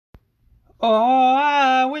Oh,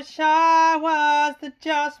 I wish I was the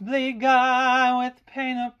Just Bleed guy with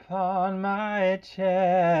paint upon my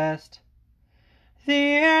chest. The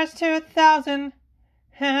year's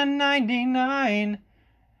 2099.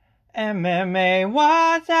 MMA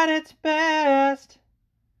was at its best.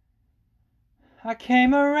 I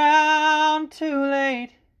came around too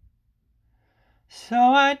late, so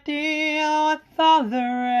I deal with all the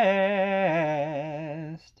rest.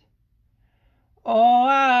 Oh,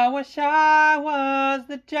 I wish I was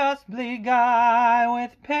the Just Bleed guy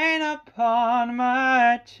with paint upon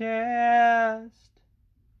my chest.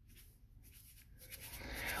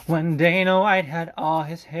 When Dana White had all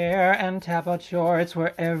his hair and tap-out shorts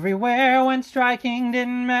were everywhere, when striking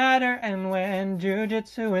didn't matter and when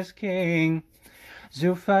jiu-jitsu is king,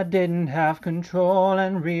 Zuffa didn't have control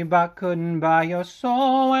and Reebok couldn't buy your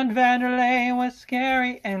soul, when Vanderlei was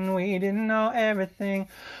scary and we didn't know everything.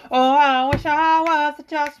 Oh, I wish I was the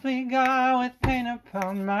Just Bleed guy with paint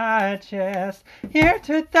upon my chest. Year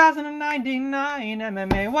 2099,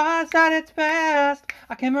 MMA was at its best.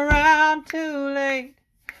 I came around too late,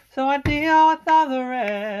 so I deal with all the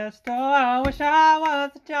rest. Oh, I wish I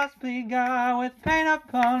was the Just Bleed guy with paint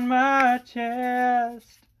upon my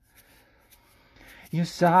chest.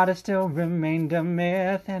 USADA still remained a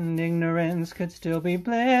myth, and ignorance could still be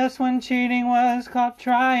bliss when cheating was caught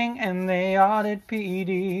trying and they audited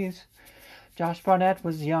PEDs. Josh Barnett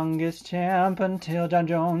was youngest champ until John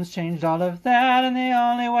Jones changed all of that, and the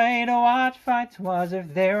only way to watch fights was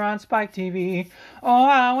if they were on Spike TV. Oh,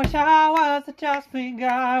 I wish I was the Just Bleed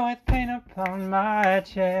guy with paint upon my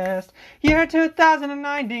chest. Year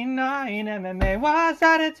 2099, MMA was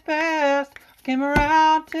at its best. I came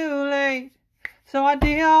around too late, so I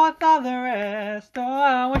deal with all the rest. Oh,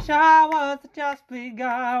 I wish I was the Just Bleed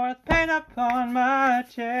guy with paint upon my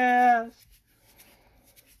chest.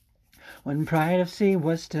 When Pride FC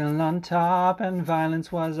was still on top and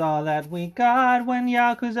violence was all that we got, when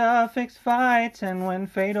Yakuza fixed fights and when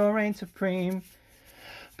Fedor reigned supreme,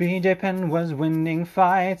 BJ Penn was winning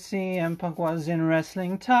fights, CM Punk was in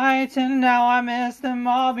wrestling tights, and now I miss them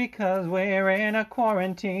all because we're in a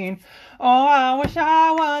quarantine. Oh, I wish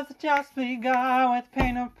I was the Just Bleed guy with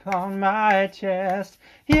paint upon my chest.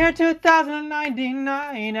 Year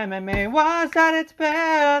 2099, MMA was at its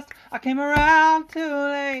best. I came around too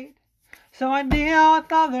late, so I deal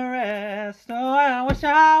with all the rest. Oh, I wish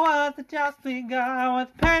I was the Just Bleed guy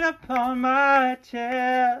with paint upon my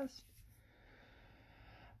chest.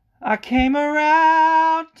 I came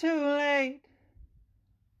around too late,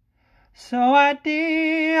 so I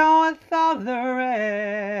deal with all the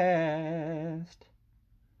rest.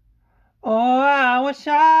 Oh, I wish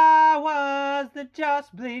I was the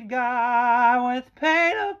Just Bleed guy with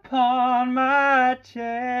paint upon my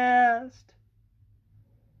chest.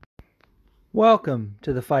 Welcome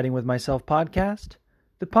to the Fighting With Myself podcast,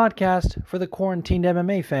 the podcast for the quarantined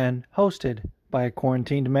MMA fan, hosted by a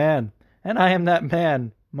quarantined man. And I am that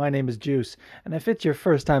man. My name is Juice, and if it's your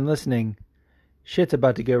first time listening, shit's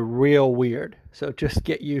about to get real weird, so just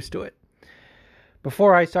get used to it.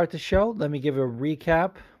 Before I start the show, let me give a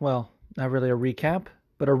recap, well, not really a recap,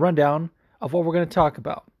 but a rundown of what we're going to talk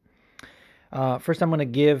about. First, I'm going to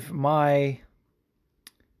give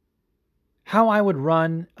how I would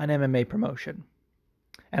run an MMA promotion,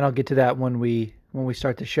 and I'll get to that when we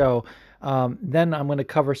start the show. Then I'm going to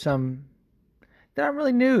cover some that aren't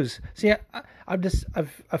really news. See,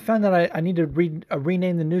 I've found that I need to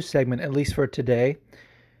rename the news segment, at least for today.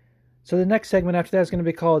 So the next segment after that is going to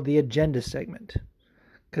be called the agenda segment,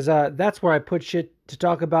 because that's where I put shit to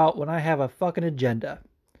talk about when I have a fucking agenda,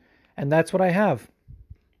 and that's what I have.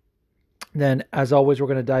 Then, as always, we're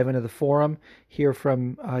going to dive into the forum, hear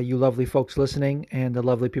from you lovely folks listening and the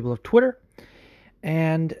lovely people of Twitter.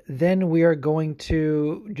 And then we are going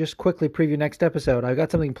to just quickly preview next episode. I've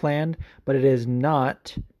got something planned, but it is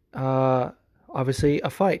not, obviously,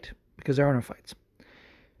 a fight, because there are no fights.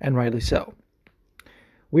 And rightly so.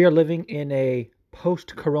 We are living in a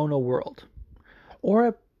post-corona world. Or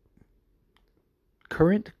a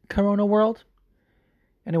current corona world.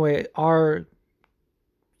 Anyway, our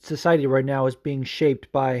society right now is being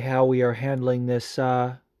shaped by how we are handling this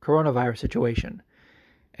coronavirus situation.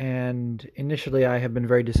 And initially, I have been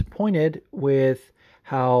very disappointed with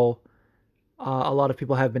how a lot of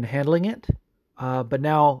people have been handling it. But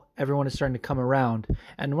now everyone is starting to come around.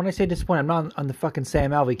 And when I say disappointed, I'm not on the fucking Sam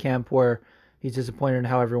Alvey camp where he's disappointed in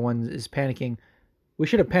how everyone is panicking. We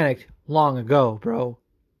should have panicked long ago, bro.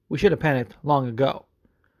 We should have panicked long ago.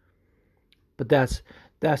 But that's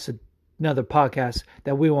another podcast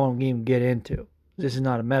that we won't even get into. This is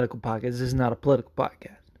not a medical podcast. This is not a political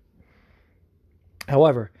podcast.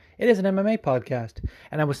 However, It is an MMA podcast.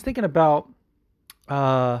 And I was thinking about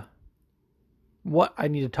what I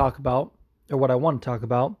need to talk about, or what I want to talk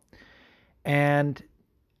about. And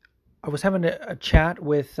I was having a chat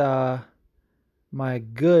with my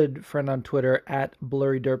good friend on Twitter at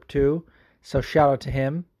BlurryDerp2. So shout out to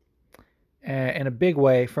him in a big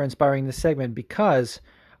way for inspiring this segment, because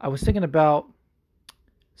I was thinking about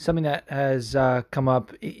something that has come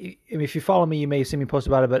up. If you follow me, you may have seen me post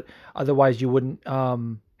about it, but otherwise you wouldn't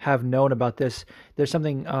have known about this. There's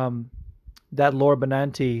something that Laura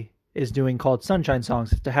Benanti is doing called Sunshine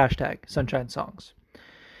Songs. It's a hashtag, Sunshine Songs.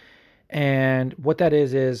 And what that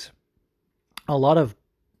is a lot of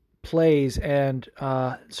plays and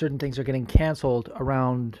certain things are getting canceled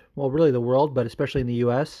around, well, really the world, but especially in the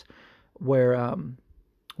U.S., where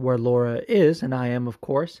Laura is, and I am, of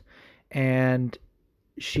course. And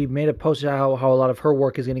she made a post how a lot of her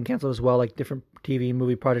work is getting canceled as well, like different TV and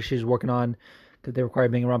movie projects she's working on that they require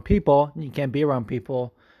being around people, and you can't be around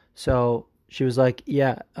people. So she was like,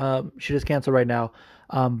 yeah, she just canceled right now.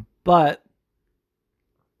 But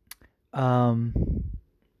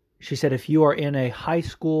she said if you are in a high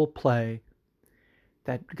school play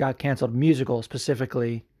that got canceled, musical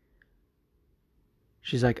specifically,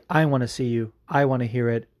 she's like, I want to see you. I want to hear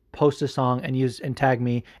it. Post a song and tag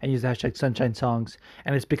me and use the hashtag Sunshine Songs.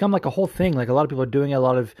 And it's become like a whole thing. Like a lot of people are doing it. A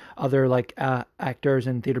lot of other like actors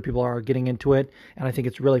and theater people are getting into it. And I think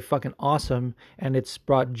it's really fucking awesome. And it's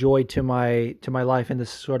brought joy to my life in this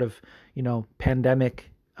sort of,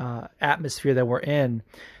 pandemic atmosphere that we're in.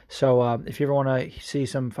 So if you ever want to see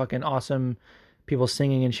some fucking awesome people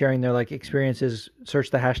singing and sharing their like experiences, search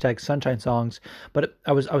the hashtag Sunshine Songs. But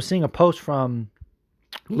I was seeing a post from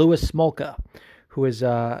Louis Smolka, who is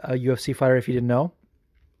a UFC fighter, if you didn't know,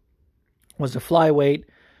 was a flyweight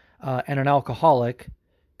and an alcoholic,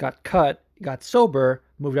 got cut, got sober,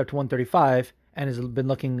 moved up to 135, and has been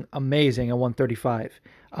looking amazing at 135.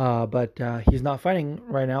 But he's not fighting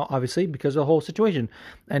right now, obviously, because of the whole situation.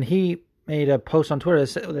 And he made a post on Twitter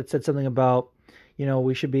that said something about,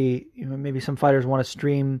 we should be, maybe some fighters want to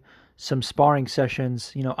stream some sparring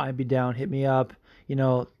sessions. I'd be down, hit me up.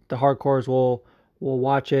 The hardcores will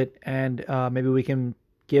watch it, and maybe we can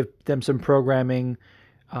give them some programming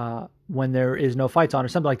when there is no fights on or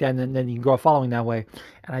something like that, and then you can grow a following that way.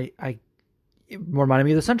 And it reminded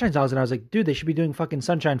me of the Sunshine Songs, and I was like, dude, they should be doing fucking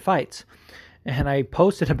Sunshine fights. And I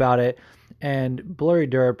posted about it, and Blurry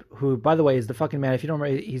Derp, who, by the way, is the fucking man. If you don't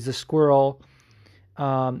remember, he's a squirrel.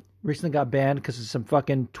 Recently got banned because of some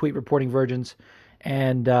fucking tweet reporting virgins,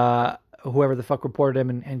 and whoever the fuck reported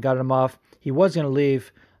him and got him off. He was going to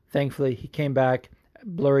leave. Thankfully, he came back.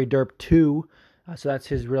 Blurry Derp 2. So that's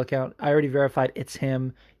his real account. I already verified it's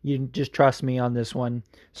him. You just trust me on this one.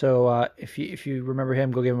 So if you remember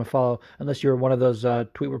him, go give him a follow. Unless you're one of those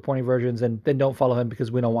tweet reporting versions, and then don't follow him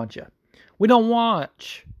because we don't want you. We don't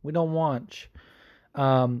want.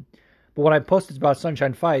 But when I posted about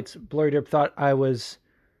Sunshine Fights, Blurry Derp thought I was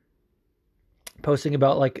posting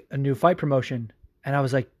about like a new fight promotion, and I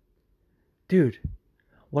was like, dude,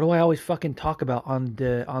 what do I always fucking talk about on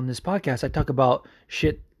this podcast? I talk about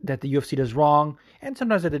shit that the UFC does wrong, and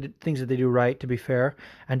sometimes things that they do right, to be fair,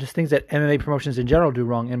 and just things that MMA promotions in general do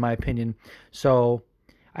wrong, in my opinion. So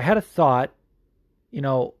I had a thought,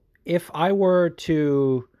 if I were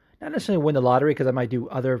to not necessarily win the lottery, because I might do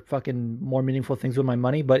other fucking more meaningful things with my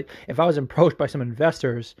money, but if I was approached by some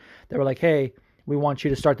investors that were like, hey, we want you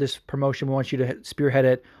to start this promotion, we want you to spearhead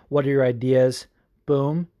it, what are your ideas?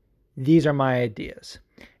 Boom. These are my ideas.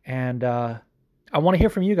 And I want to hear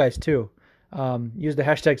from you guys too. Use the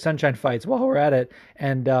hashtag Sunshine Fights while we're at it,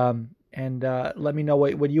 and let me know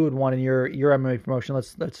what you would want in your MMA promotion.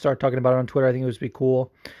 Let's start talking about it on Twitter. I think it would be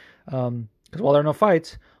cool. Because while there are no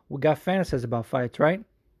fights, we got fantasies about fights, right?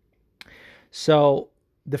 So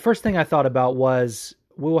the first thing I thought about was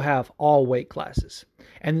we will have all weight classes,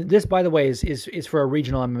 and this, by the way, is for a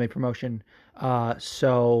regional MMA promotion.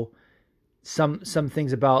 So some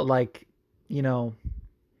things about like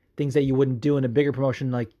things that you wouldn't do in a bigger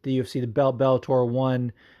promotion like the UFC, the Bellator,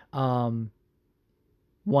 one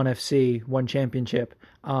FC, one championship,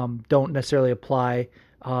 don't necessarily apply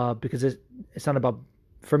because it's not about,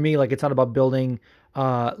 for me, like it's not about building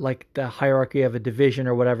like the hierarchy of a division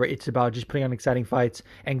or whatever. It's about just putting on exciting fights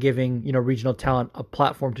and giving regional talent a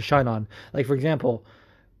platform to shine on. Like, for example,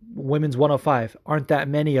 women's 105, aren't that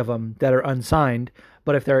many of them that are unsigned,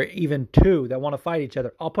 but if there are even two that want to fight each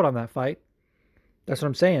other, I'll put on that fight. That's what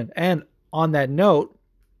I'm saying. And on that note,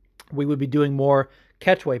 we would be doing more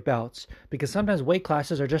catchweight bouts, because sometimes weight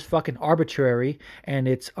classes are just fucking arbitrary, and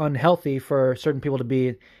it's unhealthy for certain people to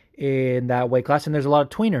be in that weight class. And there's a lot of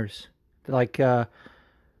tweeners, like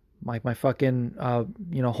my fucking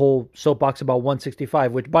whole soapbox about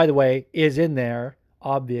 165, which by the way is in there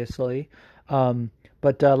obviously.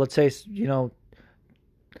 But let's say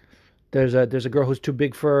there's a girl who's too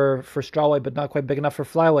big for strawweight but not quite big enough for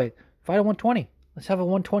flyweight. Fight at 120. Let's have a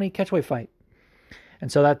 120 catchweight fight.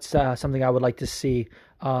 And so that's something I would like to see.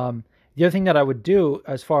 The other thing that I would do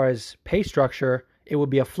as far as pay structure, it would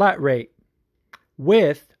be a flat rate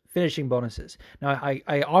with finishing bonuses. Now,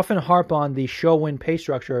 I often harp on the show win pay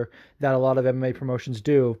structure that a lot of MMA promotions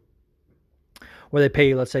do, where they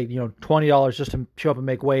pay, let's say, $20 just to show up and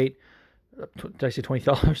make weight. Did I say $20?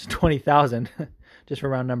 $20,000, just for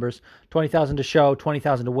round numbers. $20,000 to show,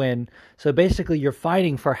 $20,000 to win. So basically, you're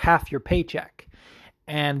fighting for half your paycheck,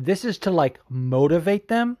 and this is to like motivate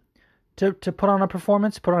them to put on a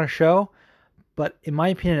performance, put on a show. But in my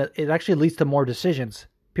opinion, it actually leads to more decisions.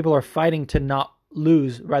 People are fighting to not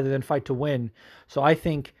lose rather than fight to win. So I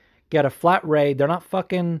think get a flat rate. They're not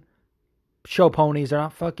fucking show ponies. They're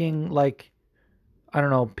not fucking like, I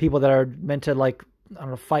don't know, people that are meant to like, I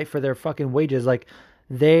don't know, fight for their fucking wages. Like,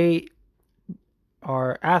 they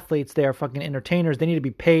are athletes. They are fucking entertainers. They need to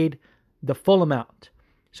be paid the full amount.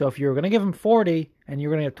 So if you're going to give them 40 and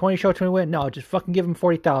you're going to have 20 show, 20 win, no, just fucking give them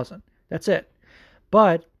 40,000. That's it.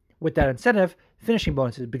 But with that incentive, finishing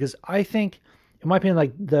bonuses, because I think, in my opinion,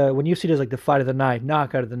 like when UFC does like the fight of the night,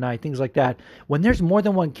 knockout of the night, things like that, when there's more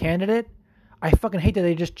than one candidate, I fucking hate that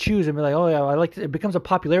they just choose and be like, oh yeah, I like it becomes a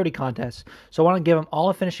popularity contest. So I want to give them all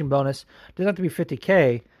a finishing bonus. It doesn't have to be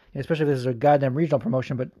 $50K, especially if this is a goddamn regional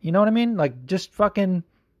promotion. But you know what I mean? Like, just fucking,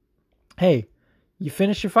 hey, you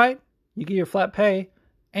finish your fight, you get your flat pay,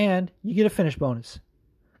 and you get a finish bonus,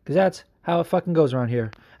 because that's how it fucking goes around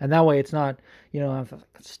here. And that way, it's not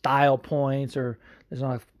style points or there's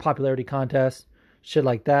not a popularity contest. Shit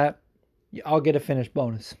like that, I'll get a finish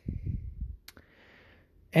bonus.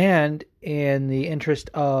 And in the interest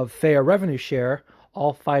of fair revenue share,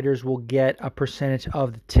 all fighters will get a percentage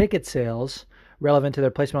of the ticket sales relevant to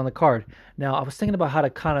their placement on the card. Now, I was thinking about how to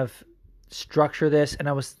kind of structure this, and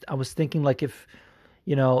I was thinking like if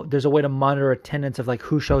there's a way to monitor attendance of like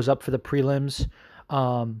who shows up for the prelims,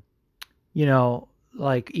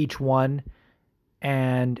 like each one,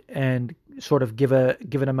 and sort of give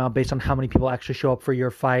an amount based on how many people actually show up for your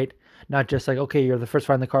fight. Not just like, okay, you're the first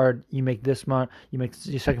fight on the card, you make this amount, you make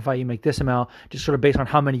your second fight, you make this amount, just sort of based on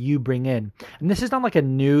how many you bring in. And this is not like a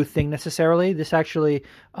new thing necessarily. This actually,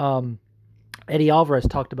 Eddie Alvarez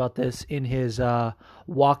talked about this in his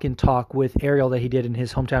walk and talk with Ariel that he did in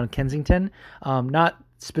his hometown of Kensington. Not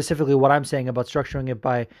specifically what I'm saying about structuring it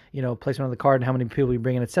by, placement on the card and how many people you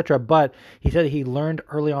bring in, etc. But he said he learned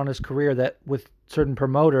early on in his career that with certain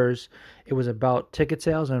promoters, it was about ticket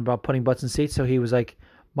sales and about putting butts in seats. So he was like,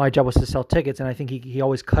 my job was to sell tickets. And I think he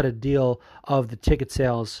always cut a deal of the ticket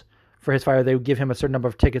sales for his fighter. They would give him a certain number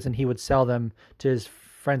of tickets and he would sell them to his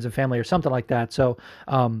friends and family or something like that. So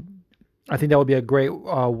I think that would be a great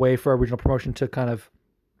way for a regional promotion to kind of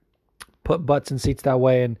put butts in seats that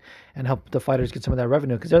way and help the fighters get some of that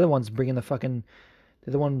revenue, because they're the ones they're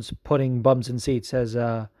the ones putting bums in seats, as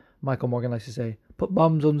Michael Morgan likes to say, put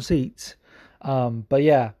bums on seats. But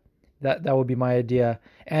yeah, that would be my idea.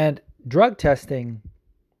 And drug testing,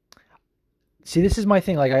 see, this is my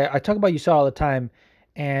thing. Like I talk about USADA all the time,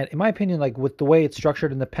 and in my opinion, like with the way it's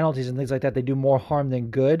structured and the penalties and things like that, they do more harm than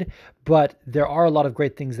good. But there are a lot of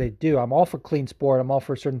great things they do. I'm all for clean sport. I'm all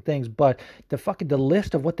for certain things. But the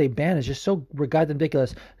list of what they ban is just so goddamn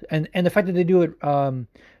ridiculous. And the fact that they do it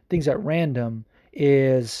things at random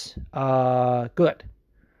is good.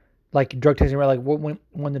 Like drug testing, right? Like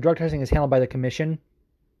when the drug testing is handled by the commission,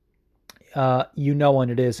 when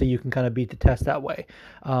it is, so you can kind of beat the test that way.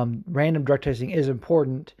 Random drug testing is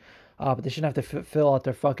important. But they shouldn't have to fill out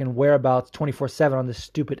their fucking whereabouts 24/7 on this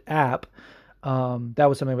stupid app.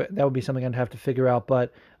 That would be something I'd have to figure out.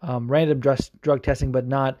 But random drug testing, but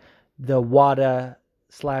not the WADA/USADA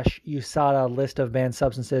list of banned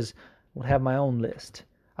substances. Would have my own list.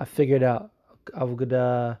 I figured out. I would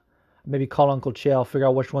maybe call Uncle Chael, figure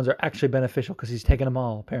out which ones are actually beneficial, because he's taking them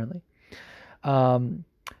all apparently. And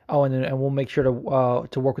we'll make sure to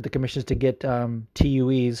work with the commissions to get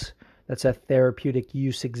TUEs. That's a therapeutic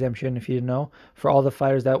use exemption, if you didn't know, for all the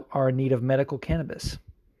fighters that are in need of medical cannabis.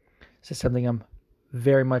 This is something I'm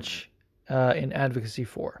very much in advocacy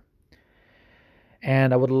for.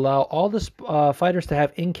 And I would allow all the fighters to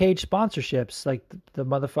have in-cage sponsorships, like the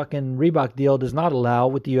motherfucking Reebok deal does not allow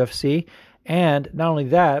with the UFC. And not only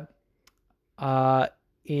that,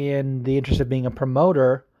 in the interest of being a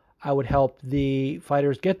promoter, I would help the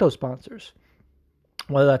fighters get those sponsors.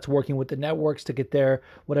 Whether that's working with the networks to get their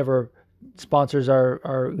whatever sponsors are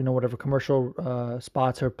whatever commercial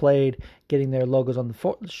spots are played, getting their logos on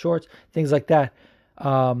the shorts, things like that.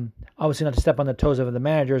 Obviously not to step on the toes of the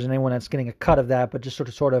managers and anyone that's getting a cut of that, but just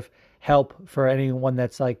sort of help for anyone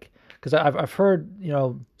that's like, because I've heard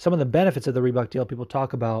some of the benefits of the Reebok deal people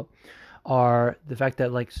talk about are the fact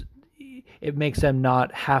that like it makes them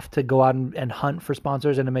not have to go out and hunt for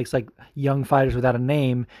sponsors, and it makes like young fighters without a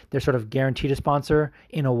name, they're sort of guaranteed a sponsor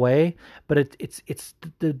in a way. But it's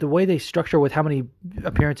the way they structure with how many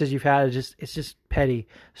appearances you've had, it's just petty.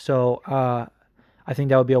 So I think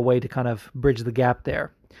that would be a way to kind of bridge the gap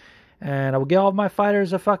there. And I would get all of my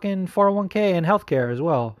fighters a fucking 401k and healthcare as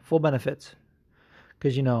well, full benefits,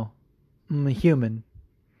 because I'm a human.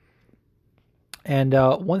 And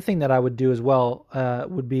one thing that I would do as well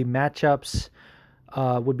would be matchups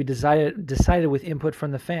would be decided with input from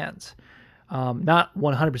the fans. Not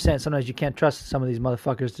 100%. Sometimes you can't trust some of these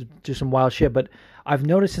motherfuckers to do some wild shit. But I've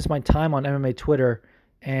noticed since my time on MMA Twitter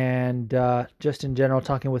and just in general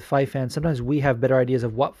talking with fight fans, sometimes we have better ideas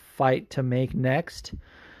of what fight to make next.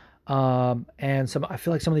 And I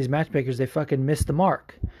feel like some of these matchmakers, they fucking miss the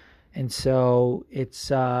mark. And so it's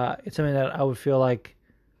something that I would feel like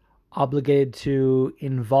obligated to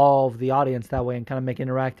involve the audience that way and kind of make it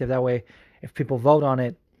interactive. That way, if people vote on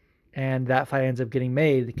it and that fight ends up getting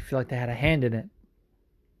made, they can feel like they had a hand in it.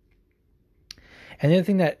 And the other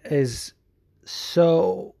thing that is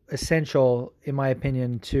so essential, in my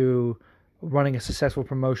opinion, to running a successful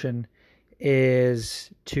promotion is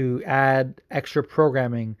to add extra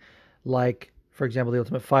programming, like, for example, The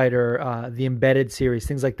Ultimate Fighter, the Embedded series,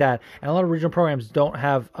 things like that. And a lot of regional programs don't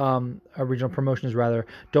have, regional promotions rather,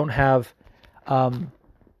 don't have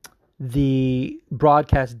the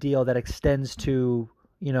broadcast deal that extends to,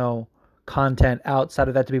 content outside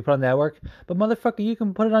of that to be put on the network. But motherfucker, you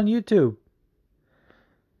can put it on YouTube.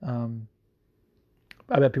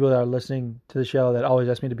 I bet people that are listening to the show that always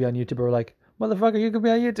ask me to be on YouTube are like, motherfucker, you can be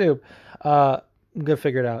on YouTube. I'm gonna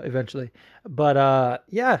figure it out eventually. But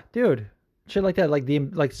yeah, dude. Shit like that,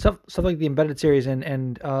 like stuff like the Embedded series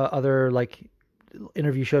and other like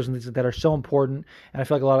interview shows and things like that are so important. And I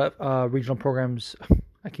feel like a lot of regional programs,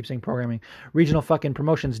 I keep saying programming, regional fucking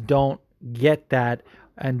promotions don't get that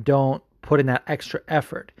and don't put in that extra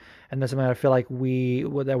effort. And that's something that I feel like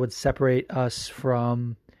that would separate us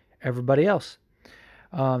from everybody else.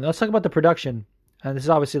 Let's talk about the production. And this is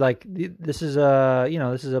obviously like this is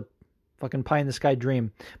a fucking pie in the sky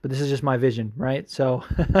dream, but this is just my vision, right? So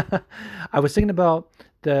I was thinking about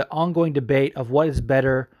the ongoing debate of what is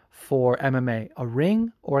better for MMA, a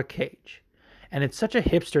ring or a cage. And it's such a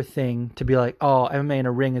hipster thing to be like, oh, MMA in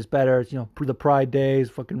a ring is better. It's, the Pride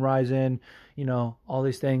Days, fucking Ryzen, all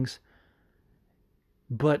these things.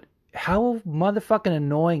 But how motherfucking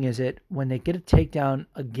annoying is it when they get a takedown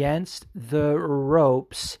against the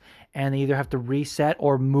ropes and they either have to reset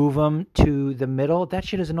or move them to the middle? That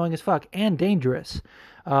shit is annoying as fuck and dangerous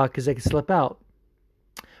because they can slip out.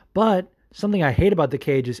 But something I hate about the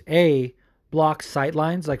cage is block sight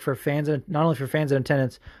lines, like for fans, not only for fans in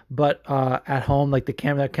attendance, but at home, like the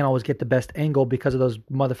camera can't always get the best angle because of those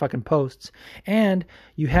motherfucking posts. And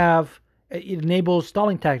it enables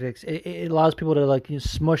stalling tactics. It allows people to like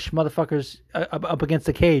smush motherfuckers up against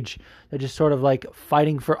the cage. They're just sort of like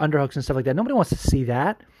fighting for underhooks and stuff like that. Nobody wants to see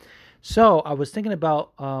that. So I was thinking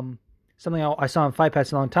about something I saw on Fight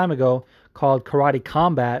Pass a long time ago called Karate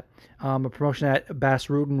Combat, a promotion that Bas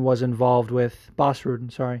Rutten was involved with. I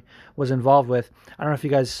don't know if you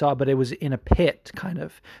guys saw, but it was in a pit, kind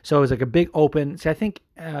of. So it was like a big open. See, I think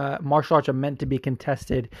martial arts are meant to be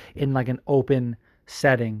contested in like an open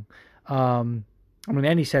setting.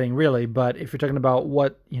 Any setting really, but if you're talking about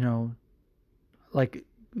what, like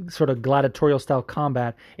sort of gladiatorial style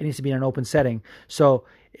combat, it needs to be in an open setting. So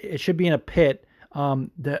it should be in a pit.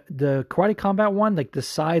 The Karate Combat one, like the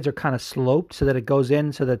sides are kind of sloped so that it goes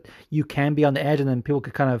in so that you can be on the edge and then people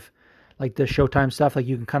could kind of, like the Showtime stuff, like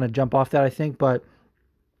you can kind of jump off that, I think. But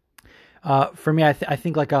for me, I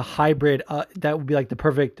think like a hybrid, that would be like the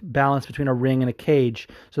perfect balance between a ring and a cage.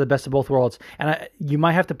 So the best of both worlds. And you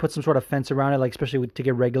might have to put some sort of fence around it, like especially to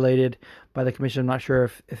get regulated by the commission. I'm not sure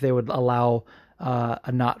if they would allow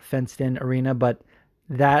a not fenced in arena, but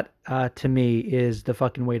that to me is the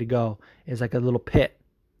fucking way to go. Is like a little pit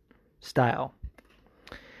style.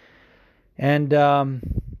 And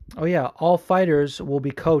all fighters will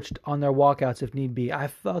be coached on their walkouts if need be. I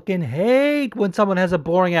fucking hate when someone has a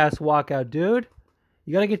boring ass walkout, dude.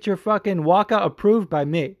 You gotta get your fucking walkout approved by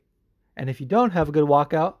me. And if you don't have a good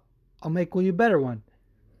walkout, I'll make you a better one.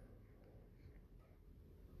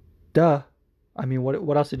 Duh. I mean,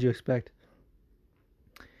 what else did you expect?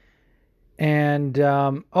 And I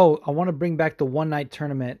want to bring back the one night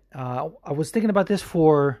tournament. I was thinking about this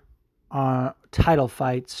for title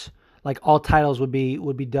fights. Like all titles would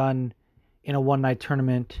be done in a one night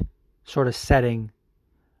tournament sort of setting,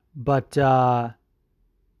 but I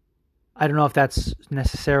don't know if that's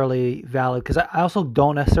necessarily valid because I also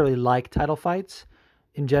don't necessarily like title fights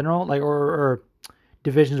in general, like or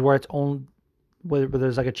divisions where it's only where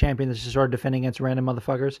there's like a champion that's just sort of defending against random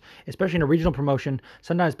motherfuckers, especially in a regional promotion.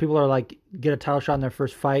 Sometimes people are like get a title shot in their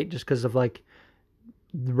first fight just because of like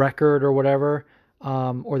the record or whatever,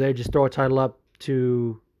 or they just throw a title up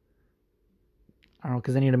to I don't know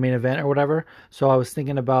because they need a main event or whatever. So I was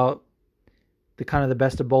thinking about the kind of the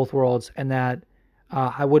best of both worlds, and that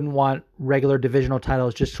I wouldn't want regular divisional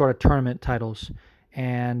titles, just sort of tournament titles.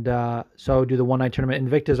 And so I would do the one night tournament.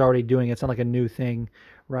 Invicta's already doing it. It's not like a new thing,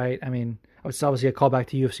 right? I mean, it's obviously a callback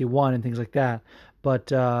to UFC 1 and things like that.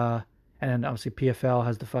 But, and then obviously PFL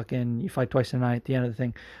has the fucking, you fight twice a night at the end of the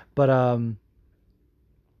thing. But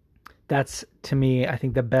that's, to me, I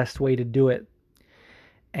think the best way to do it.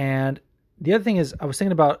 And the other thing is, I was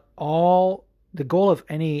thinking about the goal of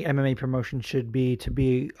any MMA promotion should be to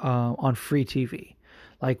be on free TV.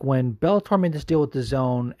 Like when Bellator made this deal with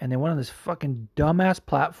DAZN and they went on this fucking dumbass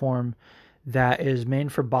platform that is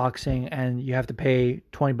made for boxing and you have to pay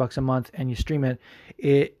 $20 a month and you stream it,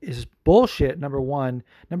 it is bullshit, number one.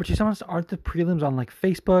 Number two, sometimes aren't the prelims on like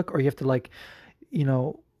Facebook, or you have to like,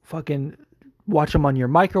 fucking watch them on your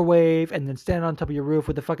microwave and then stand on top of your roof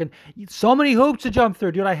with the fucking, so many hoops to jump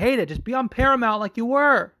through, dude. I hate it. Just be on Paramount like you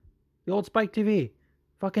were. The old Spike TV.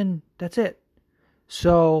 Fucking, that's it.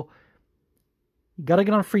 So, you got to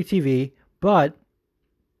get on free TV, but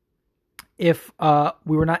if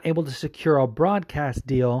we were not able to secure a broadcast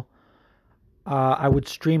deal, I would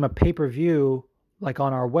stream a pay-per-view like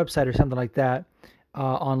on our website or something like that,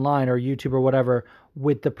 online or YouTube or whatever,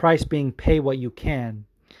 with the price being pay what you can.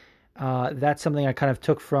 That's something I kind of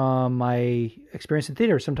took from my experience in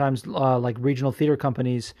theater. Sometimes like regional theater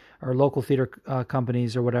companies or local theater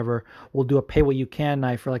companies or whatever will do a pay what you can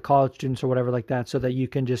night for like college students or whatever like that, so that you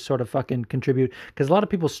can just sort of fucking contribute. Because a lot of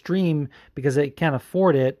people stream because they can't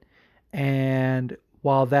afford it. And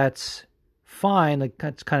while that's fine, like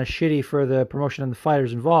that's kind of shitty for the promotion and the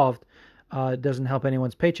fighters involved, it doesn't help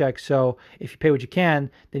anyone's paycheck. So if you pay what you can,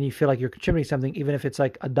 then you feel like you're contributing something, even if it's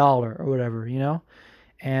like $1 or whatever,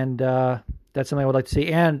 And that's something I would like to see.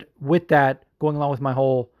 And with that, going along with my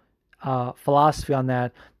whole philosophy on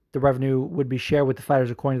that, the revenue would be shared with the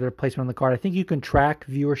fighters according to their placement on the card. I think you can track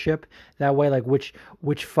viewership that way, like which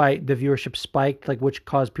fight the viewership spiked, like which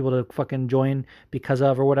caused people to fucking join because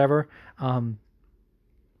of or whatever. And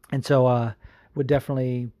so would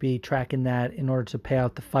definitely be tracking that in order to pay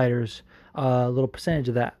out the fighters a little percentage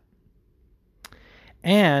of that.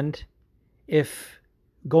 And if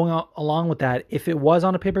going along with that, if it was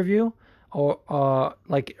on a pay-per-view or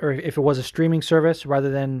if it was a streaming service rather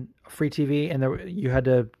than free TV and you had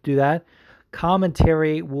to do that,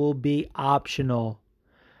 commentary will be optional.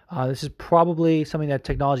 This is probably something that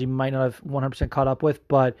technology might not have 100% caught up with,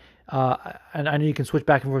 but and I know you can switch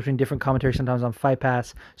back and forth between different commentary sometimes on Fight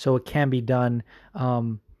Pass, so it can be done.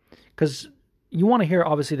 Because you want to hear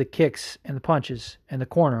obviously the kicks and the punches and the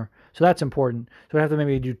corner, so that's important. So I'd have to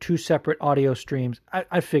maybe do 2 separate audio streams.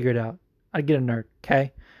 I'd figure it out. I'd get a nerd,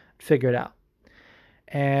 okay? I'd figure it out.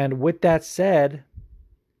 And with that said,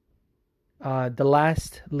 the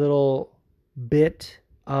last little bit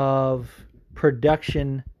of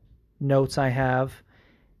production notes I have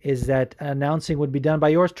is that announcing would be done by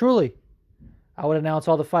yours truly. I would announce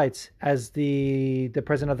all the fights as the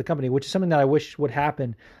president of the company, which is something that I wish would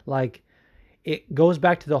happen. Like, it goes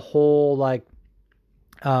back to the whole like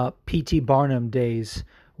P.T. Barnum days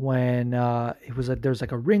when it was like there was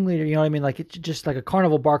like a ringleader, you know what I mean? Like it's just like a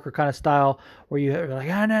Carnival Barker kind of style where you're like,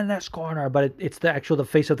 no, that's corner, but it's the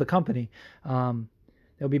face of the company.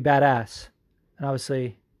 It'll be badass, and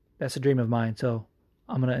obviously that's a dream of mine. So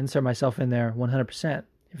I'm gonna insert myself in there 100%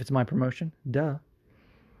 if it's my promotion. Duh.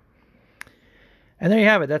 And there you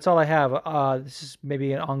have it. That's all I have. This is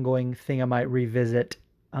maybe an ongoing thing I might revisit.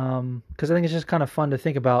 Because I think it's just kind of fun to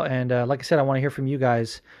think about. And like I said, I want to hear from you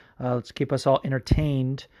guys. Let's keep us all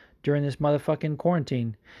entertained during this motherfucking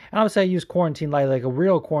quarantine. And obviously I use quarantine like a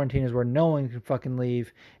real quarantine is where no one can fucking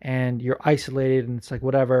leave and you're isolated and it's like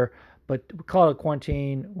whatever. But we call it a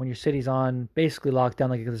quarantine when your city's on basically lockdown,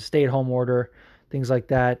 like it's a stay-at-home order, things like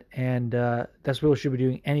that. And that's what we should be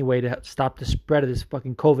doing anyway to stop the spread of this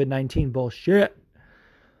fucking COVID-19 bullshit.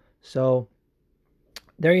 So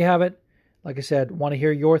there you have it. Like I said, want to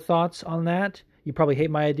hear your thoughts on that. You probably hate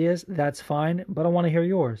my ideas. That's fine, but I want to hear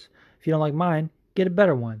yours. If you don't like mine, get a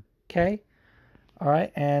better one, okay? All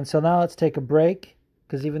right, and so now let's take a break,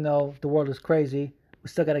 because even though the world is crazy, we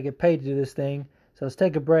still got to get paid to do this thing. So let's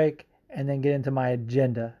take a break and then get into my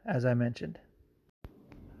agenda, as I mentioned.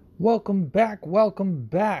 Welcome back, welcome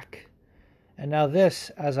back. And now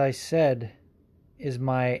this, as I said, is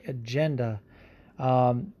my agenda.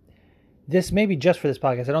 This may be just for this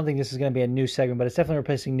podcast. I don't think this is going to be a news segment, but it's definitely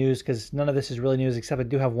replacing news, because none of this is really news, except I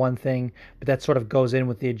do have one thing, but that sort of goes in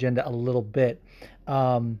with the agenda a little bit.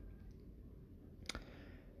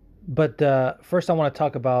 But first I want to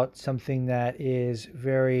talk about something that is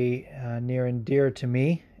very near and dear to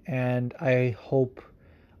me, and I hope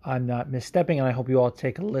I'm not misstepping, and I hope you all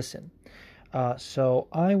take a listen. So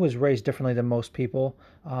I was raised differently than most people.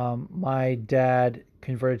 My dad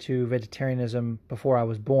converted to vegetarianism before I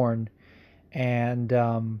was born,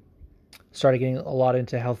 and started getting a lot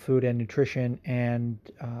into health food and nutrition, and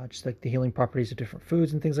just like the healing properties of different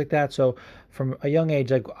foods and things like that. So from a young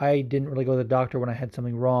age, like I didn't really go to the doctor when I had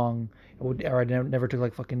something wrong, or I never took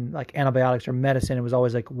like fucking like antibiotics or medicine. It was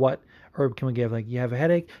always like, what herb can we give? Like, you have a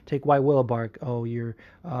headache, take white willow bark. Oh, you're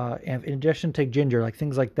have indigestion, take ginger. Like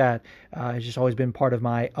things like that. It's just always been part of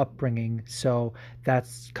my upbringing. So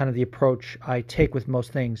that's kind of the approach I take with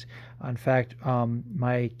most things. In fact,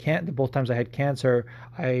 both times I had cancer,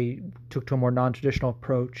 I took to a more non-traditional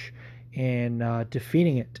approach in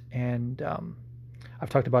defeating it. And I've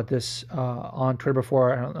talked about this on Twitter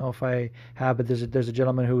before. I don't know if I have, but there's a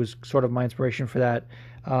gentleman who was sort of my inspiration for that,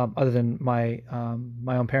 other than my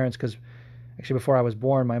own parents, because actually before I was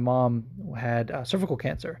born, my mom had cervical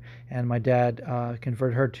cancer, and my dad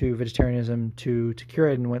converted her to vegetarianism to cure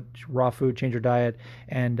it, and went raw food, changed her diet,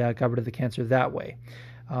 and got rid of the cancer that way.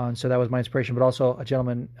 So that was my inspiration, but also a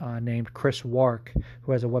gentleman named Chris Wark,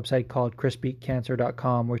 who has a website called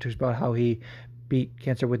chrisbeatcancer.com, where he talks about how he beat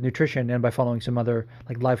cancer with nutrition and by following some other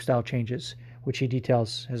like lifestyle changes, which he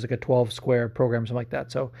details as like a 12 square program, something like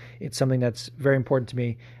that. So it's something that's very important to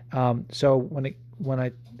me. So when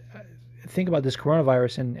I think about this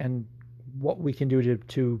coronavirus and what we can do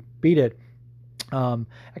to beat it,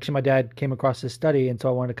 actually my dad came across this study, and so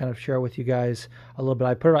I wanted to kind of share with you guys a little bit.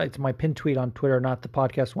 I put it, it's my pinned tweet on Twitter, not the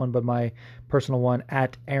podcast one, but my personal one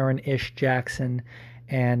at Aaron Ish Jackson.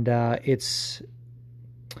 And there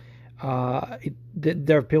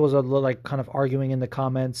are people that are like kind of arguing in the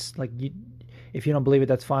comments, like, if you don't believe it,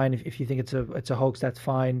 that's fine. If you think it's a hoax, that's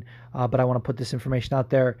fine. But I want to put this information out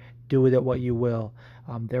there. Do with it what you will.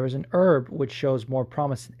 There is an herb which shows more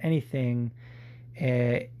promise than anything,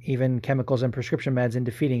 even chemicals and prescription meds, in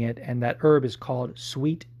defeating it, and that herb is called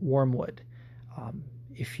sweet wormwood.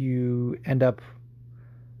 If you end up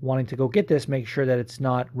wanting to go get this, make sure that it's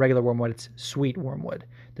not regular wormwood, it's sweet wormwood.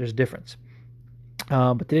 There's a difference.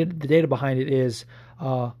 But the data behind it is,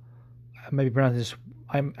 I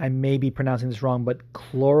may be pronouncing this wrong, but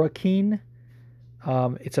chloroquine.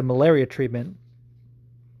 It's a malaria treatment.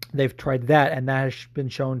 They've tried that, and that has been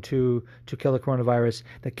shown to kill the coronavirus.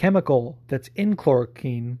 The chemical that's in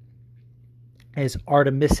chloroquine is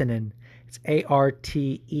artemisinin. It's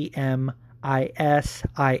artemisinin.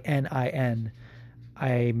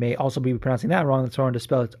 I may also be pronouncing that wrong. That's wrong to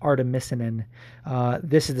spell. It's artemisinin.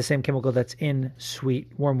 This is the same chemical that's in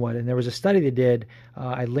sweet wormwood. And there was a study they did.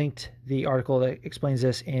 I linked the article that explains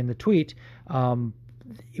this in the tweet.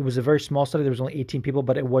 It was a very small study. There was only 18 people,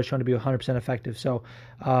 but it was shown to be 100% effective. So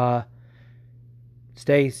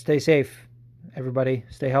stay safe, everybody.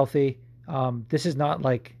 Stay healthy. This is not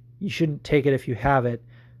like, you shouldn't take it if you have it.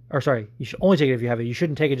 Or sorry, you should only take it if you have it. You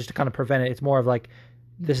shouldn't take it just to kind of prevent it. It's more of like,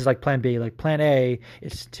 this is like plan B. Like plan A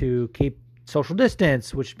is to keep social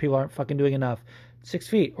distance, which people aren't fucking doing enough. 6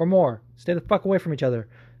 feet or more. Stay the fuck away from each other.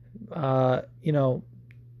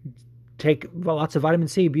 Take lots of vitamin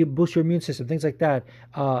C, boost your immune system, things like that.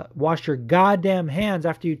 Wash your goddamn hands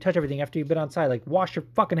after you touch everything, after you've been outside. Like, wash your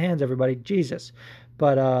fucking hands, everybody. Jesus.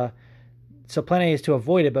 But, so plan A is to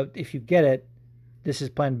avoid it, but if you get it, this is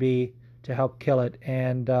plan B to help kill it.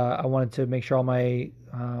 And I wanted to make sure all my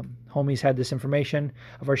homies had this information.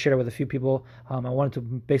 I've already shared it with a few people. I wanted to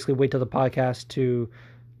basically wait till the podcast to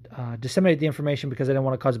disseminate the information, because I didn't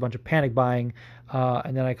want to cause a bunch of panic buying.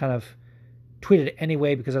 And then I kind of tweeted it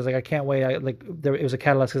anyway, because I was like, I can't wait. It was a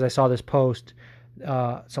catalyst, because I saw this post.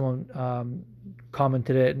 Someone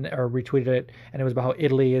commented it or retweeted it, and it was about how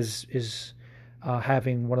Italy is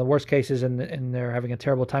having one of the worst cases, and they're having a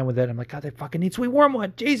terrible time with it. I'm like, God, they fucking need sweet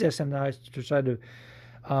wormwood, Jesus! And I decided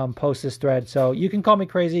to post this thread. So you can call me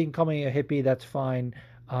crazy, you can call me a hippie, that's fine.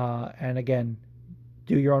 And again,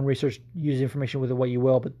 do your own research, use the information with it what you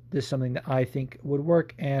will, but this is something that I think would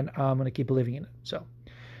work, and I'm going to keep believing in it. So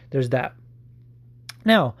there's that.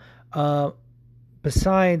 Now,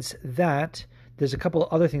 besides that, there's a couple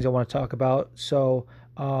of other things I want to talk about. So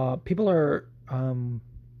people are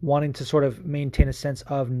wanting to sort of maintain a sense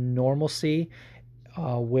of normalcy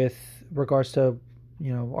with regards to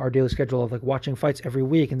our daily schedule of like watching fights every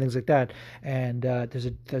week and things like that. And there's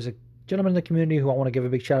a gentleman in the community who I want to give a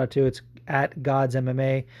big shout out to. It's at Gods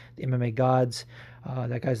MMA, the MMA Gods.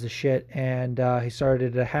 That guy's the shit, and he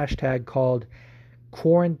started a hashtag called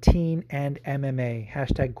Quarantine and MMA.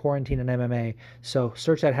 Hashtag Quarantine and MMA. So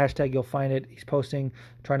search that hashtag, you'll find it. He's posting,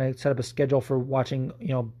 trying to set up a schedule for watching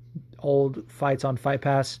old fights on Fight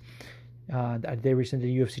Pass. They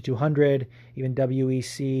recently did UFC 200, even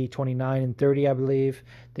WEC 29 and 30, I believe,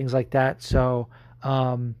 things like that. So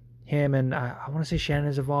him and I want to say Shannon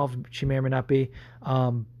is involved. She may or may not be,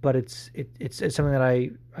 but it's something that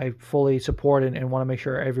I fully support and want to make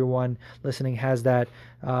sure everyone listening has that.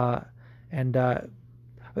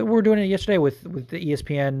 We were doing it yesterday with the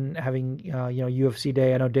ESPN having UFC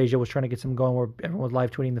Day. I know Deja was trying to get some going where everyone was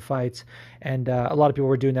live tweeting the fights, and a lot of people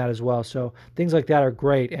were doing that as well. So things like that are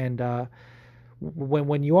great. And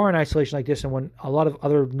when you are in isolation like this, and when a lot of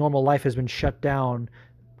other normal life has been shut down,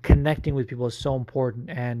 connecting with people is so important,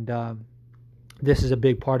 and this is a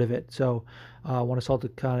big part of it. So I want us all to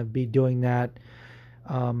kind of be doing that.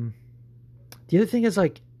 The other thing is,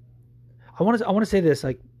 like, I want to say this,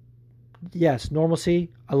 like, yes, normalcy,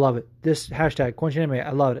 I love it. This hashtag Quarantine MMA,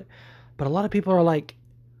 I love it. But a lot of people are like,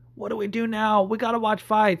 what do we do now? We got to watch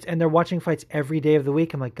fights. And they're watching fights every day of the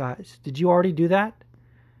week. I'm like, guys, did you already do that?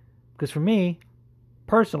 Because for me,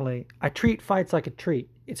 personally, I treat fights like a treat.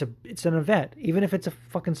 It's an event. Even if it's a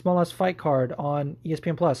fucking small-ass fight card on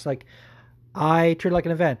ESPN Plus, like, I treat it like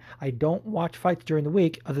an event. I don't watch fights during the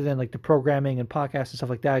week other than like the programming and podcasts and stuff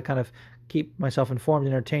like that. I kind of keep myself informed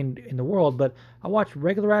and entertained in the world, but I watch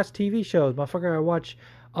regular-ass TV shows. Motherfucker, I watch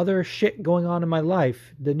other shit going on in my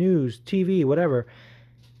life, the news, TV, whatever,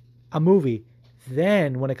 a movie.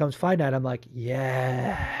 Then when it comes fight night, I'm like,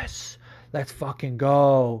 yes, let's fucking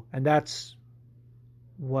go. And that's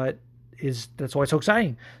why it's so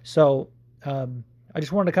exciting. So I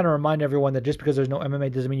just wanted to kind of remind everyone that just because there's no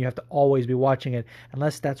MMA doesn't mean you have to always be watching it.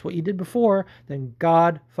 Unless that's what you did before, then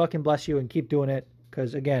God fucking bless you and keep doing it.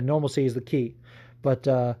 Because, again, normalcy is the key. But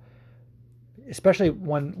especially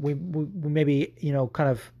when we maybe, kind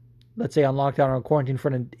of, let's say on lockdown or on quarantine for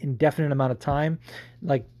an indefinite amount of time,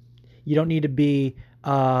 like, you don't need to be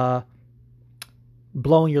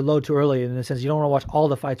blowing your load too early, in the sense you don't want to watch all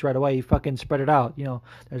the fights right away. You fucking spread it out.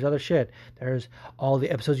 There's other shit. There's all the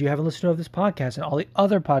episodes you haven't listened to of this podcast and all the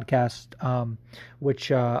other podcasts, which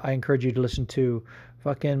I encourage you to listen to.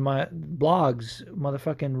 Fucking my blogs,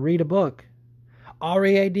 motherfucking read a book.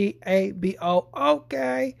 READABO.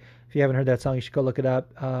 Okay. If you haven't heard that song, you should go look it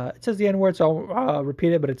up. It says the N-word, so I'll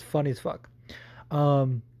repeat it, but it's funny as fuck.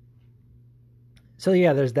 So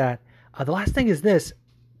yeah, there's that. The last thing is this.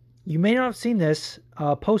 You may not have seen this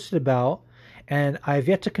posted about, and I've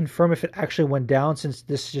yet to confirm if it actually went down, since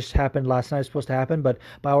this just happened last night. It's supposed to happen, but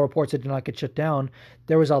by all reports, it did not get shut down.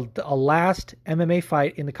 There was a last MMA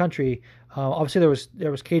fight in the country. Obviously,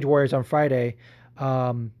 there was Cage Warriors on Friday,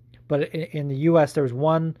 but in the U.S., there was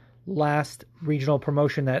one last regional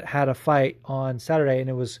promotion that had a fight on Saturday, and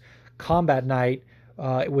it was Combat Night,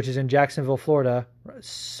 which is in Jacksonville, Florida.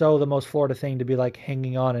 So the most Florida thing to be like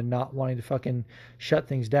hanging on and not wanting to fucking shut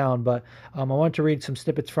things down. But I wanted to read some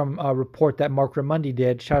snippets from a report that Mark Ramundi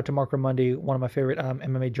did. Shout out to Mark Ramundi, one of my favorite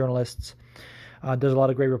MMA journalists. Does a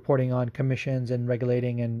lot of great reporting on commissions and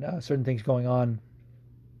regulating and certain things going on.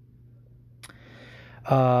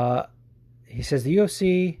 He says the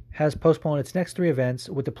UFC has postponed its next 3 events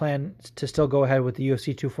with the plan to still go ahead with the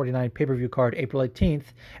UFC 249 pay-per-view card April 18th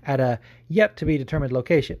at a yet-to-be-determined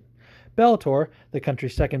location. Bellator, the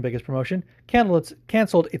country's second biggest promotion,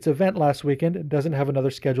 canceled its event last weekend and doesn't have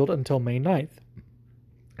another scheduled until May 9th.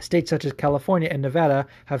 States such as California and Nevada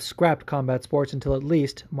have scrapped combat sports until at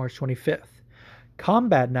least March 25th.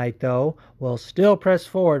 Combat Night, though, will still press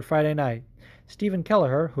forward Friday night. Stephen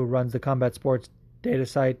Kelleher, who runs the Combat Sports data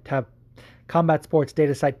site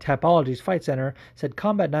Tapology's Fight Center, said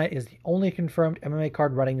Combat Night is the only confirmed MMA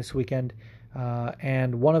card running this weekend,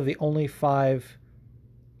 and one of the only 5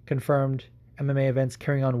 confirmed MMA events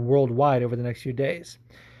carrying on worldwide over the next few days.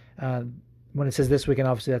 When it says this weekend,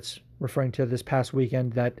 obviously that's referring to this past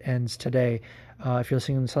weekend that ends today, if you're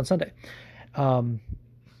listening to this on Sunday.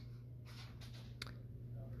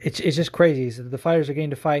 It's just crazy. So the fighters are getting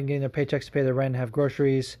to fight and getting their paychecks to pay their rent and have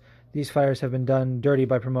groceries. These fighters have been done dirty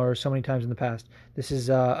by promoters so many times in the past. This is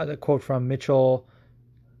a quote from Mitchell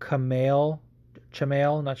Chamail,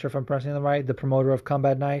 not sure if I'm pronouncing that right, the promoter of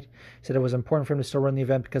Combat Night. Said it was important for him to still run the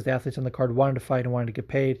event because the athletes on the card wanted to fight and wanted to get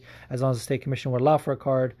paid. As long as the state commission would allow for a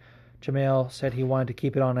card Jamail said he wanted to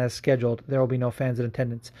keep it on as scheduled. There will be no fans in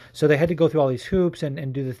attendance. So they had to go through all these hoops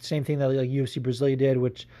and do the same thing that like UFC Brasilia did,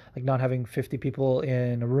 which like not having 50 people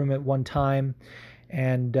in a room at one time.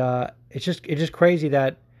 And it's just crazy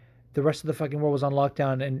that the rest of the fucking world was on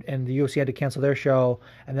lockdown and the UFC had to cancel their show.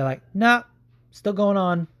 And they're like, nah, still going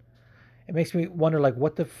on. It makes me wonder, like,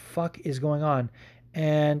 what the fuck is going on?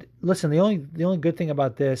 And listen, the only good thing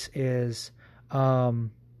about this is, I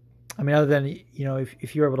mean, other than, you know,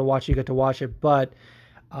 if you're able to watch it, you get to watch it. But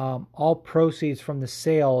all proceeds from the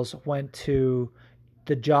sales went to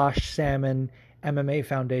the Josh Salmon MMA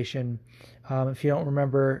Foundation. If you don't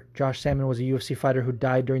remember, Josh Salmon was a UFC fighter who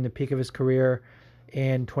died during the peak of his career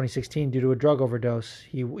in 2016 due to a drug overdose.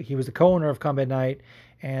 He was the co-owner of Combat Night,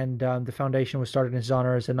 and the foundation was started in his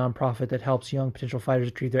honor as a nonprofit that helps young potential fighters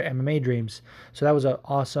achieve their MMA dreams. So that was an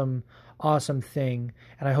awesome thing,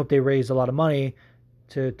 and I hope they raised a lot of money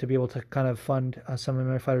to be able to kind of fund some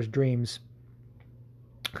MMA fighters' dreams.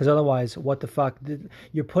 Because otherwise, what the fuck?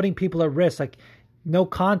 You're putting people at risk, like no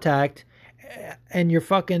contact, and you're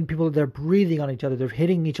fucking people. They're breathing on each other. They're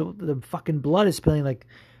hitting each other. The fucking blood is spilling. Like,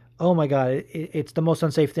 oh my god, it's the most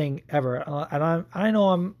unsafe thing ever. And I know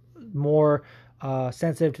I'm more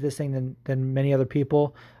sensitive to this thing than many other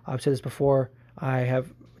people. I've said this before. I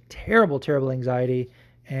have terrible anxiety,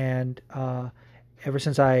 and ever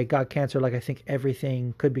since I got cancer, like I think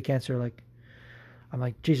everything could be cancer. Like I'm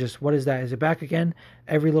like, Jesus, what is that? Is it back again?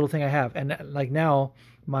 Every little thing I have, and like now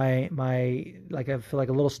my like I feel like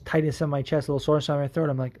a little tightness in my chest, a little soreness in my throat.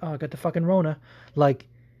 I'm like, oh, I got the fucking Rona. Like,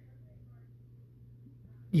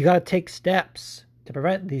 you got to take steps to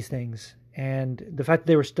prevent these things, and the fact that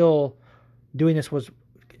they were still doing this was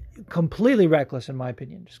completely reckless, in my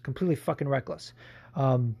opinion, just completely fucking reckless.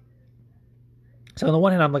 So on the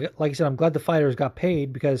one hand, I'm like I said, I'm glad the fighters got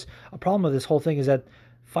paid, because a problem with this whole thing is that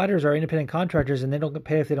fighters are independent contractors and they don't get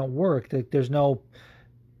paid if they don't work. There's no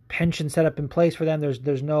pension set up in place for them.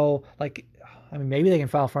 There's no, like, I mean, maybe they can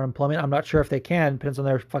file for unemployment. I'm not sure if they can. Depends on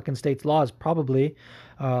their fucking state's laws, probably.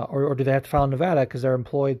 Or do they have to file in Nevada because they're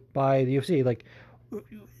employed by the UFC? Like,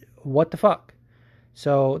 what the fuck?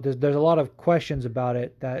 So there's a lot of questions about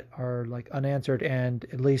it that are like unanswered, and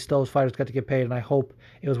at least those fighters got to get paid, and I hope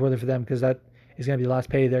it was worth it for them, because that is going to be the last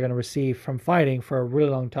pay they're going to receive from fighting for a really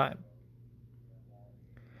long time.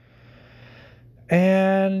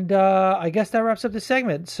 And I guess that wraps up the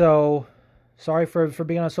segment. So sorry for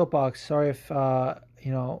being on a soapbox. Sorry if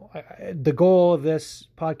the goal of this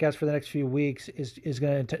podcast for the next few weeks is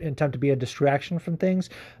going to attempt to be a distraction from things,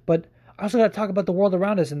 but I also got to talk about the world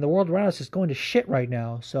around us, and the world around us is going to shit right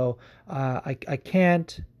now. So I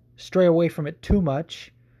can't stray away from it too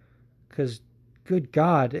much, because good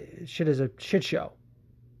God, shit is a shit show.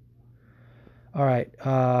 All right.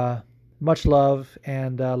 Much love,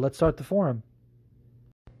 and let's start the forum.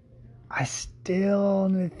 I still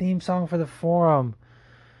need a theme song for the forum.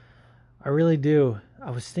 I really do.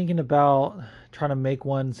 I was thinking about trying to make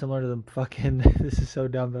one similar to the fucking, this is so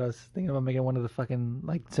dumb, but I was thinking about making one of the fucking,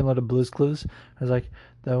 like, similar to Blue's Clues. I was like,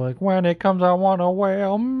 they're like, when it comes, I want a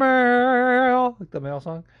whale mail, like the mail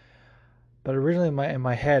song. But originally in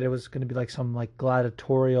my head, it was going to be like some like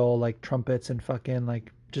gladiatorial, like trumpets and fucking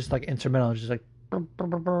like, just like instrumental, just like, brr, brr,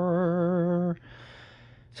 brr, brr.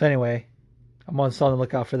 So anyway, I'm on the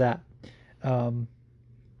lookout for that.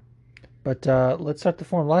 But let's start the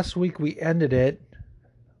forum. Last week we ended it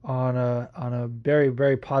on a very,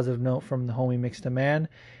 very positive note from the homie Mixed Man,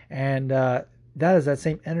 and that is that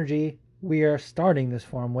same energy we are starting this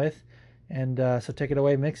forum with. And so take it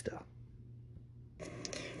away, Mixed.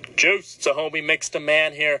 Juice, it's a homie Mixed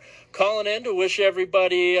Man here, calling in to wish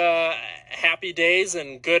everybody happy days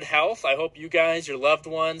and good health. I hope you guys, your loved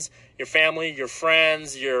ones, your family, your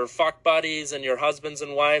friends, your fuck buddies, and your husbands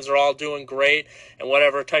and wives are all doing great, and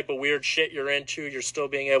whatever type of weird shit you're into, you're still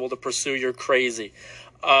being able to pursue your crazy.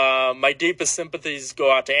 My deepest sympathies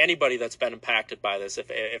go out to anybody that's been impacted by this.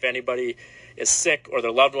 If anybody is sick, or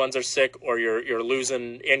their loved ones are sick, or you're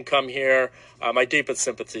losing income here, my deepest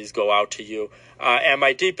sympathies go out to you. And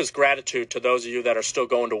my deepest gratitude to those of you that are still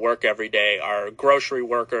going to work every day, our grocery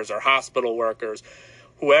workers, our hospital workers,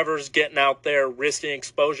 whoever's getting out there risking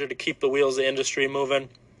exposure to keep the wheels of the industry moving.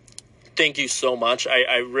 Thank you so much.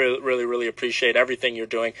 I really, really, really appreciate everything you're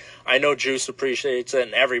doing. I know Juice appreciates it,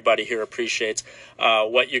 and everybody here appreciates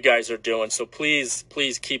what you guys are doing. So please,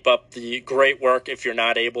 please keep up the great work if you're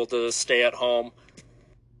not able to stay at home.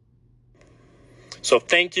 So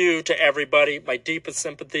thank you to everybody. My deepest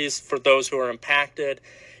sympathies for those who are impacted.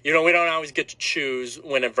 You know, we don't always get to choose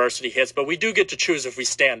when adversity hits, but we do get to choose if we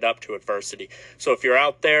stand up to adversity. So if you're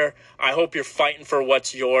out there, I hope you're fighting for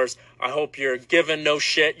what's yours. I hope you're giving no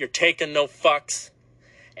shit, you're taking no fucks,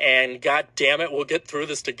 and God damn it, we'll get through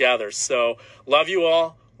this together. So love you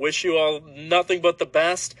all. Wish you all nothing but the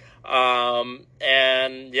best.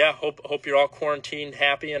 And yeah, hope you're all quarantined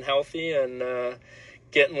happy and healthy and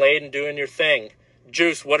getting laid and doing your thing.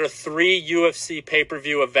 Juice, what are 3 UFC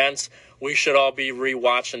pay-per-view events we should all be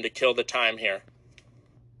rewatching to kill the time here?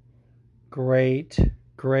 Great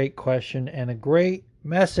question and a great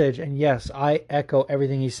message. And yes, I echo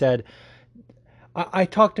everything he said. I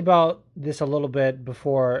talked about this a little bit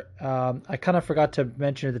before. I kind of forgot to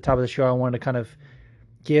mention at the top of the show, I wanted to kind of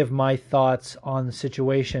give my thoughts on the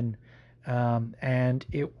situation. And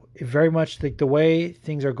it very much like the way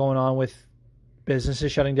things are going on with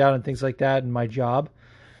businesses shutting down and things like that and my job.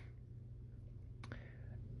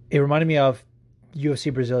 It reminded me of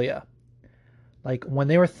UFC Brasilia. Like when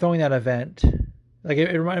they were throwing that event, like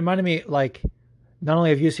it reminded me like not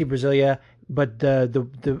only of UFC Brasilia, but the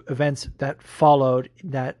events that followed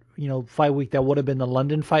that, fight week that would have been the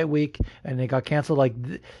London fight week and it got canceled. Like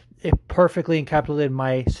it perfectly encapsulated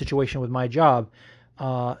my situation with my job.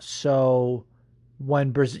 So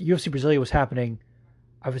when UFC Brasilia was happening,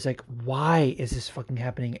 I was like, why is this fucking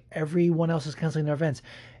happening? Everyone else is canceling their events.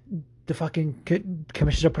 The fucking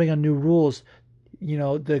commissions are putting on new rules.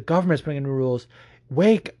 The government's putting in new rules.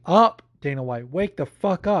 Wake up, Dana White. Wake the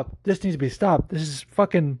fuck up. This needs to be stopped. This is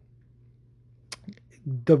fucking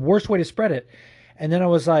the worst way to spread it. And then I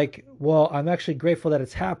was like, well, I'm actually grateful that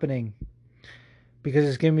it's happening because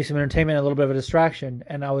it's giving me some entertainment and a little bit of a distraction.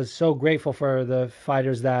 And I was so grateful for the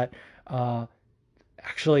fighters that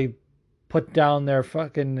actually put down their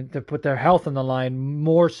to put their health on the line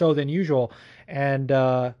more so than usual. And,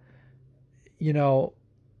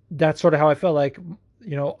 that's sort of how I felt like,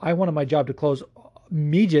 I wanted my job to close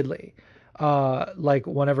immediately. Like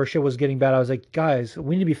whenever shit was getting bad, I was like, guys,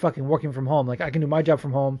 we need to be fucking working from home. Like I can do my job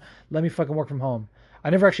from home. Let me fucking work from home. I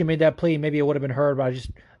never actually made that plea. Maybe it would have been heard, but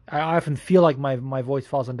I often feel like my voice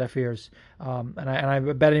falls on deaf ears. And I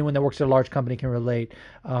bet anyone that works at a large company can relate.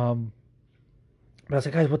 But I was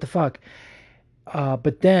like, guys, what the fuck?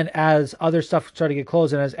 But then as other stuff started to get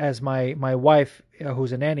closed and as my wife,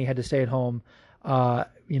 who's a nanny, had to stay at home,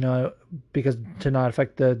 because to not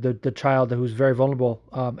affect the child who's very vulnerable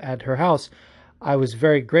at her house, I was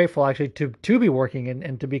very grateful actually to be working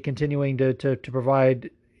and to be continuing to provide,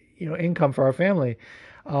 income for our family.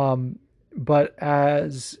 But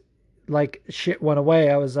as like shit went away,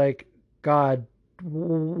 I was like, God,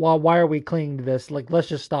 why are we clinging to this? Like, let's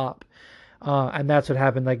just stop. And that's what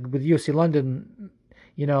happened. Like with UFC London,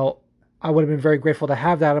 I would have been very grateful to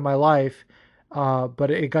have that in my life.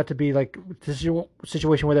 But it got to be like this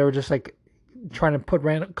situation where they were just like trying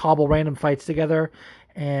to cobble random fights together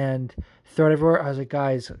and throw it everywhere. I was like,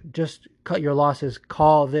 guys, just cut your losses.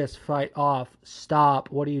 Call this fight off. Stop.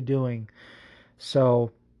 What are you doing?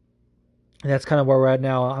 So that's kind of where we're at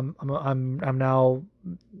now. I'm now,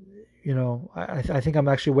 I think I'm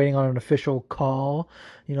actually waiting on an official call,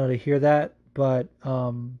 to hear that. But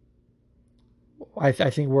I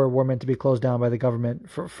think we're meant to be closed down by the government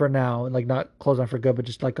for now, and like not closed down for good, but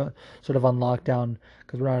just like sort of on lockdown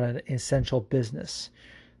because we're not an essential business,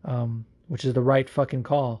 which is the right fucking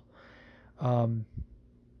call.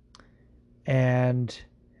 And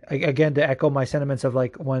again, to echo my sentiments of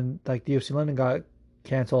like when like the UFC London got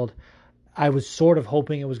canceled, I was sort of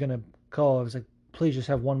hoping it was gonna go. I was like, please just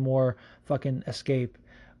have one more fucking escape.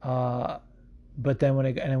 But then when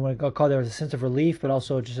it got called, there was a sense of relief, but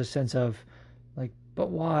also just a sense of like, but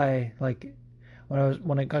why? Like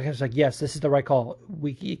when it got canceled, I was like, yes, this is the right call.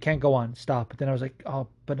 It can't go on. Stop. But then I was like, oh,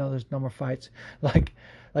 but no, there's no more fights. Like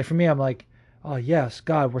for me, I'm like, oh yes,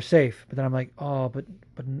 God, we're safe. But then I'm like, oh, but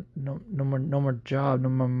no more job, no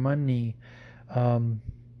more money.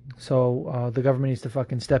 So the government needs to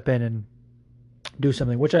fucking step in and do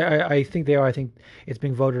something, which I think they are. I think it's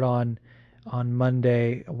being voted on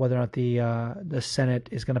Monday whether or not the Senate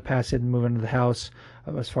is going to pass it and move into the House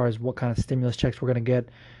as far as what kind of stimulus checks we're going to get.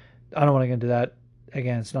 I don't want to get into that.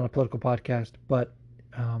 Again, it's not a political podcast, but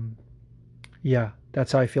yeah,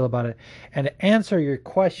 that's how I feel about it. And to answer your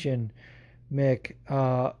question, Mick,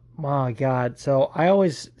 my God, so I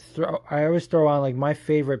always throw on like my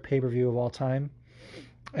favorite pay-per-view of all time,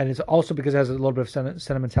 and it's also because it has a little bit of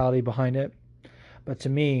sentimentality behind it. But to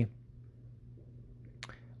me,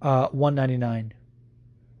 199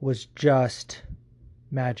 was just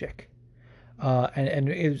magic. And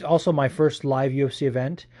it was also my first live UFC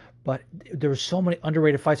event, but there were so many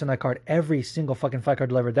underrated fights on that card. Every single fucking fight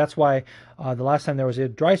card delivered. That's why the last time there was a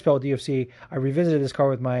dry spell with the UFC, I revisited this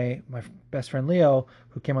card with my best friend Leo,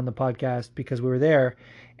 who came on the podcast because we were there,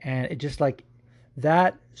 and it just like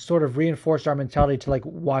that sort of reinforced our mentality to like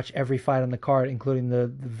watch every fight on the card, including the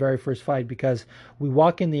very first fight, because we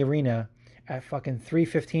walk in the arena at fucking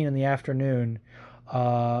 3:15 in the afternoon,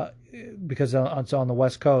 because it's on the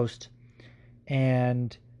West Coast,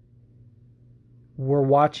 and we're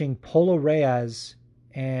watching Polo Reyes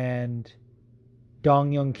and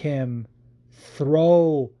Dong Young Kim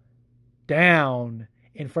throw down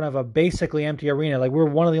in front of a basically empty arena. Like, we're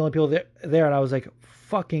one of the only people there, and I was like,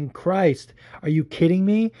 fucking Christ, are you kidding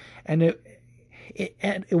me? And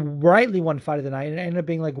it rightly won fight of the night, and it ended up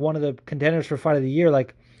being like one of the contenders for fight of the year.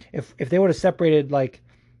 Like, if they would have separated, like,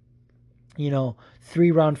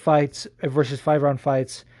 3-round fights versus 5-round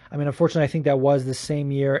fights. I mean, unfortunately, I think that was the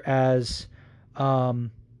same year as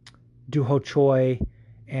Doo Ho Choi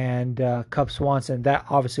and Cub Swanson. That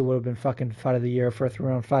obviously would have been fucking fight of the year for a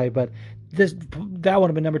 3-round fight, but that would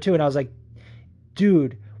have been number 2. And I was like,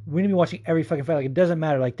 dude, we're gonna be watching every fucking fight. Like, it doesn't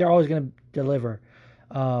matter. Like, they're always gonna deliver.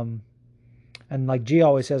 And like G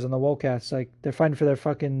always says on the Wokats, like, they're fighting for their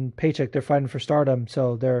fucking paycheck. They're fighting for stardom.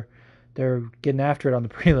 So they're getting after it on the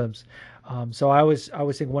prelims. So I always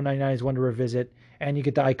think 199 is one to revisit. And you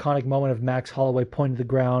get the iconic moment of Max Holloway pointing to the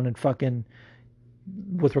ground and fucking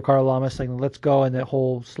with Ricardo Lamas like, let's go, and that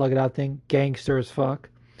whole slug it out thing, gangster as fuck.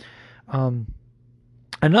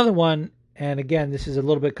 Another one, and again, this is a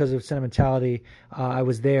little bit because of sentimentality. I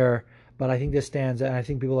was there, but I think this stands, and I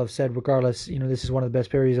think people have said, regardless, this is one of the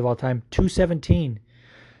best pay-per-views of all time. 217,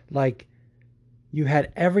 like, you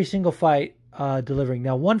had every single fight delivering.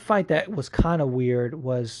 Now, one fight that was kind of weird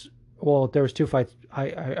was, well, there was 2 fights,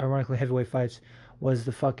 ironically heavyweight fights, was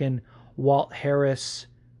the fucking Walt Harris,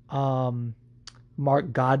 Mark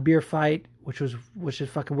Godbeer fight, which is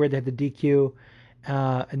fucking weird. They had the DQ,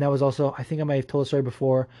 and that was also, I think I might have told the story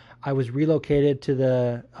before. I was relocated to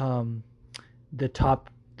the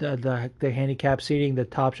top, the handicap seating, the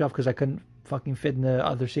top shelf, because I couldn't fucking fit in the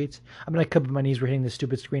other seats. I mean, I could, but my knees were hitting the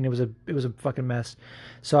stupid screen. It was a fucking mess.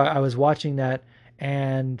 So I was watching that,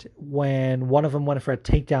 and when one of them went for a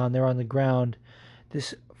takedown, they were on the ground.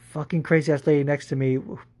 This fucking crazy ass lady next to me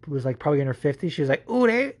was like probably in her 50s. She was like, "Ooh,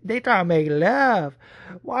 they trying to make love.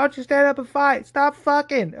 Why don't you stand up and fight? Stop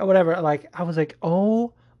fucking," or whatever. Like, I was like,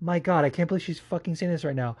 oh my god, I can't believe she's fucking saying this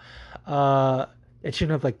right now. And she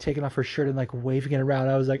shouldn't have like taken off her shirt and like waving it around.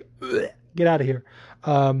 I was like, get out of here.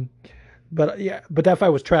 But that fight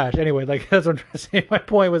was trash. Anyway, like, that's what I'm trying to say. My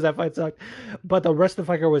point was that fight sucked, but the rest of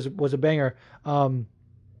the fight was a banger.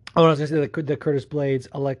 I was gonna say the Curtis Blades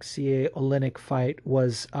Alexei Oleinik fight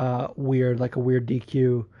was weird, like a weird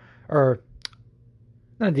DQ, or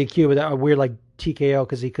not a DQ, but a weird like TKO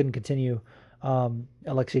because he couldn't continue.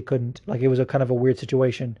 Alexei couldn't. Like, it was a kind of a weird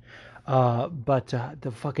situation. But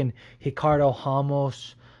the fucking Ricardo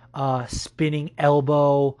Ramos spinning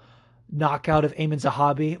elbow knockout of Ayman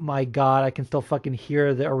Zahabi. My God, I can still fucking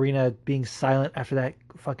hear the arena being silent after that.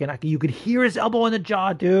 You could hear his elbow in the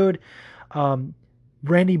jaw, dude.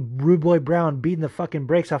 Randy Rude Boy Brown beating the fucking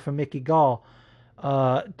brakes off of Mickey Gall.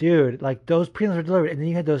 Dude, like, those prelims were delivered. And then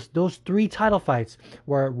you had those 3 title fights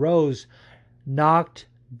where Rose knocked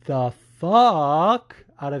the fuck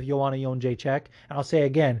out of Joanna Jędrzejczyk. And I'll say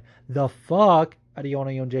again, the fuck out of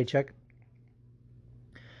Joanna Jędrzejczyk.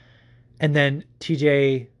 And then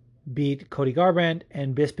TJ beat Cody Garbrandt,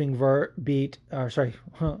 and Bisping beat,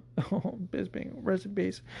 Bisping, rest in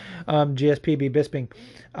peace. GSP beat Bisping.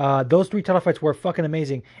 Those 3 title fights were fucking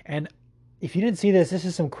amazing. And if you didn't see this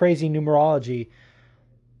is some crazy numerology.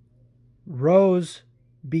 Rose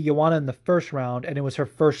beat Joanna in the first round, and it was her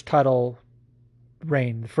first title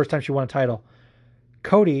reign, the first time she won a title.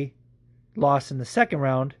 Cody lost in the second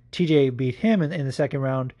round. TJ beat him in the second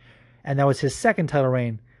round, and that was his second title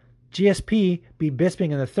reign. GSP beat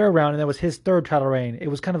Bisping in the third round, and that was his third title reign. It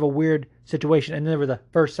was kind of a weird situation. And then there were the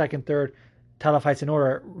first, second, third title fights in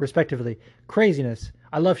order, respectively. Craziness.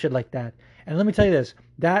 I love shit like that. And let me tell you this.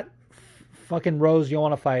 That fucking Rose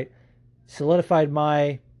Joanna fight solidified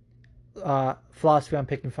my philosophy on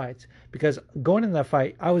picking fights. Because going into that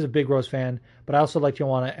fight, I was a big Rose fan, but I also liked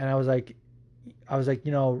Joanna. And I was like,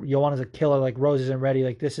 Joanna's a killer. Like, Rose isn't ready.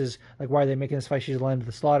 Like, this is, like, why are they making this fight? She's led to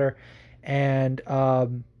the slaughter. And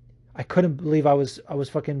I couldn't believe I was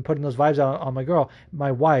fucking putting those vibes out on my girl.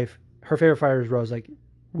 My wife, her favorite fighter is Rose. Like,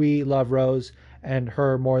 we love Rose and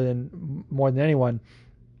her more than anyone.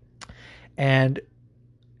 And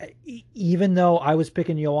even though I was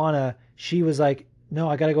picking Joanna, she was like, "No,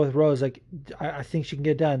 I gotta go with Rose. Like, I think she can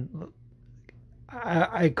get it done."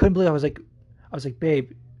 I couldn't believe I was like,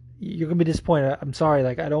 "Babe, you're gonna be disappointed. I'm sorry.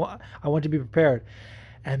 Like, I want to be prepared."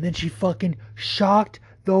 And then she fucking shocked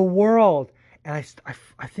the world. And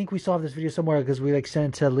I think we saw this video somewhere because we like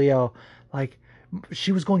sent it to Leo. Like,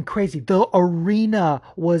 She was going crazy. The arena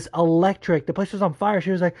was electric. The place was on fire.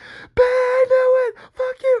 She was like, "I knew it.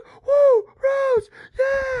 Fuck you. Woo, Rose.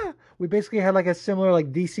 Yeah." We basically had like a similar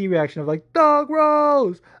like DC reaction of like Dog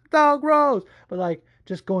Rose, Dog Rose, but like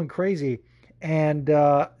just going crazy. And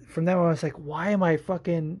from that on, I was like, why am I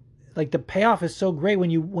fucking like the payoff is so great when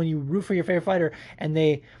you root for your favorite fighter and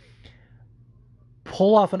they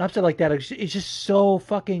pull off an upset like that. It's just so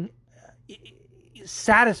fucking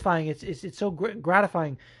satisfying. It's so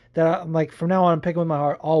gratifying that I'm like, from now on, I'm picking with my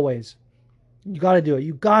heart always. You got to do it.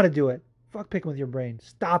 You got to do it. Fuck picking with your brain.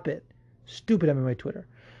 Stop it. Stupid MMA Twitter.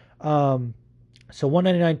 So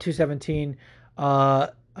 199, 217.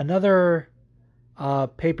 Another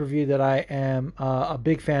pay-per-view that I am a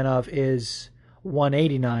big fan of is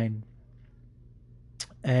 189.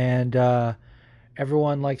 And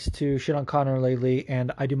everyone likes to shit on Conor lately,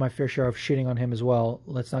 and I do my fair share of shitting on him as well.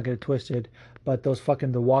 Let's not get it twisted. But those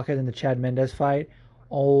fucking the walkout and the Chad Mendes fight,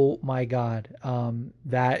 oh my god,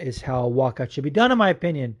 that is how a walkout should be done, in my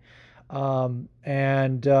opinion.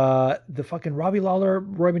 And the fucking Robbie Lawler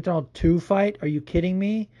Roy McDonald 2 fight, are you kidding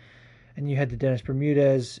me? And you had the Dennis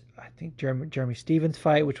Bermudez, I think Jeremy Stevens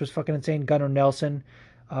fight, which was fucking insane. Gunnar Nelson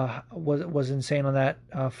was insane on that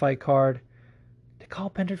fight card. Did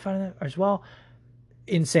Carl Pendred fight on that as well?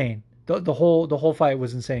 Insane. The whole fight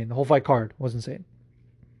was insane. The whole fight card was insane.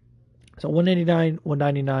 So 189,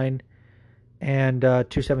 199, and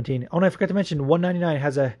 217. Oh, and I forgot to mention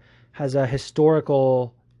 199 has a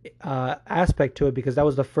historical aspect to it because that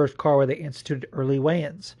was the first card where they instituted early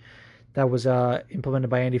weigh-ins. That was implemented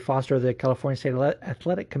by Andy Foster of the California State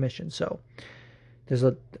Athletic Commission. So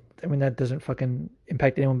that doesn't fucking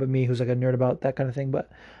impact anyone but me, who's like a nerd about that kind of thing.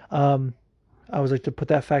 But I was like to put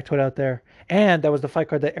that factoid out there. And that was the fight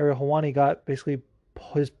card that Ariel Helwani got basically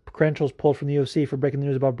his credentials pulled from the UFC for breaking the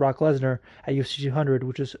news about Brock Lesnar at UFC 200,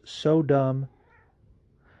 which is so dumb.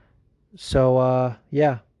 So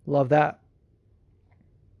yeah, love that.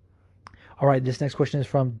 All right, this next question is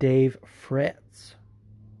from Dave Fritz.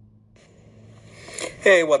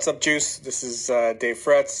 Hey, what's up, Juice? This is Dave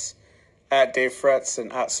Fretz, at Dave Fretz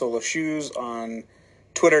and at Solo Shoes on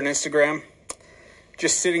Twitter and Instagram.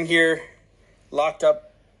 Just sitting here, locked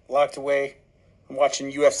up, locked away. I'm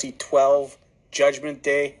watching UFC 12 Judgment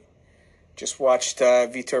Day. Just watched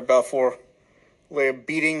Vitor Belfort lay a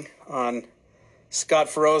beating on Scott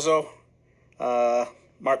Ferozzo,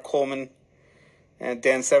 Mark Coleman, and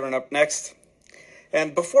Dan Severn up next.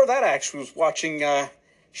 And before that, I actually was watching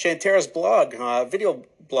Shane Terra's blog, video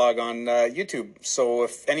blog on YouTube. So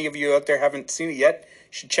if any of you out there haven't seen it yet,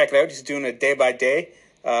 you should check it out. He's doing it day by day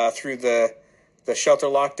through the shelter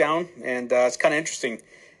lockdown, and it's kind of interesting.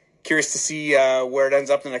 Curious to see where it ends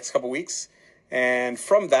up in the next couple of weeks. And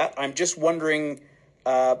from that, I'm just wondering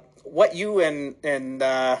what you and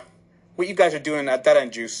what you guys are doing at that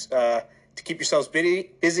end, Juice, to keep yourselves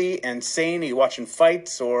busy and sane. Are you watching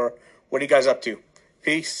fights, or what are you guys up to?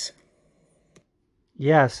 Peace.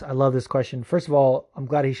 Yes, I love this question. First of all, I'm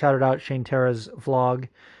glad he shouted out Shane Terra's vlog.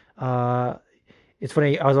 It's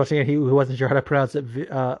funny, I was watching it, he wasn't sure how to pronounce it,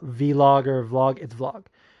 vlog or vlog. It's vlog.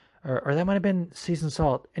 Or that might have been Seasoned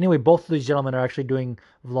Salt. Anyway, both of these gentlemen are actually doing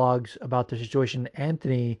vlogs about their situation.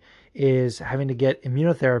 Anthony is having to get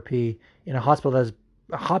immunotherapy in a hospital that's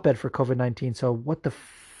a hotbed for COVID-19. So what the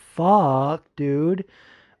fuck, dude?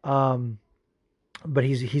 But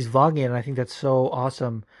he's vlogging, and I think that's so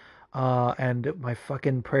awesome. And my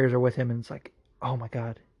fucking prayers are with him, and it's like, oh my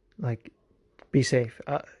God, like, be safe.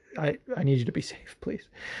 I need you to be safe, please.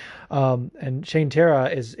 And Shane Terra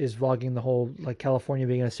is vlogging the whole, like, California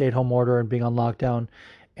being in a stay-at-home order and being on lockdown.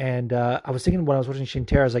 And I was thinking when I was watching Shane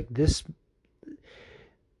Terra, I was like, this,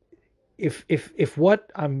 if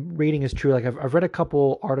what I'm reading is true, like I've read a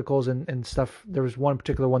couple articles and stuff. There was one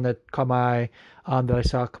particular one that caught my eye that I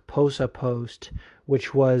saw Kaposa post,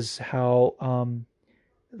 which was how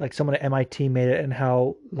like someone at MIT made it, and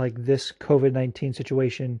how like this COVID-19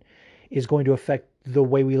 situation is going to affect the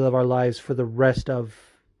way we live our lives for the rest of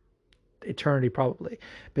eternity, probably.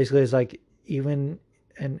 Basically, it's like, even,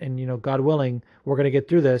 and you know, God willing, we're going to get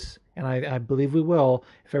through this, and I believe we will,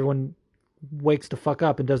 if everyone wakes the fuck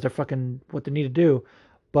up and does their fucking what they need to do.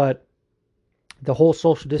 But the whole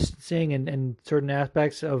social distancing and certain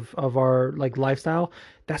aspects of our like lifestyle,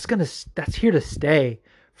 that's here to stay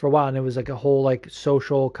for a while. And it was like a whole like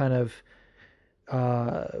social kind of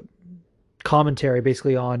commentary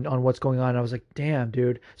basically on what's going on. And I was like, damn,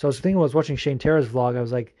 dude. So I was thinking, I was watching Shane Terra's vlog, I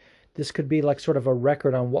was like, this could be like sort of a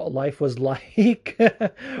record on what life was like,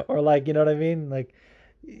 or like, you know what I mean? Like,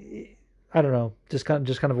 I don't know, just kind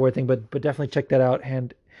of a weird thing, but definitely check that out.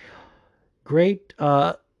 And great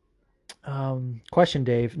question,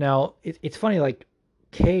 Dave. Now it's funny. Like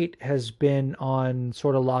Kate has been on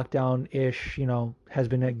sort of lockdown ish. Has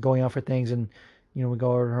been going out for things, and we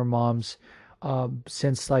go over to her mom's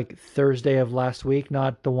since like Thursday of last week.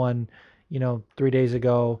 Not the one 3 days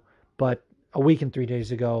ago, but a week and 3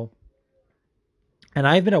 days ago. And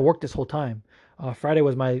I've been at work this whole time. Friday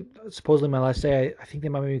was supposedly my last day. I think they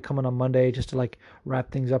might be coming on Monday just to like wrap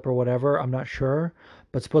things up or whatever. I'm not sure,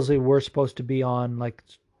 but supposedly we're supposed to be on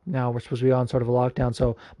now we're supposed to be on sort of a lockdown.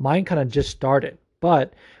 So mine kind of just started,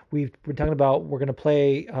 but we're talking about we're gonna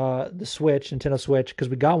play the Switch, Nintendo Switch, because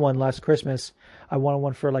we got one last Christmas. I wanted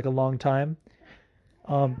one for like a long time.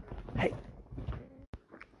 Hey,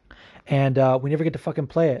 and we never get to fucking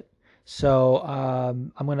play it. So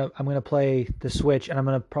I'm gonna play the Switch, and I'm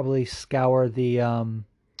gonna probably scour the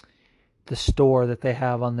store that they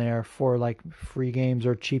have on there for like free games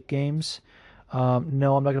or cheap games.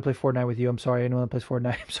 No, I'm not gonna play Fortnite with you. I'm sorry. Anyone that plays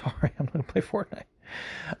Fortnite, I'm sorry. I'm not gonna play Fortnite.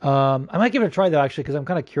 I might give it a try though, actually, because I'm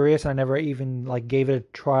kind of curious, and I never even like gave it a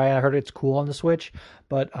try. I heard it's cool on the Switch,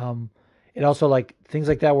 but it also like things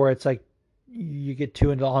like that where it's like you get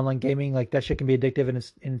too into online gaming, like that shit can be addictive, and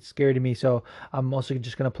it's scary to me. So I'm also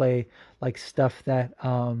just gonna play like stuff that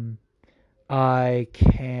I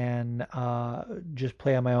can just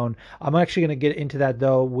play on my own. I'm actually gonna get into that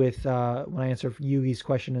though with when I answer Yugi's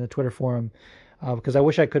question in the Twitter forum, because I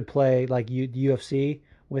wish I could play like UFC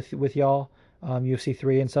with y'all, UFC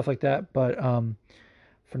 3 and stuff like that. But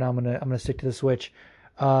for now, I'm gonna stick to the Switch.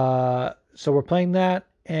 So we're playing that,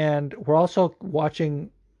 and we're also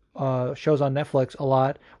watching shows on Netflix a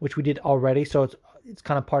lot, which we did already, so it's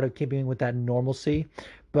kind of part of keeping with that normalcy.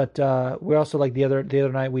 But we also like the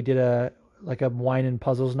other night we did a wine and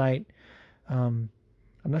puzzles night. I'm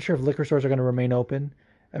not sure if liquor stores are going to remain open.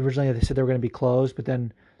 Originally they said they were going to be closed, but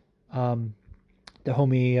then the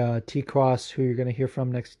homie T Cross, who you're going to hear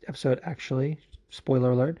from next episode, actually,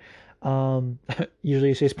 spoiler alert. Usually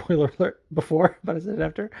you say spoiler alert before, but I said it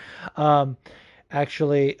after.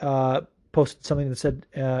 Actually posted something that said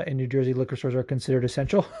in New Jersey liquor stores are considered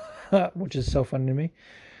essential, which is so funny to me.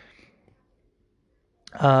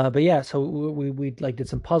 But yeah, so we like did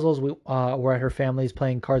some puzzles. We're at her family's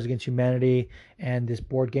playing Cards Against Humanity and this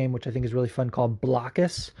board game, which I think is really fun, called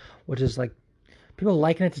Blockus, which is like people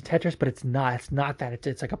liken it to Tetris, but it's not. It's not that.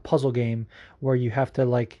 It's like a puzzle game where you have to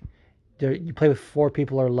like you play with 4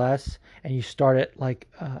 people or less, and you start at like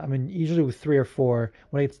usually with 3 or 4.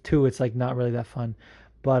 When it's 2, it's like not really that fun,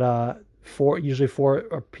 but usually four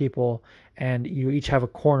people, and you each have a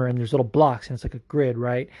corner, and there's little blocks, and it's like a grid,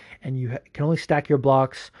 right? And you can only stack your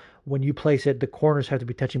blocks when you place it. The corners have to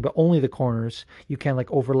be touching, but only the corners. You can't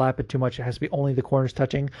like overlap it too much. It has to be only the corners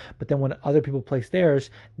touching. But then when other people place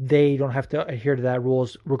theirs, they don't have to adhere to that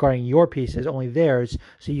rules regarding your pieces, only theirs.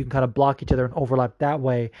 So you can kind of block each other and overlap that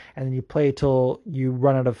way. And then you play till you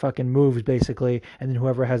run out of fucking moves, basically. And then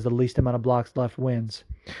whoever has the least amount of blocks left wins.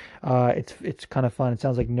 It's kind of fun. It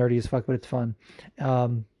sounds like nerdy as fuck, but it's fun.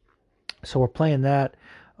 So we're playing that.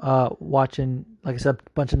 Watching, like I said, a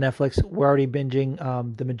bunch of Netflix. We're already binging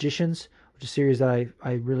The Magicians, which is a series that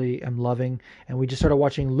I really am loving. And we just started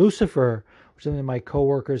watching Lucifer, which is something that my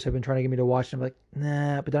coworkers have been trying to get me to watch. And I'm like,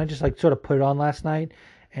 nah. But then I just like sort of put it on last night,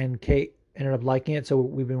 and Kate ended up liking it. So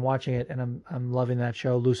we've been watching it, and I'm loving that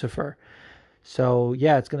show, Lucifer. So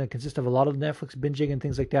yeah, it's going to consist of a lot of Netflix binging and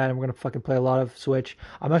things like that. And we're going to fucking play a lot of Switch.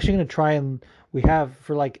 I'm actually going to try, and we have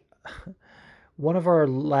for like one of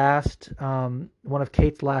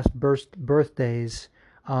Kate's last birthdays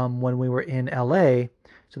when we were in LA.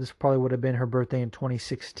 So this probably would have been her birthday in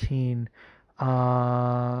 2016.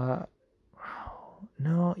 No,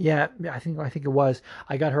 yeah, I think it was.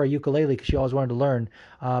 I got her a ukulele because she always wanted to learn.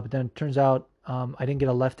 But then it turns out I didn't get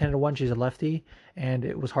a left-handed one. She's a lefty, and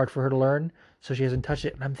it was hard for her to learn, so she hasn't touched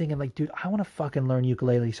it. And I'm thinking like, dude, I want to fucking learn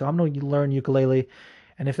ukulele. So I'm going to learn ukulele.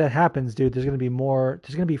 And if that happens, dude, there's going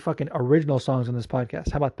to be fucking original songs on this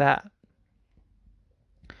podcast. How about that?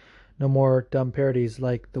 No more dumb parodies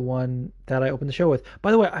like the one that I opened the show with.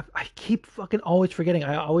 By the way, I keep fucking always forgetting.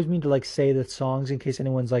 I always mean to like say the songs in case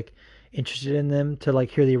anyone's like interested in them to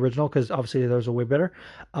like hear the original, because obviously those are way better.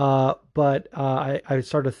 But I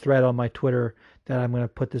started a thread on my Twitter that I'm going to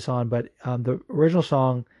put this on. But the original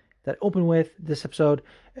song that I opened with this episode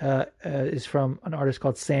is from an artist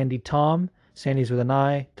called Sandy Tom. Sandy's with an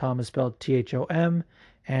I, Tom is spelled Thom,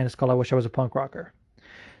 and it's called I Wish I Was a Punk Rocker.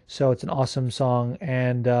 So it's an awesome song,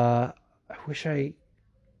 and I'm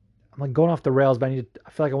like going off the rails, but I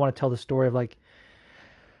feel like I want to tell the story of like,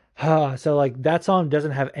 so like that song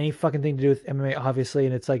doesn't have any fucking thing to do with MMA, obviously,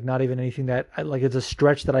 and it's like not even anything that, it's a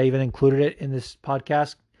stretch that I even included it in this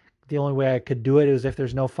podcast. The only way I could do it is if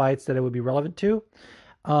there's no fights that it would be relevant to.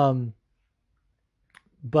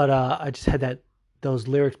 But I just had those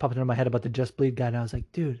lyrics popping into my head about the Just Bleed guy, and I was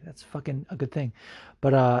like, dude, that's fucking a good thing.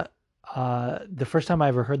 But the first time I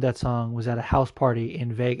ever heard that song was at a house party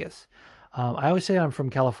in Vegas. I always say I'm from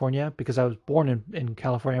California because I was born in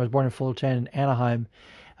California. I was born in Fullerton and Anaheim,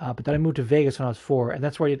 but then I moved to Vegas when I was 4, and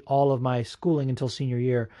that's where I did all of my schooling until senior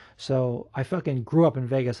year. So I fucking grew up in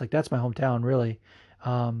Vegas. Like, that's my hometown, really.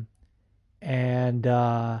 And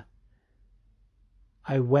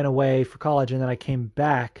I went away for college, and then I came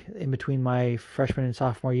back in between my freshman and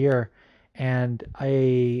sophomore year, and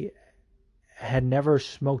I had never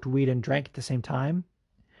smoked weed and drank at the same time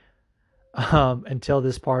until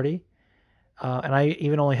this party. And I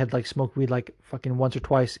even only had like smoked weed like fucking once or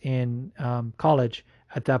twice in college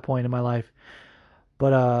at that point in my life.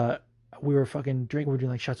 But we were fucking drinking. We were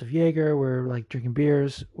doing like shots of Jaeger. We were like drinking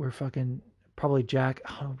beers. We were fucking probably Jack.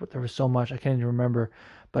 Oh, but there was so much I can't even remember.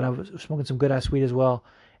 But I was smoking some good ass weed as well.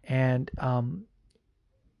 And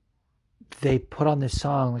they put on this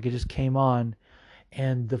song, like it just came on,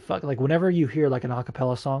 and the fuck, like whenever you hear like an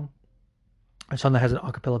acapella song, a song that has an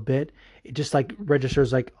acapella bit, it just like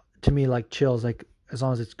registers like to me like chills, like as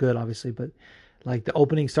long as it's good, obviously. But like the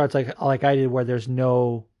opening starts like I did, where there's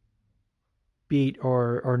no beat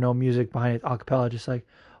or no music behind it, acapella, just like,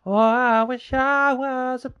 oh, I wish I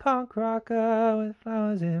was a punk rocker with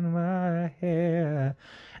flowers in my hair.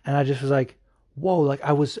 And I just was like, whoa, like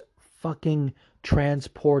I was fucking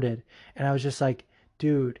transported. And I was just like,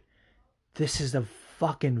 dude, this is the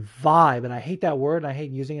fucking vibe. And I hate that word, and I hate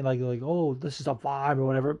using it like oh, this is a vibe or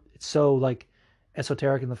whatever. It's so like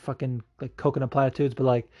esoteric in the fucking like coconut platitudes. But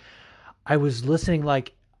like I was listening,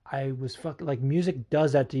 like I was fucking like, music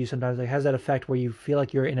does that to you sometimes. Like has that effect where you feel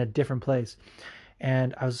like you're in a different place.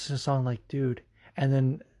 And I was listening to a song like, dude, and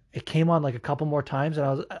then it came on like a couple more times,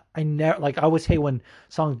 and I never, like, I always hate when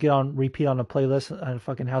songs get on repeat on a playlist at a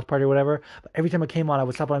fucking house party or whatever. But every time it came on, I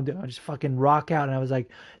would stop what I'm doing. I would just fucking rock out, and I was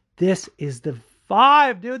like, this is the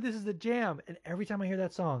vibe, dude. This is the jam. And every time I hear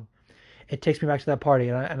that song, it takes me back to that party,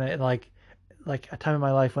 and I like a time in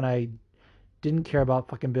my life when I didn't care about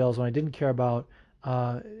fucking bills, when I didn't care about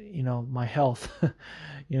my health,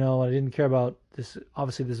 when I didn't care about this,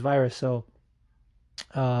 obviously this virus. So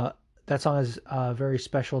that song is very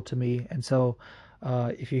special to me. And so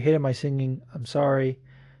if you hated my singing, I'm sorry.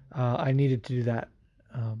 I needed to do that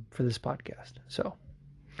for this podcast. So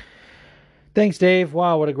thanks, Dave.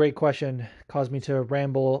 Wow, what a great question. Caused me to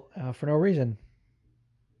ramble for no reason.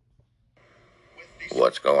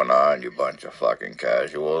 What's going on, you bunch of fucking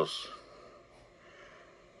casuals?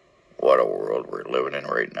 What a world we're living in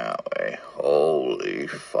right now, eh? Holy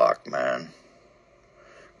fuck, man.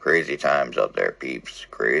 Crazy times out there, peeps.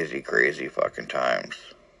 Crazy, crazy fucking times.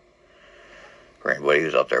 For anybody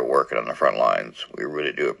who's out there working on the front lines, we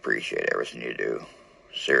really do appreciate everything you do.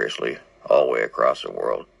 Seriously, all the way across the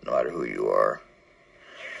world, no matter who you are.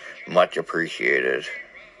 Much appreciated.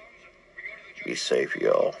 Be safe,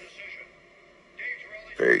 y'all.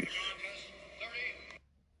 Peace.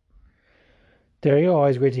 There you go.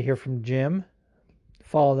 Always great to hear from Jim.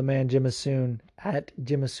 Follow the man Jim Assoon at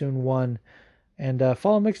Jim Assoon1. And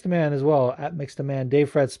follow Mixed Man as well, at Mixed Man.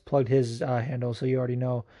 Dave Fretz plugged his handle, so you already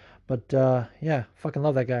know. But yeah, fucking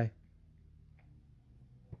love that guy.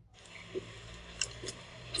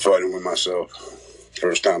 Fighting with myself.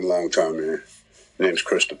 First time, long time, man. Name's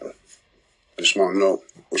Christopher. I just want to know,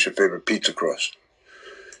 what's your favorite pizza crust?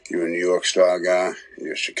 You a New York style guy?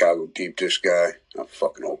 You're a Chicago deep dish guy? I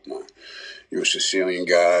fucking hope not. You're a Sicilian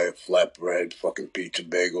guy, flatbread, fucking pizza,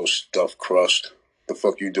 bagels, stuffed crust. The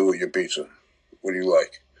fuck you do with your pizza? What do you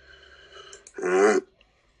like? Alright?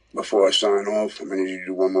 Before I sign off, I'm gonna need you to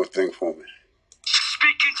do one more thing for me.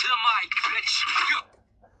 Speak into the mic,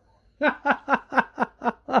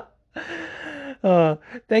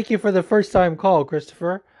 bitch. Thank you for the first time call,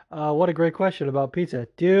 Christopher. What a great question about pizza.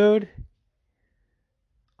 Dude,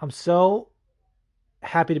 I'm so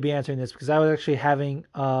happy to be answering this because I was actually having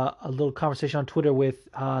a little conversation on Twitter with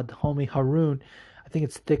the homie Haroon. I think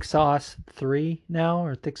it's Thick Sauce 3 now,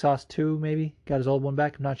 or Thick Sauce 2 maybe. Got his old one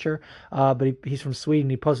back, I'm not sure. But he's from Sweden.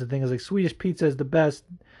 He posted things like, Swedish pizza is the best.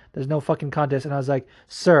 There's no fucking contest. And I was like,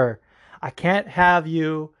 sir, I can't have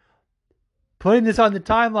you putting this on the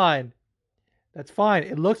timeline. That's fine.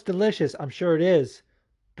 It looks delicious. I'm sure it is.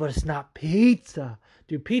 But it's not pizza.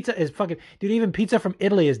 Dude, pizza is fucking... Dude, even pizza from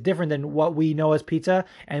Italy is different than what we know as pizza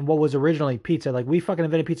and what was originally pizza. Like, we fucking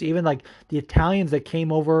invented pizza. Even, like, the Italians that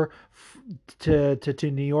came over to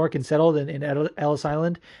New York and settled in Ellis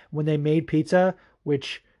Island, when they made pizza,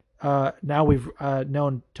 which now we've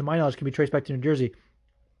known, to my knowledge, can be traced back to New Jersey,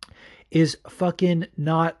 is fucking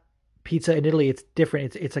not pizza in Italy. It's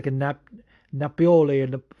different. It's like a Napioli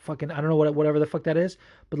and the fucking, I don't know whatever the fuck that is,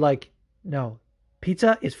 but like, no.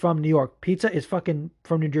 Pizza is from New York. Pizza is fucking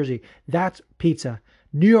from New Jersey. That's pizza.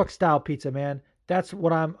 New York style pizza, man. That's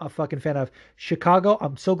what I'm a fucking fan of. Chicago,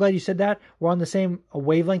 I'm so glad you said that. We're on the same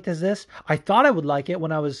wavelength as this. I thought I would like it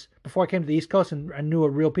before I came to the East Coast and I knew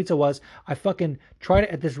what real pizza was. I fucking tried it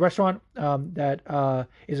at this restaurant that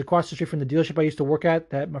is across the street from the dealership I used to work at,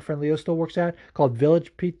 that my friend Leo still works at, called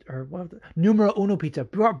Village Pizza, or what? Numero Uno Pizza.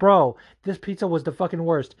 Bro, this pizza was the fucking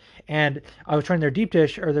worst. And I was trying their deep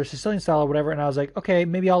dish or their Sicilian style or whatever, and I was like, okay,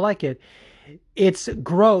 maybe I'll like it. It's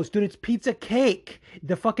gross, dude. It's pizza cake.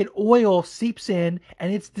 The fucking oil seeps in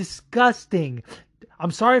and it's disgusting.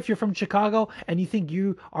 I'm sorry if you're from Chicago and you think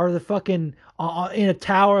you are the fucking in a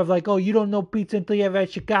tower of like, oh, you don't know pizza until you have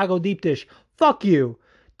had Chicago deep dish. Fuck you.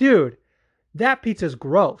 Dude, that pizza's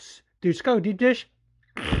gross. Dude, Chicago deep dish.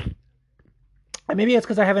 And maybe it's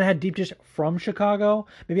because I haven't had deep dish from Chicago.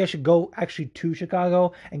 Maybe I should go actually to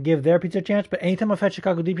Chicago and give their pizza a chance. But anytime I've had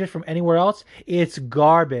Chicago deep dish from anywhere else, it's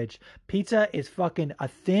garbage. Pizza is fucking a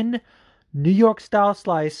thin New York style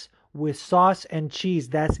slice with sauce and cheese.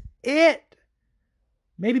 That's it.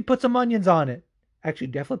 Maybe put some onions on it. Actually,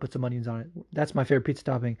 definitely put some onions on it. That's my favorite pizza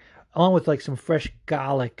topping. Along with like some fresh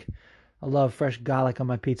garlic. I love fresh garlic on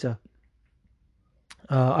my pizza.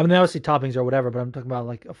 I mean, obviously toppings or whatever, but I'm talking about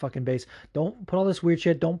like a fucking base. Don't put all this weird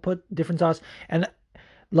shit. Don't put different sauce. And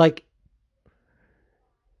like,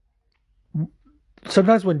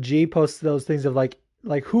 sometimes when G posts those things of like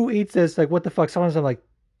who eats this? Like, what the fuck? Sometimes I'm like,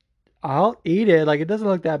 I'll eat it. Like, it doesn't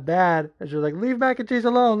look that bad. And she's like, leave mac and cheese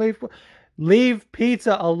alone. Leave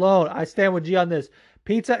pizza alone. I stand with G on this.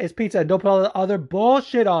 Pizza is pizza, and don't put all the other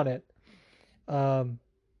bullshit on it. We're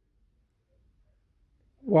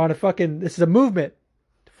on this is a movement.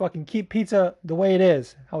 Fucking keep pizza the way it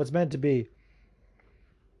is, how it's meant to be.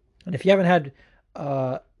 And if you haven't had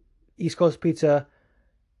East Coast pizza,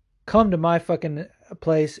 come to my fucking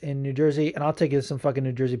place in New Jersey and I'll take you to some fucking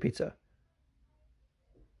New Jersey pizza.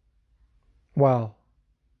 Wow.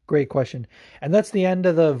 Great question. And that's the end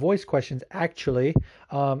of the voice questions, actually.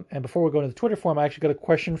 And before we go into the Twitter forum, I actually got a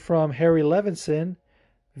question from Harry Levinson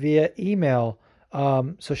via email.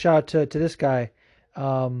 So shout out to this guy.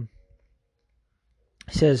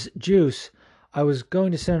 He says, Juice, I was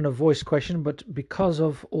going to send in a voice question, but because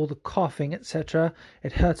of all the coughing, etc.,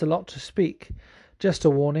 it hurts a lot to speak. Just a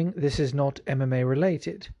warning, this is not MMA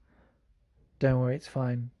related. Don't worry, it's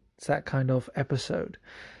fine. It's that kind of episode.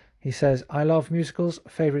 He says, I love musicals.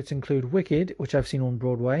 Favorites include Wicked, which I've seen on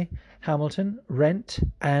Broadway, Hamilton, Rent,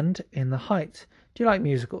 and In the Heights. Do you like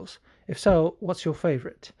musicals? If so, what's your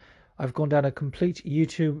favorite? I've gone down a complete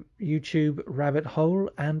YouTube rabbit hole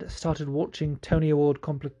and started watching Tony Award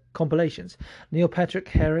compilations. Neil Patrick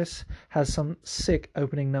Harris has some sick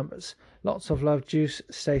opening numbers. Lots of love, Juice.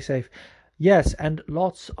 Stay safe. Yes, and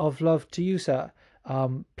lots of love to you, sir.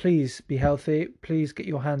 Please be healthy. Please get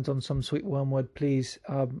your hands on some sweet wormwood. Please,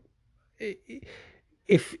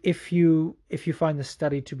 if you find the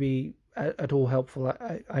study to be at all helpful,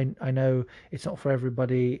 I know it's not for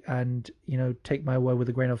everybody, and take my word with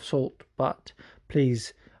a grain of salt, but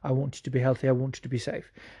please, I want you to be healthy. I want you to be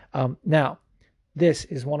safe. Now, this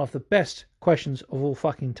is one of the best questions of all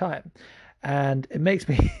fucking time, and it makes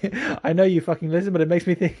me I know you fucking listen, but it makes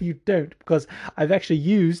me think you don't, because I've actually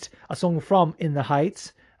used a song from In the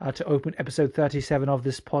Heights to open episode 37 of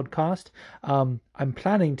this podcast. I'm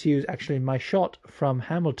planning to use actually my shot from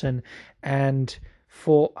Hamilton, and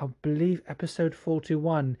for, I believe, episode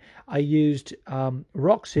 41, I used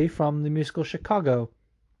Roxy from the musical Chicago,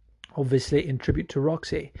 obviously in tribute to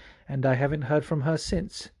Roxy, and I haven't heard from her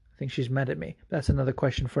since. I think she's mad at me. That's another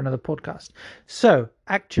question for another podcast. So,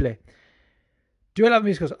 actually, do I love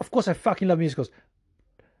musicals? Of course I fucking love musicals.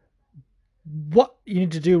 What you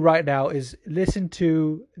need to do right now is listen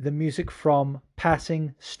to the music from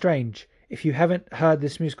Passing Strange. If you haven't heard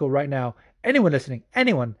this musical right now, anyone listening,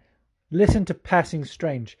 anyone, listen to Passing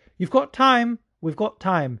Strange. You've got time. We've got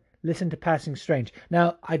time. Listen to Passing Strange.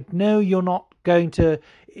 Now, I know you're not going to.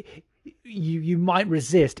 You might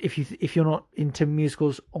resist if you're not into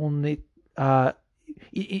musicals on the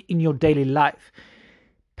in your daily life.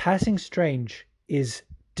 Passing Strange is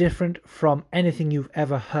different from anything you've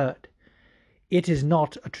ever heard. It is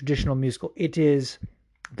not a traditional musical. It is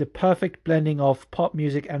the perfect blending of pop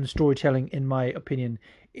music and storytelling, in my opinion.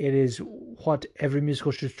 It is what every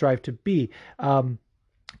musical should strive to be.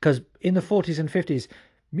 Because in the 40s and 50s,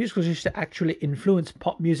 musicals used to actually influence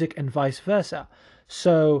pop music and vice versa.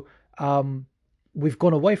 So we've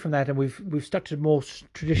gone away from that, and we've stuck to more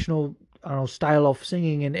traditional, style of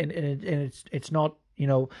singing, and it's not,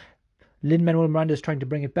 Lin-Manuel Miranda is trying to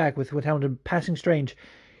bring it back with Hamilton. Passing Strange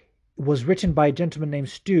was written by a gentleman named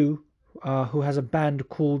Stu, who has a band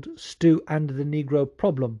called Stu and the Negro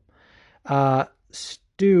Problem.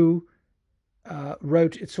 Stu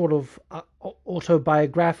wrote, it's sort of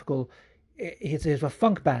autobiographical. It's a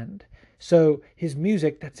funk band. So his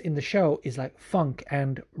music that's in the show is like funk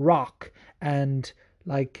and rock and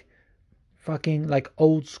like fucking like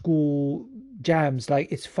old school jams.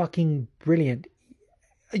 Like, it's fucking brilliant.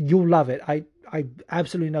 You'll love it. I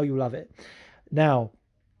absolutely know you'll love it. Now,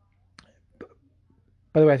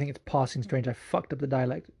 by the way, I think it's passing strange. I fucked up the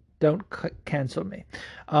dialect. Don't cancel me.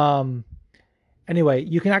 Anyway,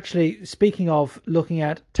 you can actually, speaking of looking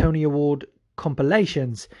at Tony Award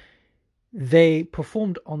compilations, they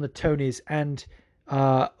performed on the Tonys, and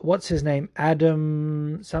what's his name?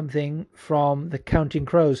 Adam something from the Counting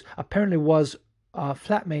Crows apparently was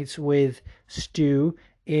flatmates with Stu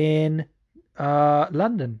in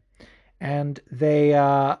London, and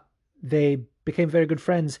they became very good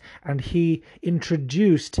friends, and he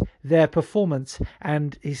introduced their performance.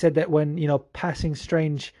 And he said that when, you know, Passing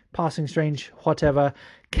Strange whatever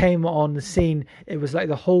came on the scene, it was like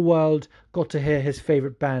the whole world got to hear his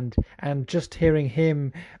favorite band, and just hearing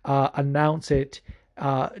him announce it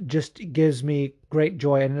just gives me great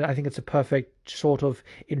joy. And I think it's a perfect sort of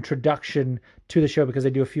introduction to the show, because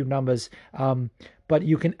they do a few numbers. But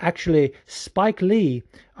you can actually, Spike Lee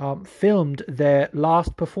filmed their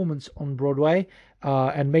last performance on Broadway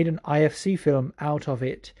and made an IFC film out of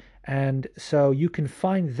it. And so you can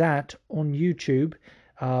find that on YouTube.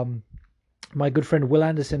 My good friend Will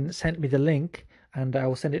Anderson sent me the link, and I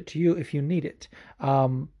will send it to you if you need it.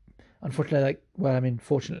 Unfortunately,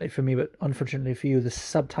 fortunately for me, but unfortunately for you, the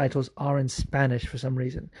subtitles are in Spanish for some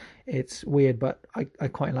reason. It's weird, but I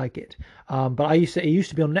quite like it. But it used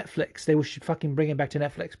to be on Netflix. They should fucking bring it back to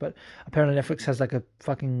Netflix, but apparently Netflix has like a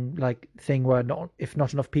fucking like thing where if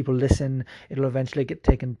not enough people listen, it'll eventually get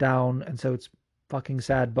taken down, and so it's fucking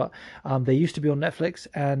sad. But they used to be on Netflix,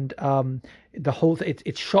 and the whole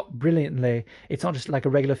it's shot brilliantly. It's not just like a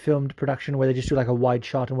regular filmed production where they just do like a wide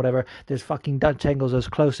shot and whatever. There's fucking Dutch angles, there's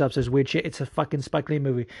close-ups, there's weird shit. It's a fucking Spike Lee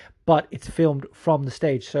movie, but it's filmed from the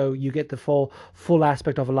stage, so you get the full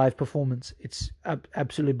aspect of a live performance. It's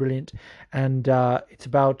absolutely brilliant. And it's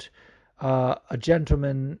about a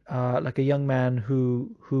gentleman, like a young man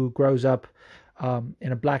who grows up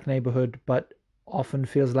in a black neighborhood, but often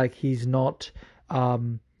feels like he's not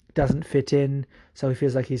doesn't fit in, so he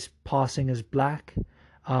feels like he's passing as black.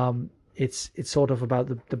 It's sort of about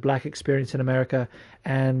the black experience in America,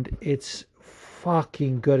 and it's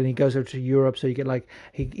fucking good. And he goes over to Europe, so you get like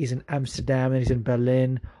he's in Amsterdam and he's in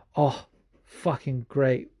Berlin. Oh, fucking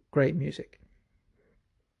great music.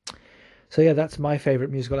 So yeah, that's my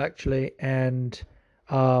favorite musical actually. And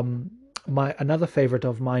another favorite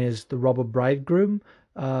of mine is The Robber Bridegroom.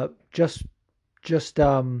 Just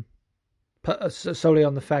solely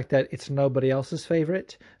on the fact that it's nobody else's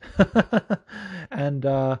favorite. And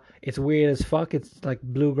it's weird as fuck. It's like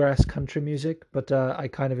bluegrass country music, but I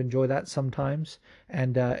kind of enjoy that sometimes.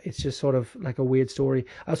 And it's just sort of like a weird story.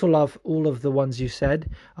 I also love all of the ones you said,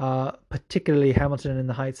 particularly Hamilton in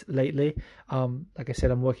the Heights lately. Like I said,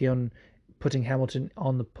 I'm working on putting Hamilton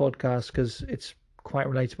on the podcast because it's quite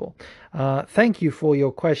relatable. Thank you for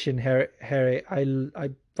your question, Harry. I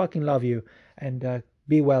fucking love you, and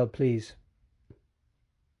be well, please.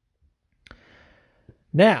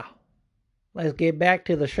 Now, let's get back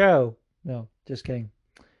to the show. No, just kidding.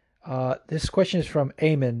 This question is from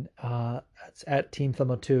Eamon. It's at Team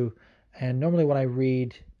Thumbo2. And normally when I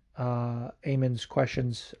read Eamon's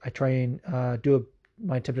questions, I try and do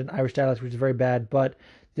my attempt at Irish dialect, which is very bad. But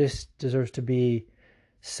this deserves to be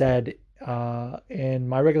said in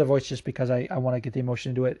my regular voice just because I want to get the emotion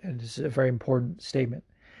into it. And it's a very important statement.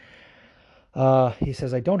 He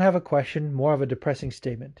says, I don't have a question, more of a depressing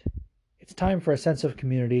statement. It's time for a sense of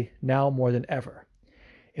community, now more than ever.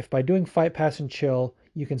 If by doing Fight Pass and Chill,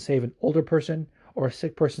 you can save an older person or a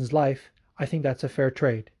sick person's life, I think that's a fair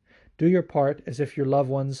trade. Do your part as if your loved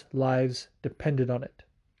ones' lives depended on it.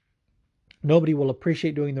 Nobody will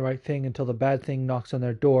appreciate doing the right thing until the bad thing knocks on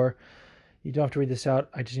their door. You don't have to read this out.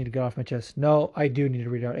 I just need to get off my chest. No, I do need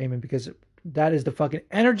to read it out, Eamon, because that is the fucking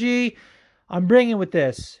energy I'm bringing with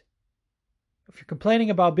this. If you're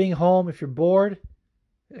complaining about being home, if you're bored,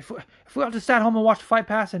 if we have to sit home and watch Fight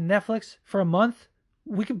Pass and Netflix for a month,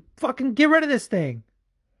 we can fucking get rid of this thing.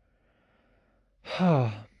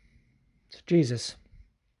 Jesus.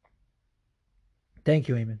 Thank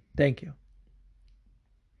you, Eamon. Thank you.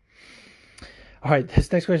 All right, this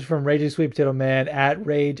next question is from Raging Sweet Potato Man at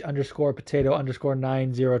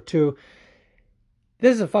rage_potato_902.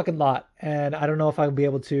 This is a fucking lot, and I don't know if I'll be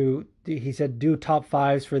able to. He said do top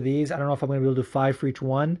fives for these. I don't know if I'm gonna be able to do five for each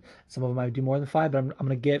one. Some of them might do more than five, but I'm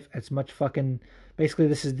gonna give as much fucking. Basically,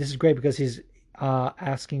 this is great because he's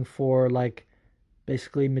asking for like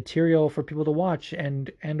basically material for people to watch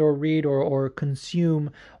and or read or consume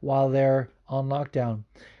while they're on lockdown.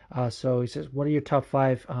 So he says, what are your top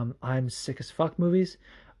five I'm sick as fuck movies?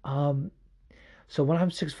 Um, so when I'm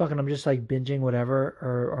sick as fuck and I'm just like binging whatever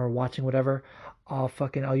or watching whatever,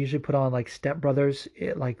 I'll usually put on like Step Brothers,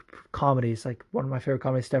 like comedies. Like one of my favorite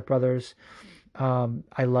comedies, Step Brothers.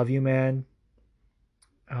 I Love You Man.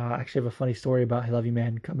 I actually have a funny story about I Love You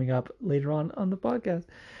Man coming up later on the podcast,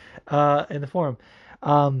 in the forum.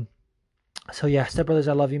 Um, so yeah, Step Brothers,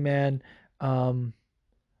 I Love You Man. Um,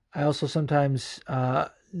 I also sometimes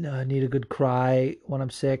need a good cry when I'm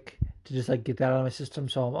sick to just like get that out of my system.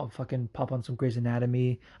 So I'll fucking pop on some Grey's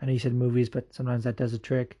Anatomy. I know you said movies, but sometimes that does a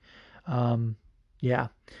trick. Um, yeah.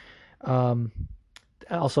 Um,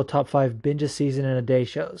 Also top five binge a season in a day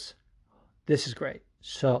shows. This is great.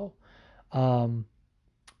 So, um,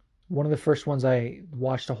 one of the first ones I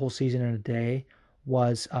watched a whole season in a day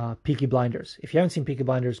was Peaky Blinders. If you haven't seen Peaky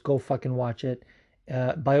Blinders, go fucking watch it.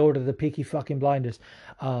 By order of the Peaky fucking Blinders.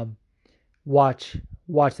 Um, watch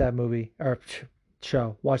watch that movie or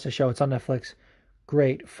show. Watch the show. It's on Netflix.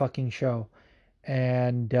 Great fucking show,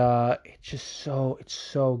 and it's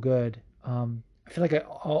so good. I feel like I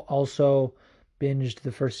also binged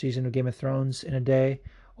the first season of Game of Thrones in a day,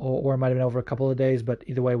 or it might have been over a couple of days. But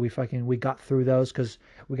either way, we got through those because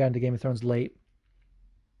we got into Game of Thrones late.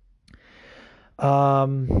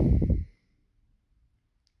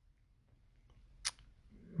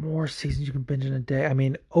 More seasons you can binge in a day. I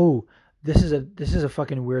mean, this is a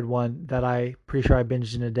fucking weird one that I pretty sure I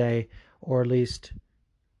binged in a day, or at least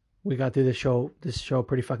we got through this show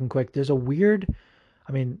pretty fucking quick. There's a weird,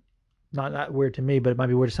 I mean, not that weird to me, but it might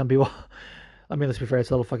be weird to some people. I mean, let's be fair, it's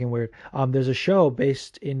a little fucking weird. There's a show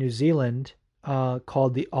based in New Zealand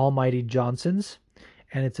called The Almighty Johnsons,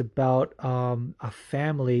 and it's about a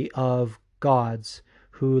family of gods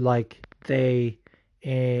who like eh,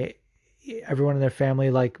 everyone in their family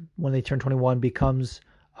like when they turn 21 becomes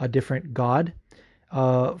a different god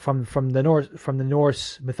from the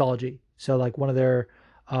Norse mythology. So like one of their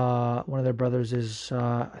brothers is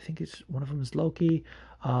I think it's one of them is Loki.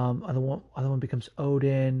 Other one becomes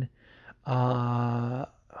Odin. Uh,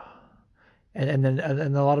 and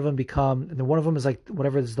a lot of them become. And one of them is like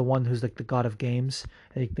whatever is the one who's like the god of games.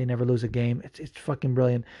 They never lose a game. It's fucking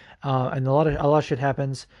brilliant. And a lot of shit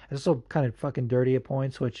happens. It's also kind of fucking dirty at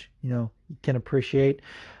points, which you can appreciate.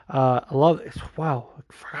 I love it. Wow,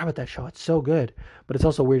 I forgot about that show. It's so good, but it's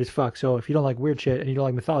also weird as fuck. So if you don't like weird shit and you don't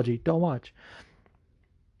like mythology, don't watch.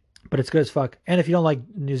 But it's good as fuck. And if you don't like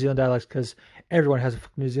New Zealand dialects, because everyone has a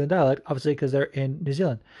New Zealand dialect, obviously because they're in New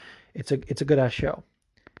Zealand, it's a good ass show.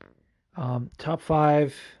 Top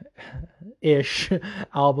five ish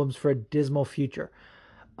albums for a dismal future.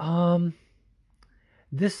 Um,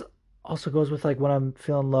 this also goes with like when I'm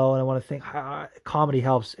feeling low and I want to think comedy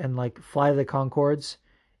helps, and like Fly the Concords,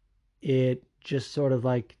 it just sort of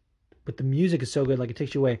like, but the music is so good, like it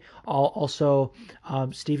takes you away. Also,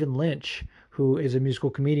 Stephen Lynch, who is a musical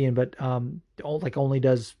comedian, but like only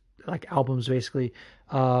does like albums basically,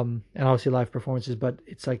 and obviously live performances. But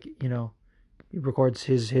it's like he records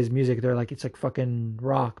his music. They're like it's like fucking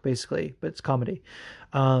rock basically, but it's comedy.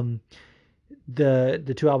 Um,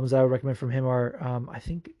 the two albums that I would recommend from him are I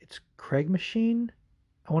think it's Craig Machine,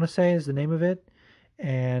 I want to say is the name of it,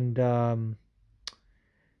 and the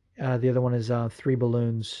other one is Three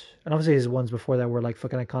Balloons, and obviously his ones before that were like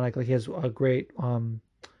fucking iconic. Like he has a great one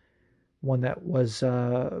that was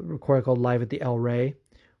recorded called Live at the El Rey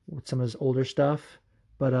with some of his older stuff.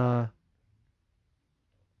 But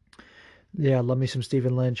yeah, love me some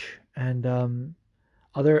Stephen Lynch and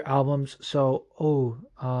other albums. So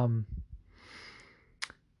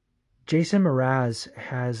Jason Mraz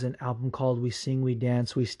has an album called We Sing, We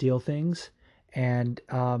Dance, We Steal Things. And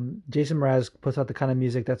Jason Mraz puts out the kind of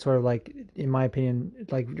music that's sort of like, in my opinion,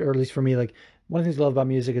 like, or at least for me, like one of the things I love about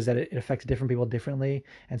music is that it affects different people differently.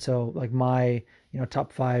 And so like my,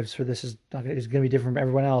 top fives for this is going to be different from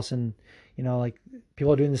everyone else. And, like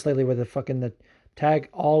people are doing this lately where the tag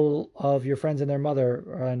all of your friends and their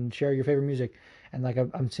mother and share your favorite music. And like,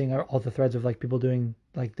 I'm seeing all the threads of like people doing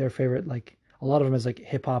like their favorite, like a lot of them is like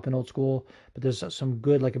hip hop and old school, but there's some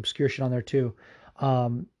good like obscure shit on there too.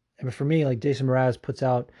 But for me, like Jason Mraz puts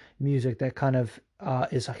out music that kind of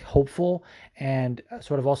is like hopeful and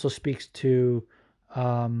sort of also speaks to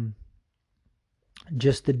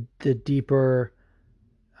just the deeper,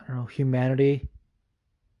 I don't know, humanity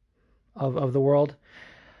of the world.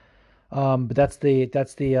 But that's the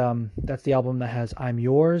album that has "I'm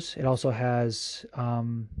Yours." It also has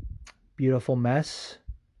 "Beautiful Mess"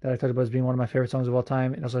 that I talked about as being one of my favorite songs of all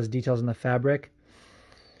time. It also has "Details in the Fabric."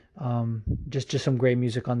 Just some great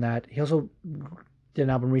music on that. He also did an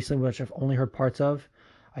album recently which I've only heard parts of.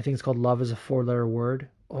 I think it's called "Love Is a Four-Letter Word."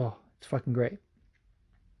 Oh, it's fucking great.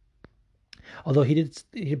 Although he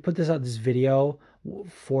put this video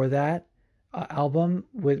for that album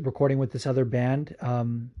with recording with this other band.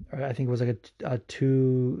 I think it was like a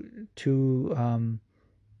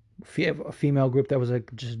female group that was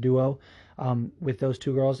like just a duo with those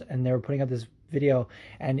two girls, and they were putting up this video.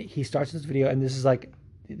 And he starts this video, and this is like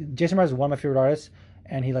Jason Mraz is one of my favorite artists,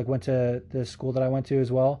 and he like went to the school that I went to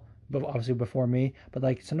as well, but obviously before me. But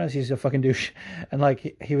like sometimes he's a fucking douche, and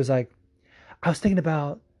like he was like, I was thinking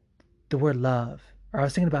about the word love, or I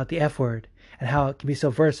was thinking about the F word and how it can be so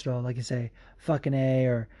versatile. Like you say, fucking A,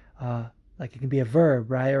 or like it can be a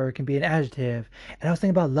verb, right? Or it can be an adjective. And I was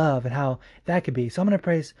thinking about love and how that could be. So I'm gonna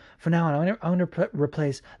praise from now on. I'm gonna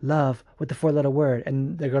replace love with the four-letter word.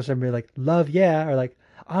 And the girls are gonna be like, love, yeah, or like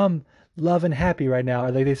I'm love and happy right now.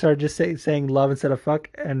 Or like they started just saying love instead of fuck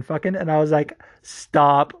and fucking. And I was like,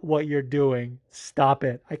 stop what you're doing. Stop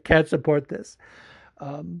it. I can't support this.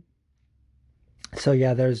 So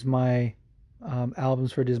yeah, there's my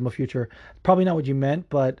albums for Dismal Future. Probably not what you meant,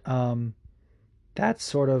 but that's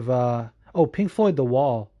sort of Pink Floyd The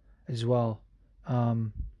Wall as well.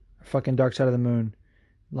 Fucking Dark Side of the Moon.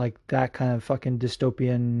 Like that kind of fucking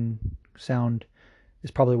dystopian sound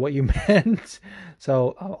is probably what you meant.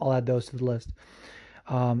 So I'll add those to the list.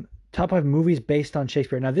 Top 5 movies based on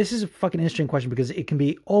Shakespeare. Now, this is a fucking interesting question because it can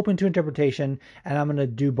be open to interpretation, and I'm going to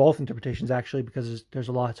do both interpretations, actually, because there's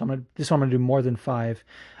a lot. So this one I'm going to do more than 5.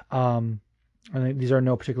 And these are in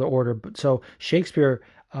no particular order. But so Shakespeare,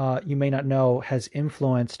 you may not know, has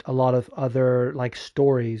influenced a lot of other like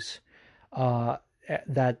stories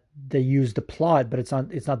that they use the plot, but it's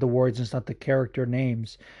not the words, and it's not the character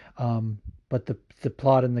names. But the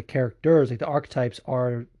plot and the characters, like the archetypes,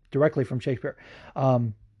 are directly from Shakespeare.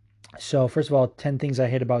 So first of all, 10 Things I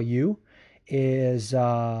Hate About You is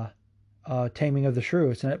Taming of the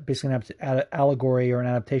Shrew. It's basically an allegory or an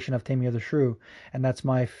adaptation of Taming of the Shrew, and that's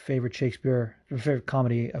my favorite favorite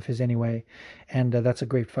comedy of his anyway. And that's a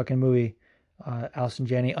great fucking movie. Allison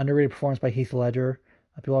Janney, underrated performance by Heath Ledger.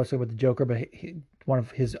 People always talk about the Joker, but one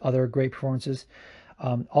of his other great performances.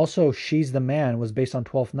 Also, She's the Man was based on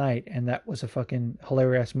Twelfth Night, and that was a fucking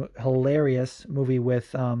hilarious movie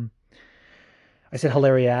with I said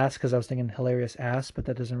hilarious because I was thinking hilarious ass, but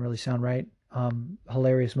that doesn't really sound right.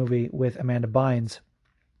 Hilarious movie with Amanda Bynes.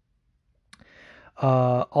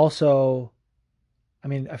 Also, I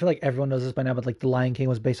mean, I feel like everyone knows this by now, but like The Lion King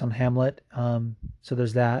was based on Hamlet. So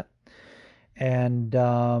there's that. And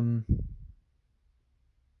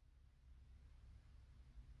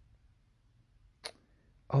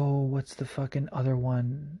what's the fucking other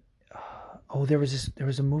one? There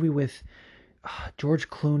was a movie with George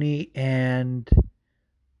Clooney and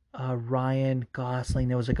Ryan Gosling.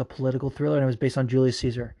 There was like a political thriller, and it was based on Julius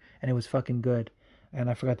Caesar, and it was fucking good. And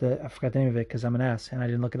I forgot the name of it because I'm an ass and I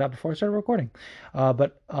didn't look it up before I started recording.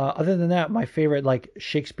 But other than that, my favorite like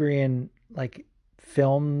Shakespearean like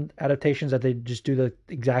film adaptations that they just do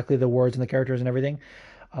exactly the words and the characters and everything.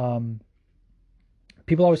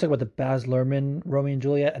 People always talk about the Baz Luhrmann Romeo and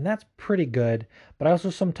Juliet, and that's pretty good. But I also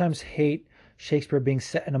sometimes hate Shakespeare being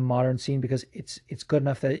set in a modern scene because it's good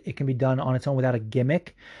enough that it can be done on its own without a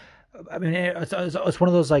gimmick. I mean, it's one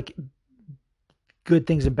of those like good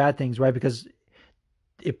things and bad things, right? Because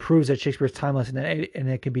it proves that Shakespeare is timeless and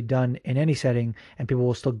it can be done in any setting and people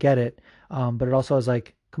will still get it. But it also is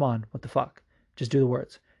like, come on, what the fuck? Just do the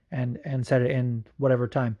words and set it in whatever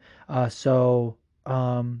time. So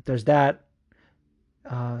there's that.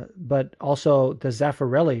 But also the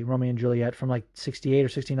Zaffarelli Romeo and Juliet from like 68 or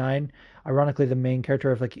 69. Ironically, the main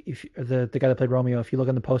character of like if the guy that played Romeo, if you look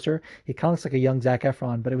on the poster, he kind of looks like a young Zac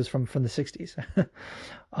Efron, but it was from the 60s.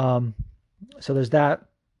 So there's that.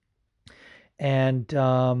 And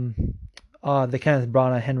the Kenneth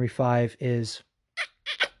Branagh Henry V is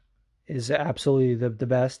absolutely the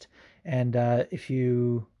best. And if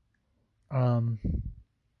you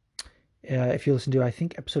listen to, I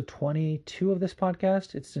think, episode 22 of this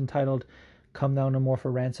podcast, it's entitled Come Thou No More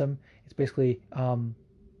for Ransom. It's basically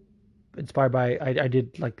inspired by, I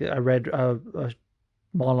read a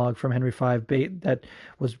monologue from Henry V that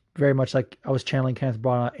was very much like I was channeling Kenneth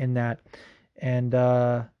Branagh in that. And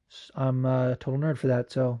I'm a total nerd for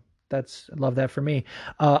that. So I love that for me.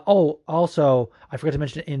 Also, I forgot to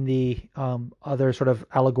mention in the other sort of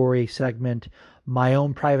allegory segment, My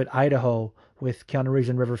Own Private Idaho with Keanu Reeves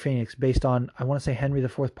and River Phoenix, based on, I want to say, Henry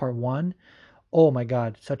IV Part 1. Oh my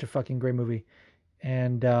God, such a fucking great movie.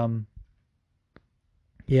 And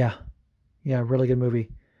yeah, really good movie.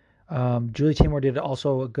 Julie Taymor did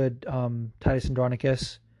also a good Titus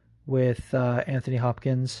Andronicus with Anthony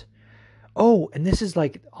Hopkins. Oh, and this is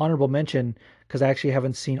like honorable mention because I actually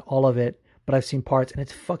haven't seen all of it, but I've seen parts, and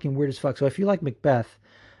it's fucking weird as fuck. So if you like Macbeth,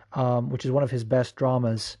 which is one of his best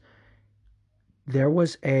dramas, there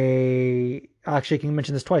was actually, I can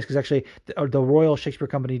mention this twice because actually the Royal Shakespeare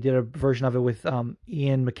Company did a version of it with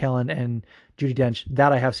Ian McKellen and Judi Dench.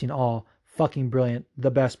 That I have seen all. Fucking brilliant. The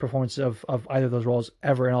best performance of either of those roles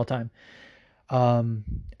ever in all time. And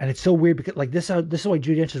it's so weird because like this is why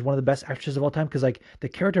Judi Dench is one of the best actresses of all time, because like the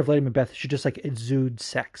character of Lady Macbeth should just like exude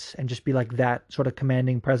sex and just be like that sort of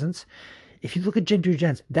commanding presence. If you look at Judi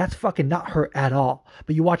Dench, that's fucking not her at all.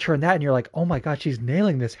 But you watch her in that and you're like, oh my God, she's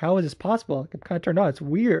nailing this. How is this possible? I'm kind of turned on. It's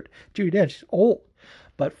weird. Judi Dench, she's old.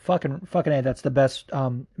 But fucking A, that's the best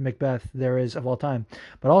Macbeth there is of all time.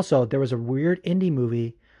 But also, there was a weird indie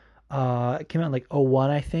movie. It came out in like 2001,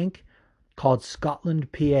 I think, called Scotland,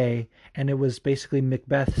 PA, and it was basically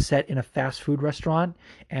Macbeth set in a fast food restaurant,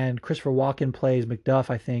 and Christopher Walken plays Macduff,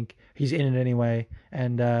 I think. He's in it anyway,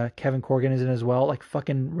 and Kevin Corrigan is in it as well, like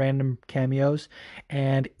fucking random cameos,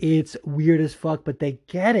 and it's weird as fuck, but they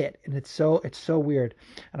get it, and it's so weird,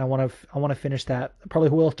 and I want to finish that. I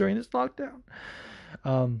probably will during this lockdown.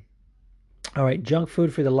 All right, junk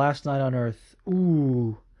food for the last night on Earth.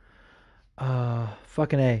 Ooh.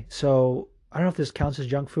 Fucking A. So I don't know if this counts as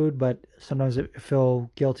junk food, but sometimes I feel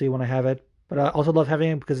guilty when I have it. But I also love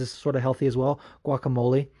having it because it's sort of healthy as well.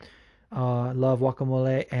 Guacamole. I love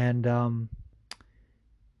guacamole, and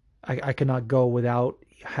I cannot go without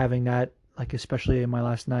having that, like especially in my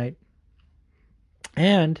last night.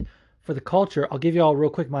 And for the culture, I'll give you all real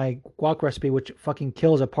quick my guac recipe, which fucking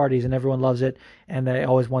kills at parties and everyone loves it, and I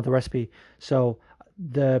always want the recipe. So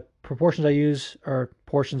the proportions I use, or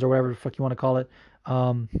portions, or whatever the fuck you want to call it,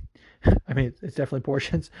 I mean, it's definitely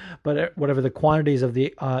portions, but whatever the quantities of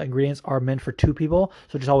the ingredients are meant for 2 people,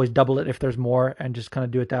 so just always double it if there's more and just kind of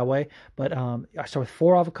do it that way. But I start with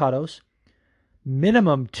 4 avocados,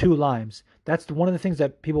 minimum 2 limes. That's one of the things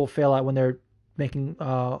that people fail at when they're making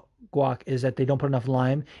guac, is that they don't put enough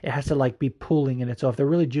lime. It has to like be pooling in it. So if they're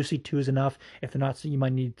really juicy, 2 is enough. If they're not, so you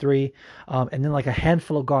might need 3. And then like a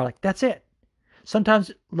handful of garlic. That's it. Sometimes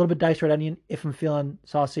a little bit diced red onion if I'm feeling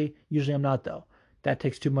saucy. Usually I'm not, though. That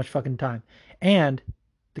takes too much fucking time. And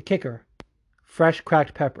the kicker, fresh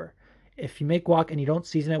cracked pepper. If you make guac and you don't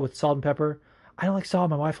season it with salt and pepper, I don't like salt.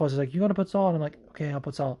 My wife always is like, you want to put salt? And I'm like, okay, I'll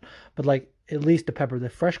put salt. But like, at least the pepper, the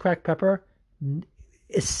fresh cracked pepper,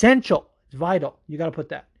 essential. It's vital. You got to put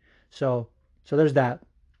that. So there's that.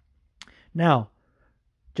 Now,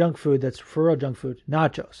 junk food, that's for real junk food.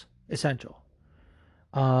 Nachos, essential.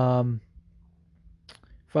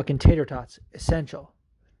 Fucking tater tots, essential.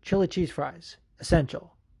 Chili cheese fries,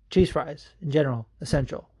 essential. Cheese fries in general,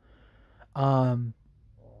 essential. Fucking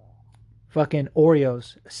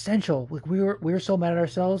Oreos, essential. Like we were so mad at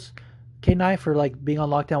ourselves, Kate and I, for like being on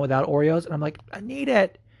lockdown without Oreos, and I'm like, I need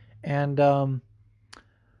it. And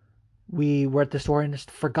we were at the store and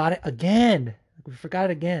just forgot it again. We forgot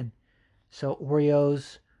it again. So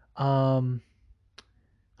Oreos, jalapeno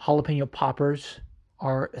poppers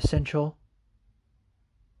are essential.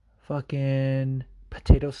 Fucking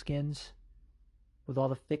potato skins with all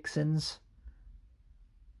the fixins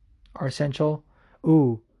are essential.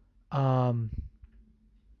 Ooh,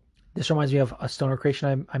 this reminds me of a stoner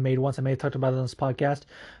creation I made once. I may have talked about it on this podcast,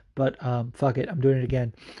 but fuck it, I'm doing it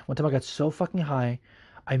again. One time I got so fucking high,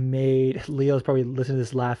 I made, Leo's probably listening to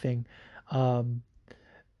this laughing. I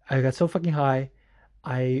got so fucking high,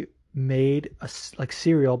 I made a like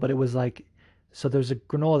cereal, but it was like, so there's a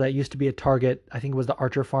granola that used to be at Target. I think it was the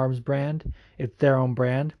Archer Farms brand. It's their own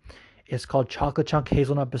brand. It's called Chocolate Chunk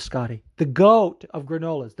Hazelnut Biscotti. The GOAT of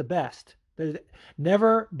granolas, the best. There's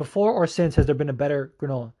never before or since has there been a better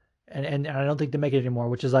granola. And I don't think they make it anymore,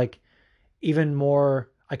 which is like even more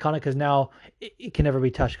iconic because now it can never be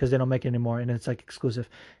touched because they don't make it anymore and it's like exclusive.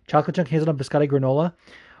 Chocolate Chunk Hazelnut Biscotti granola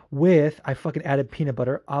with, I fucking added peanut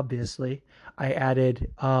butter, obviously. I added,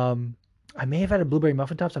 I may have added blueberry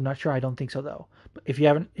muffin tops. I'm not sure. I don't think so though. But if you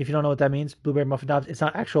don't know what that means, blueberry muffin tops, it's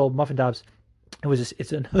not actual muffin tops.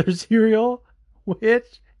 It's another cereal,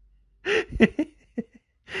 which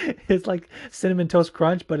it's like Cinnamon Toast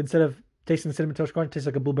Crunch, but instead of tasting the Cinnamon Toast Crunch, it tastes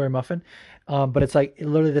like a blueberry muffin. But it's like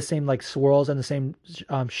literally the same like swirls and the same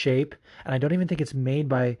shape. And I don't even think it's made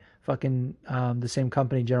by fucking the same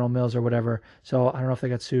company, General Mills or whatever. So I don't know if they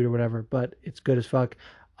got sued or whatever, but it's good as fuck.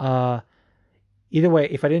 Either way,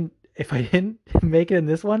 if I didn't make it in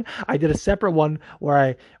this one, I did a separate one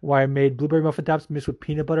where I made blueberry muffin tops mixed with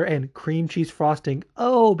peanut butter and cream cheese frosting.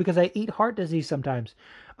 Oh, because I eat heart disease sometimes.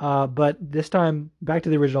 But this time back to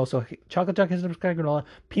the original. So chocolate chunk hazelnut granola,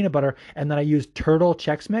 peanut butter, and then I used turtle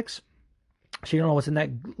Chex Mix. So you don't know what's in that,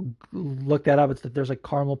 look that up. It's that there's like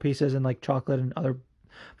caramel pieces and like chocolate and other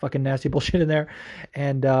fucking nasty bullshit in there,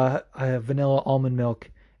 and I have vanilla almond milk.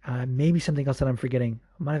 Maybe something else that I'm forgetting.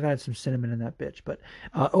 I might have had some cinnamon in that bitch, but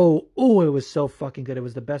it was so fucking good. It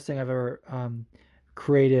was the best thing I've ever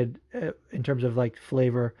created in terms of like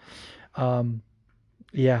flavor.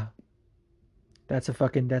 Yeah, that's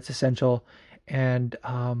essential. And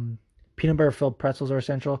peanut butter filled pretzels are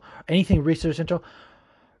essential. Anything Reese's are essential.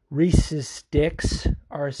 Reese's sticks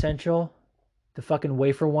are essential. The fucking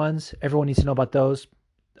wafer ones. Everyone needs to know about those.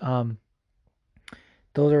 Those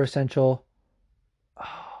are essential.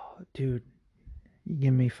 Oh, dude, you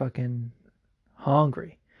give me fucking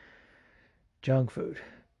hungry. Junk food.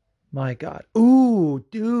 My God. Ooh,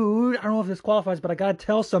 dude. I don't know if this qualifies, but I gotta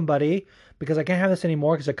tell somebody because I can't have this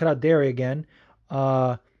anymore because I cut out dairy again.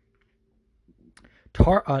 I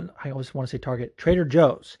always want to say Target. Trader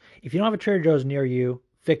Joe's. If you don't have a Trader Joe's near you,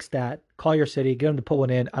 fix that. Call your city. Get them to put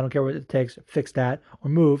one in. I don't care what it takes. Fix that or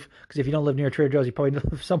move. Because if you don't live near Trader Joe's, you probably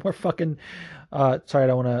live somewhere fucking. Sorry, I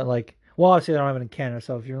don't want to like. Well, obviously, they don't have it in Canada.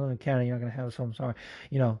 So if you're living in Canada, you're not gonna have some. Sorry,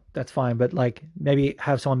 that's fine. But like, maybe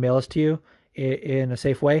have someone mail this to you in a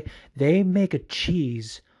safe way. They make a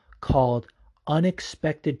cheese called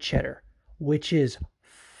Unexpected Cheddar, which is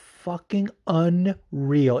fucking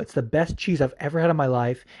unreal. It's the best cheese I've ever had in my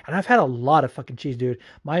life, and I've had a lot of fucking cheese, dude.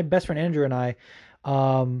 My best friend Andrew and I.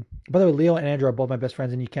 By the way, Leo and Andrew are both my best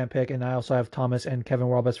friends, and you can't pick. And I also have Thomas and Kevin.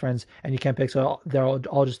 We're all best friends, and you can't pick. So they're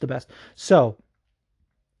all just the best. So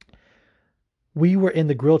we were in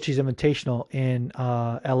the Grilled Cheese Invitational in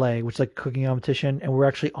LA, which is like a cooking competition, and we're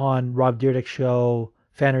actually on Rob Dyrdek's show,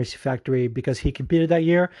 Fantasy Factory, because he competed that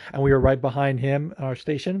year, and we were right behind him at our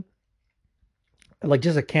station. Like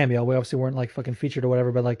just a cameo. We obviously weren't like fucking featured or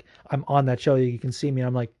whatever, but like I'm on that show. You can see me, and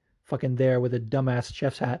I'm like fucking there with a dumbass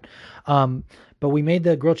chef's hat. But we made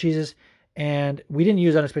the grilled cheeses, and we didn't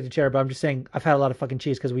use Unexpected Cheddar, but I'm just saying I've had a lot of fucking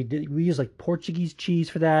cheese because we use like Portuguese cheese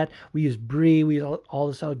for that. We use brie, we use all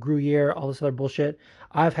this other Gruyere, all this other bullshit.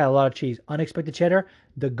 I've had a lot of cheese. Unexpected Cheddar,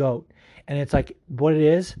 the GOAT. And it's like what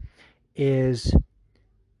it is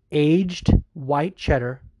aged white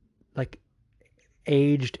cheddar, like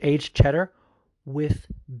aged cheddar with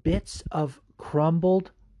bits of crumbled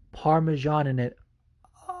Parmesan in it.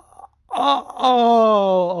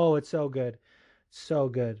 Oh, it's so good. So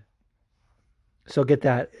good. So get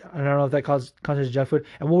that. I don't know if that constitutes junk food.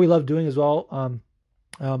 And what we love doing as well,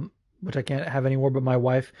 which I can't have anymore, but my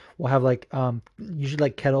wife will have like usually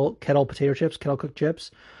like kettle potato chips, kettle cooked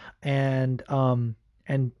chips, and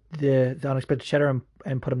the Unexpected Cheddar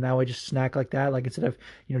and put them that way, just snack like that, like instead of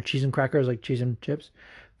cheese and crackers, like cheese and chips.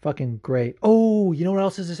 Fucking great. Oh, you know what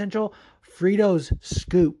else is essential? Fritos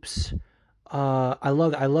scoops. I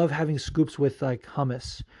love having scoops with like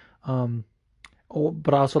hummus.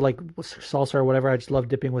 But also like salsa or whatever. I just love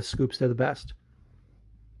dipping with scoops. They're the best.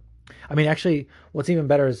 I mean, actually, what's even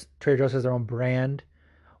better is Trader Joe's has their own brand,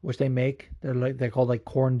 which they make. They're called like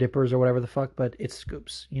corn dippers or whatever the fuck, but it's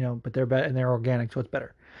scoops, but they're better and they're organic, so it's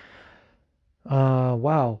better.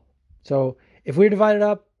 Wow. So if we divide it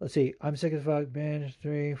up, let's see. I'm sick as fuck. Binge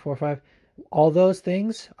 3, 4, 5. All those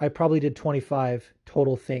things, I probably did 25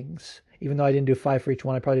 total things. Even though I didn't do 5 for each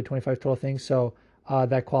one, I probably did 25 total things. So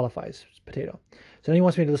that qualifies. It's potato. So then he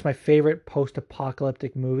wants me to list my favorite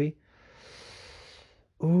post-apocalyptic movie.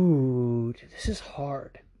 Ooh, dude, this is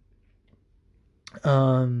hard.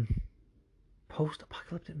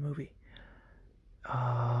 Post-apocalyptic movie.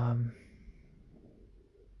 I'm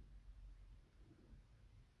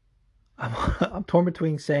torn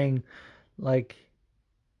between saying like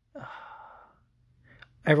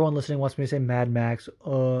everyone listening wants me to say Mad Max.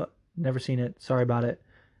 Never seen it. Sorry about it.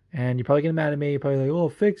 And you're probably getting mad at me. You're probably like, oh,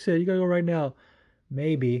 fix it. You gotta go right now.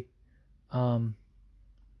 Maybe.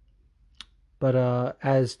 But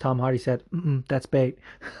as Tom Hardy said, that's bait.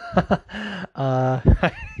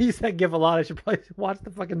 He said give a lot. I should probably watch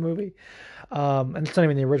the fucking movie. And it's not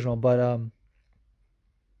even the original, but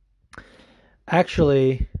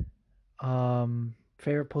actually,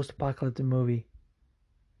 favorite post-apocalyptic movie.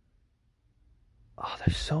 Oh,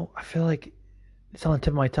 I feel like it's on the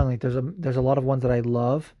tip of my tongue. Like there's a lot of ones that I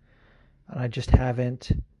love, and I just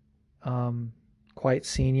haven't quite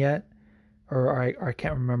seen yet, or I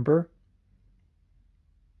can't remember.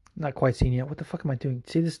 Not quite seen yet. What the fuck am I doing?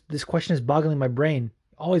 See, this question is boggling my brain.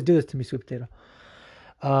 Always do this to me, sweet potato.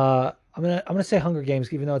 I'm gonna say Hunger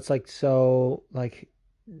Games, even though it's like so like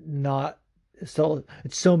not so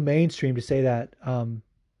it's so mainstream to say that. And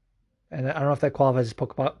I don't know if that qualifies as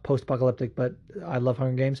post-apocalyptic, but I love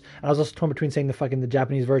Hunger Games. And I was also torn between saying the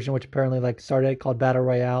Japanese version, which apparently like started called Battle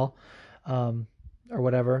Royale, or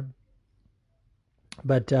whatever.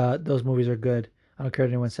 But those movies are good. I don't care what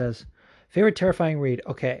anyone says. Favorite terrifying read?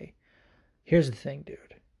 Okay, here's the thing, dude.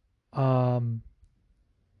 When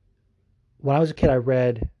I was a kid, I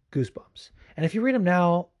read Goosebumps, and if you read them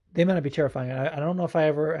now, they might not be terrifying. I don't know if I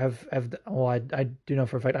ever have. Well, I do know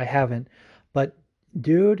for a fact I haven't, but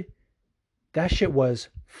dude, that shit was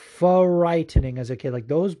frightening as a kid. Like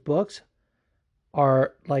those books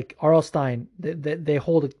are like R.L. Stein. They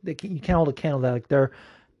hold. You can't hold a candle to that. Like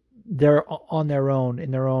they're on their own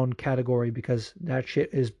in their own category because that shit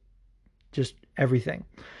is just everything.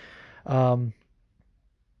 But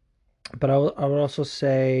I would also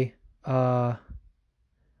say,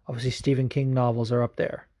 obviously Stephen King novels are up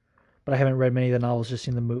there, but I haven't read many of the novels, just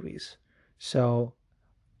seen the movies. So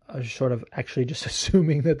I was sort of actually just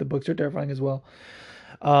assuming that the books are terrifying as well.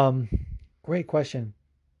 Great question.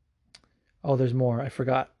 Oh, there's more. I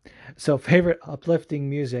forgot. So favorite uplifting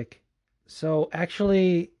music. So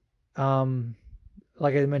actually,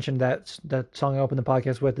 like I mentioned, that song I opened the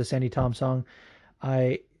podcast with, the Sandy Tom song,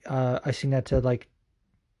 I sing that to like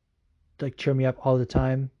cheer me up all the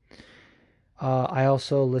time. I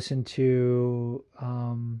also listen to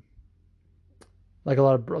like a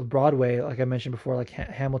lot of Broadway, like I mentioned before, like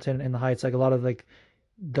Hamilton and the Heights, like a lot of like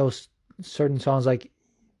those certain songs, like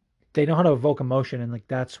they know how to evoke emotion, and like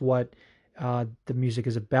that's what the music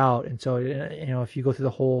is about. And so you know, if you go through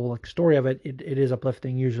the whole like story of it, it is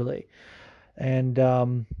uplifting usually. And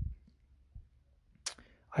I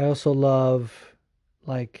also love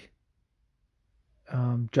like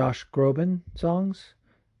Josh Groban songs,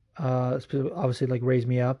 obviously like Raise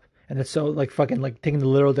Me Up, and it's so like fucking like taking the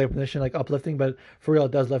literal definition like uplifting, but for real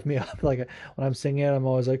it does lift me up. Like when I'm singing it, I'm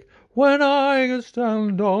always like, when I can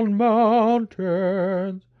stand on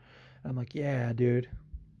mountains. I'm like, yeah, dude.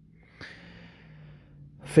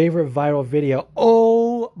 Favorite viral video?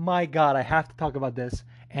 Oh my god, I have to talk about this.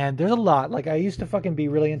 And there's a lot. Like I used to fucking be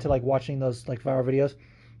really into like watching those like viral videos.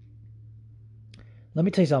 Let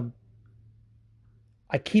me tell you something.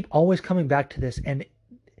 I keep always coming back to this, and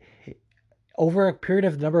over a period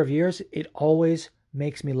of a number of years, it always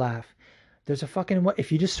makes me laugh. There's a fucking,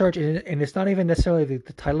 if you just search, and it's not even necessarily the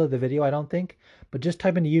title of the video, I don't think, but just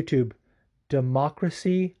type into YouTube,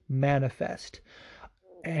 Democracy Manifest.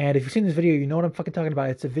 And if you've seen this video, you know what I'm fucking talking about.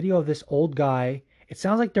 It's a video of this old guy. It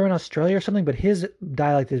sounds like they're in Australia or something, but his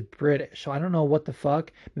dialect is British. So I don't know what the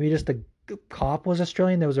fuck. Maybe just the cop was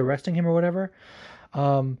Australian that was arresting him or whatever.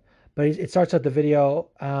 But it starts out the video,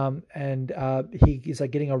 and he's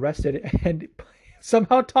like getting arrested and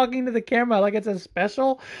somehow talking to the camera like it's a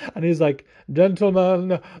special. And he's like,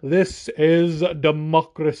 gentlemen, this is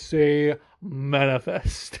Democracy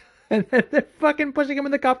Manifest. And then they're fucking pushing him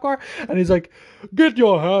in the cop car. And he's like, get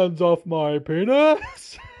your hands off my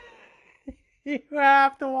penis. You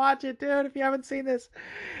have to watch it, dude, if you haven't seen this.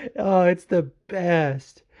 Oh, it's the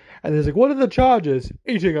best. And he's like, what are the charges?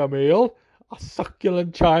 Eating a meal. A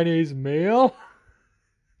succulent Chinese meal.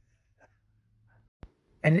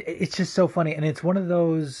 And it's just so funny. And it's one of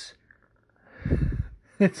those...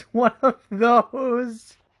 It's one of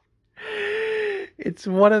those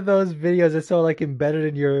videos that's so like embedded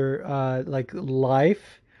in your like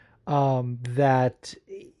life that...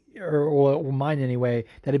 Or mine anyway,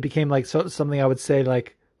 that it became like something I would say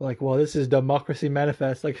like, well, this is Democracy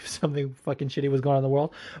Manifest, like if something fucking shitty was going on in the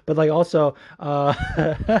world. But like also,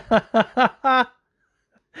 I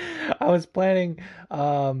was planning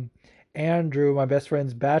Andrew, my best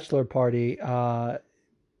friend's bachelor party,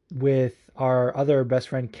 with our other best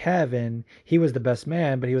friend Kevin. He was the best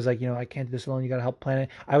man, but he was like, I can't do this alone. You got to help plan it.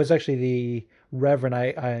 I was actually the reverend.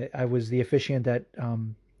 I was the officiant that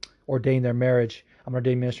ordained their marriage. I'm an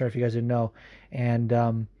ordained minister, if you guys didn't know. And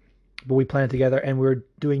but we planned it together, and we were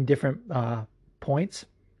doing different points.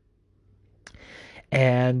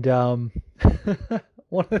 And one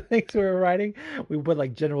of the things we were writing, we put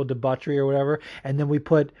like general debauchery or whatever, and then we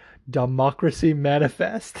put Democracy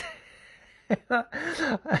Manifest. And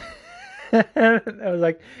I was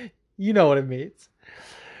like, you know what it means,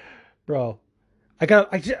 bro. I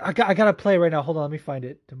gotta play right now. Hold on, let me find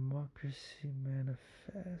it. Democracy Manifest.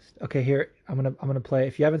 Okay, here I'm gonna play.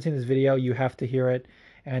 If you haven't seen this video, you have to hear it,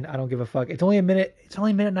 and I don't give a fuck. It's only a minute. It's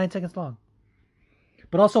only a minute 9 seconds long.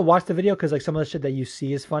 But also watch the video, because like some of the shit that you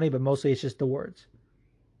see is funny, but mostly it's just the words.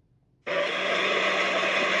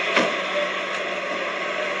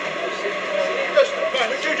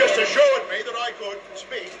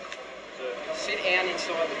 Speak. Sit down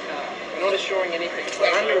inside the car. We're not assuring anything.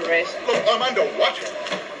 We're under arrest. Look, I'm under what?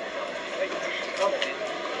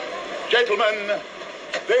 Gentlemen,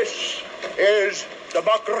 this is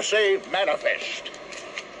Democracy Manifest.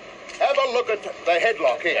 Have a look at the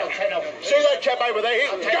headlock here. See that chap over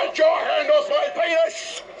there? Get your hand off my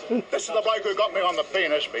penis! This is the bloke who got me on the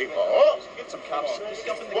penis before. Get some cups.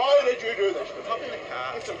 Why did you do this to me? In the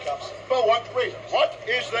car. Get some cups. For what reason? What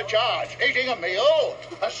is the charge? Eating a meal?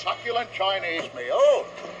 A succulent Chinese meal?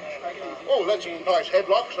 Oh, that's a nice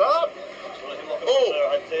headlock, sir.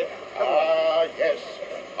 Oh, yes.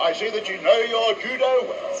 I see that you know your judo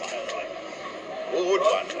well. Good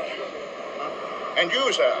one. And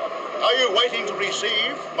you, sir, are you waiting to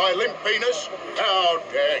receive my limp penis? Now,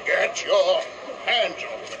 get your hands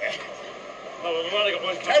off there. No, we've only got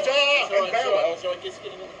one cup. Ta-ta and farewell. So I guess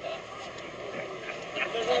getting in the car.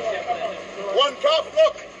 One cup,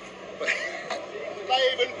 look.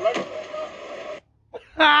 They've been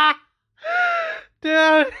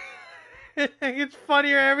Dude, it's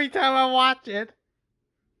funnier every time I watch it.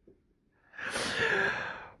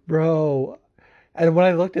 Bro, and when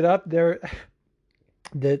I looked it up, the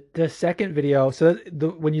second video, so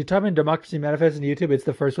when you type in Democracy Manifest on YouTube, it's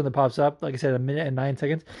the first one that pops up. Like I said,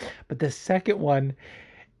 1:09. But the second one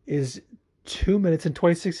is 2 minutes and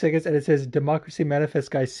 26 seconds, and it says Democracy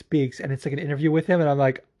Manifest guy speaks, and it's like an interview with him, and I'm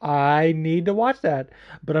like, I need to watch that,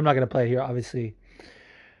 but I'm not gonna play it here, obviously.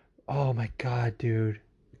 Oh my god, dude,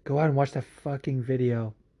 go out and watch that fucking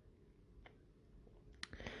video.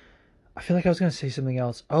 I feel like I was gonna say something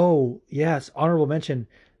else. Oh yes, honorable mention.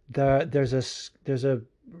 There's a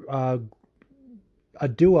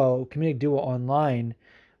community duo online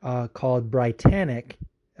called Britannic,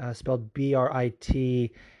 spelled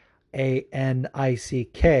Britanick,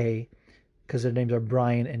 because their names are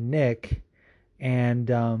Brian and Nick, and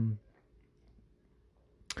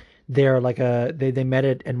they're like they met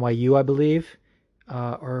at NYU, I believe.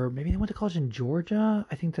 Or maybe they went to college in Georgia.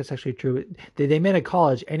 I think that's actually true. They met at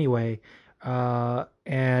college anyway,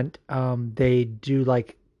 and they do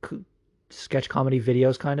like sketch comedy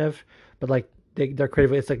videos, kind of, but like they're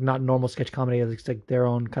creative. It's like not normal sketch comedy. It's like their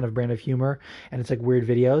own kind of brand of humor, and it's like weird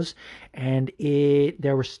videos. And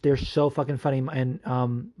they're so fucking funny. And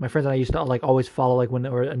my friends and I used to like always follow like when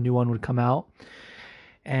a new one would come out,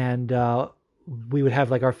 and we would have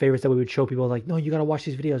like our favorites that we would show people, like, no, you gotta watch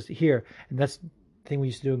these videos here. And that's thing we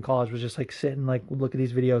used to do in college, was just like sit and like look at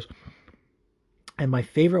these videos. And my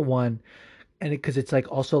favorite one, and because it's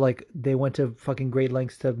like also like they went to fucking great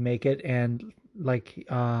lengths to make it, and like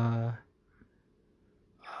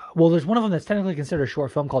well, there's one of them that's technically considered a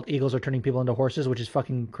short film called Eagles Are Turning People into Horses, which is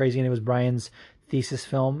fucking crazy, and it was Brian's thesis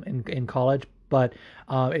film in college. But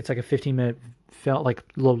it's like a 15-minute film, like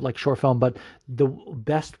little like short film. But the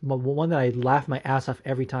best one that I laugh my ass off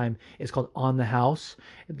every time is called On the House.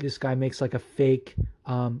 This guy makes like a fake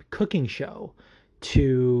cooking show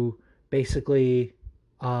to basically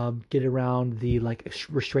get around the like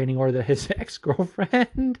restraining order that his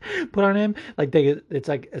ex-girlfriend put on him. Like it's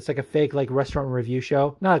like a fake like restaurant review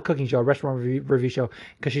show, not a cooking show, a restaurant review show,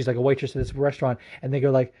 because she's like a waitress at this restaurant, and they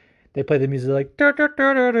go like, they play the music like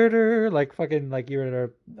like fucking like you're on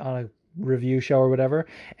a review show or whatever,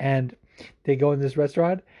 and they go in this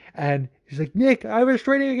restaurant, and he's like, Nick, I'm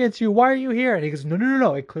restraining against you. Why are you here? And he goes,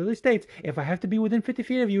 no. It clearly states if I have to be within 50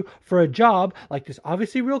 feet of you for a job like this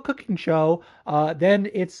obviously real cooking show, then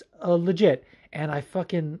it's legit. And I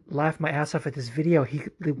fucking laughed my ass off at this video. He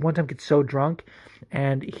one time gets so drunk,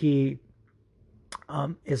 and he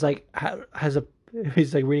is like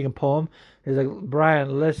he's like reading a poem. He's like,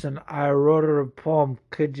 Brian, listen, I wrote a poem.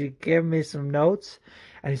 Could you give me some notes?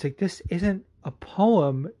 And he's like, this isn't a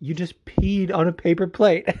poem. You just peed on a paper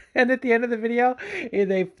plate. And at the end of the video,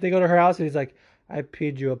 they go to her house, and he's like, I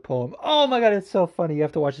peed you a poem. Oh my god, it's so funny. You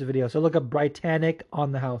have to watch this video. So look up Britannic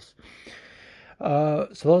On the House. So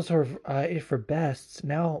those are it for bests.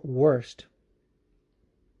 Now worst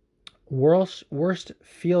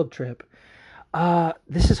field trip.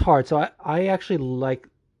 This is hard. So I actually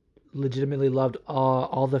legitimately loved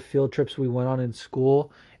all the field trips we went on in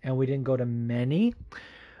school, and we didn't go to many,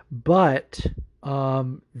 but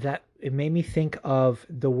that it made me think of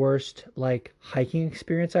the worst like hiking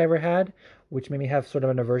experience I ever had, which made me have sort of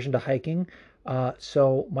an aversion to hiking.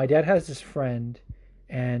 So my dad has this friend,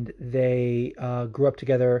 and they grew up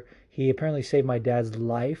together. He apparently saved my dad's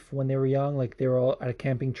life when they were young. Like they were all at a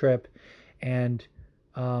camping trip, and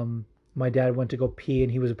my dad went to go pee,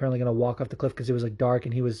 and he was apparently going to walk off the cliff because it was like dark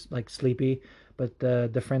and he was like sleepy. But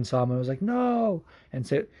the friend saw him and was like, no, and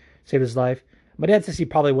saved his life. My dad says he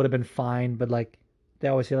probably would have been fine, but like they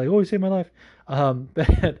always say like, oh, he saved my life.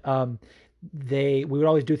 But we would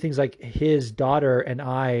always do things like his daughter and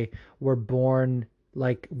I were born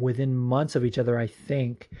like within months of each other, I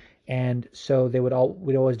think. And so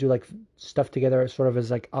we'd always do like stuff together, sort of as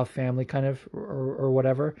like a family kind of, or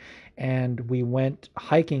whatever. And we went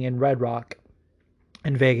hiking in Red Rock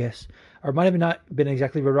in Vegas, or it might have not been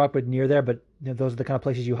exactly Red Rock, but near there. But those are the kind of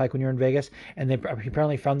places you hike when you're in Vegas. And he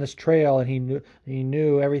apparently found this trail, and he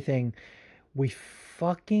knew everything. We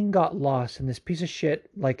fucking got lost in this piece of shit.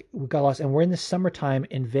 Like, we got lost, and we're in the summertime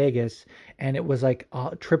in Vegas, and it was like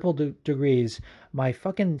triple degrees. My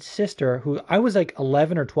fucking sister, who I was like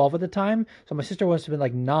 11 or 12 at the time, so my sister must have been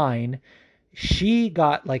like 9. She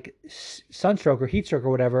got like sunstroke or heat stroke or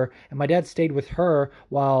whatever, and my dad stayed with her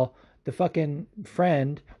while the fucking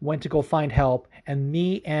friend went to go find help, and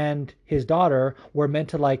me and his daughter were meant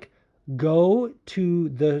to like go to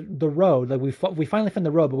the road. Like, we finally found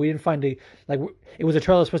the road, but we didn't find it was a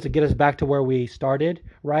trail that was supposed to get us back to where we started,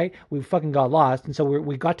 right? We fucking got lost, and so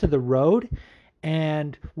we got to the road,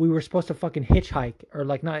 and we were supposed to fucking hitchhike, or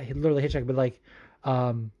like not literally hitchhike, but like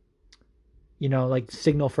like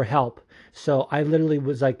signal for help. So I literally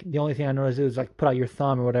was like, the only thing I noticed was like, put out your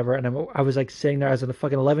thumb or whatever, and I was like sitting there as a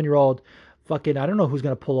fucking 11-year-old. Fucking, I don't know who's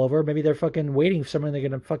gonna pull over. Maybe they're fucking waiting for someone. They're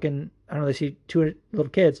gonna fucking, I don't know. They see 2 little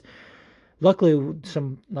kids. Luckily,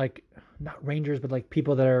 some like, not rangers, but like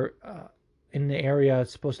people that are in the area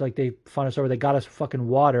supposed to, like, they found us over. They got us fucking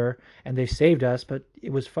water, and they saved us. But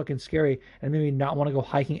it was fucking scary, and made me not want to go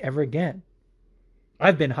hiking ever again.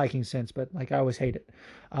 I've been hiking since, but like, I always hate it.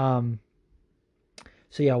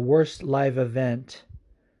 So yeah, worst live event.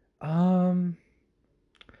 That's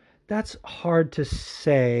hard to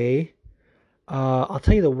say. I'll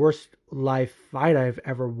tell you the worst live fight I've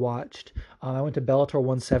ever watched. I went to Bellator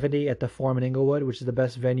 170 at the Forum in Inglewood, which is the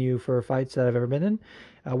best venue for fights that I've ever been in,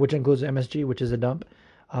 which includes MSG, which is a dump.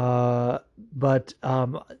 But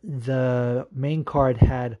the main card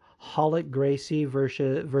had Holic Gracie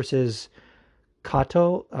versus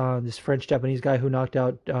Kato, this French-Japanese guy who knocked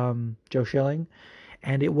out Joe Schilling.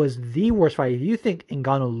 And it was the worst fight. If you think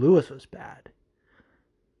Ngannou Lewis was bad,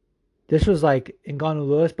 this was like Ngannou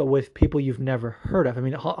Lewis, but with people you've never heard of. I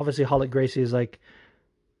mean, obviously Holic Gracie is like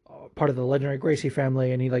part of the legendary Gracie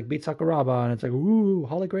family, and he like beat Sakuraba, and it's like, ooh,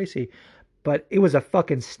 Holic Gracie. But it was a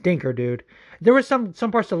fucking stinker, dude. There was some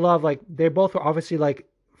parts to love. Like, they both were obviously like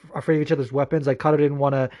afraid of each other's weapons. Like, Kato didn't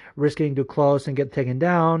want to risk getting too close and get taken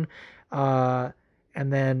down.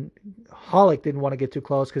 And then Holic didn't want to get too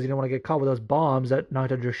close because he didn't want to get caught with those bombs that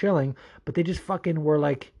knocked out Joe Schilling. But they just fucking were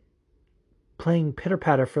like playing pitter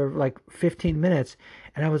patter for like 15 minutes,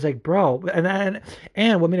 and I was like, bro. And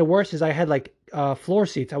what made it worse is I had like floor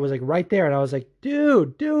seats. I was like right there, and I was like,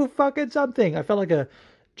 dude, do fucking something. I felt like a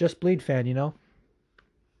Just Bleed fan, you know.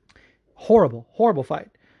 Horrible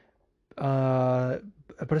fight. But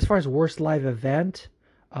as far as worst live event,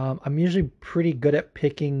 I'm usually pretty good at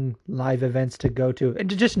picking live events to go to, and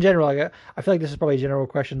just in general. Like, I feel like this is probably a general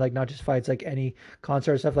question, like not just fights, like any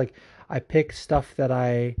concert stuff. Like, I pick stuff that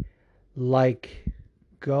I like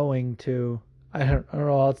going to. I don't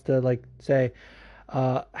know what else to like say.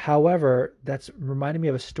 However, that's reminded me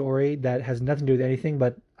of a story that has nothing to do with anything,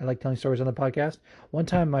 but I like telling stories on the podcast. One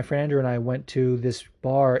time, my friend Andrew and I went to this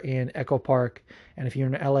bar in Echo Park, and if you're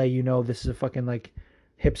in LA, you know this is a fucking like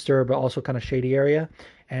hipster, but also kind of shady area.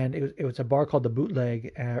 And it was a bar called the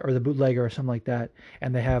Bootleg, or the Bootlegger, or something like that.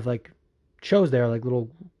 And they have like shows there, like little,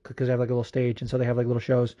 because they have like a little stage, and so they have like little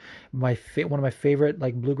shows. One of my favorite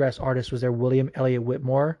like bluegrass artists was there, William Elliott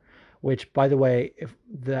Whitmore, which, by the way, if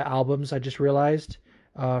the albums I just realized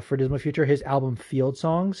for Dismal Future, his album Field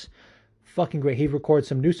Songs, fucking great. He recorded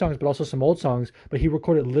some new songs, but also some old songs, but he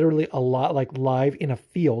recorded literally a lot like live in a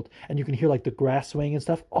field, and you can hear like the grass swaying and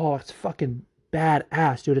stuff. Oh, it's fucking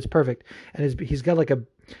badass, dude. It's perfect. And he's got like a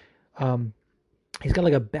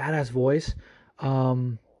badass voice.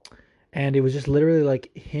 And it was just literally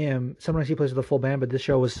like him. Sometimes he plays with a full band, but this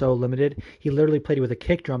show was so limited. He literally played with a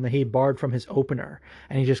kick drum that he borrowed from his opener,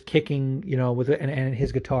 and he's just kicking, with it, and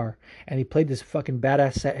his guitar. And he played this fucking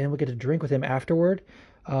badass set, and we get to drink with him afterward.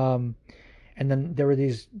 And then there were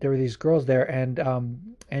these girls there, and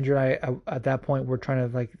Andrew and I at that point were trying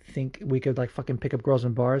to like think we could like fucking pick up girls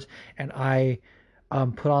in bars, and I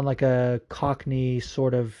put on like a Cockney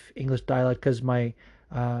sort of English dialect, because my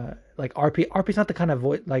like RP's not the kind of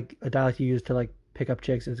voice, like a dialect you use to like pick up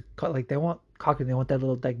chicks. It's like they want Cockney, they want that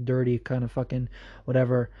little like dirty kind of fucking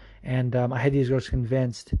whatever. And I had these girls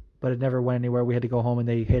convinced, but it never went anywhere. We had to go home, and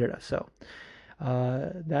they hated us. So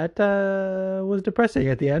that was depressing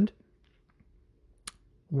at the end.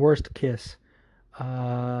 Worst kiss.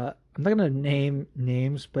 I'm not gonna name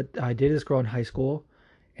names, but I dated this girl in high school,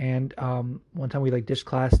 And one time we like ditched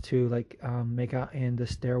class to like make out in the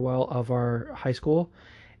stairwell of our high school,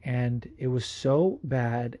 and it was so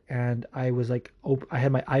bad. And I was like, I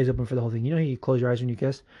had my eyes open for the whole thing. You know, you close your eyes when you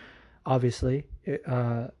kiss. Obviously,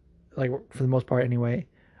 like for the most part anyway.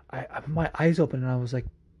 I my eyes open and I was like,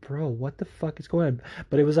 bro, what the fuck is going on?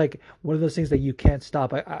 But it was like one of those things that you can't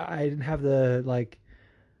stop. I didn't have the like,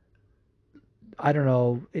 I don't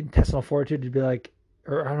know, intestinal fortitude to be like,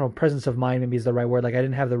 or I don't know, presence of mind maybe is the right word. Like I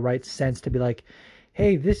didn't have the right sense to be like,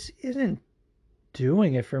 hey, this isn't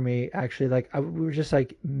doing it for me. Actually, like we were just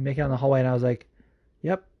like making out in the hallway, and I was like,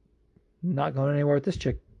 yep, not going anywhere with this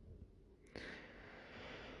chick.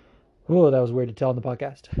 Oh, that was weird to tell on the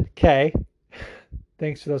podcast. Okay.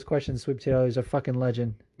 Thanks for those questions, Sweet Potato. He's a fucking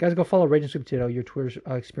legend. Guys, go follow Raging Sweet Potato. Your Twitter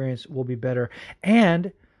experience will be better.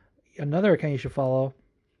 And another account you should follow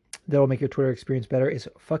that will make your Twitter experience better is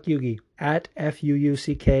Fuck Yugi, at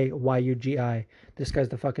FUUCKYUGI. This guy's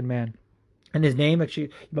the fucking man. And his name, actually, you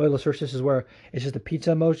might be able to search this, is where it's just the pizza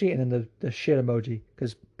emoji and then the shit emoji,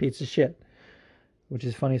 because pizza's shit, which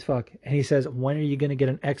is funny as fuck. And he says, when are you going to get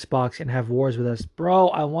an Xbox and have wars with us? Bro,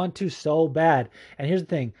 I want to so bad. And here's the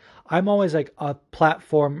thing. I'm always like a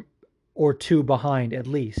platform or two behind at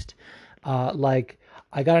least. Like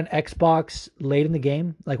I got an Xbox late in the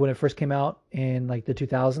game, like when it first came out in like the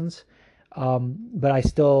 2000s. But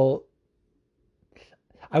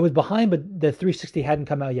I was behind, but the 360 hadn't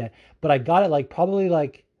come out yet. But I got it like probably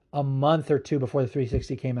like a month or two before the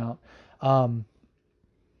 360 came out.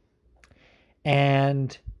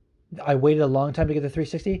 And I waited a long time to get the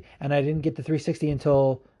 360, and I didn't get the 360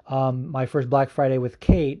 until my first Black Friday with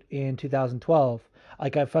Kate in 2012.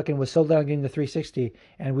 Like I fucking was so late on getting the 360,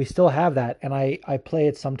 and we still have that, and I play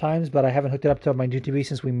it sometimes, but I haven't hooked it up to my new TV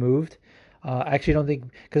since we moved. I actually don't think,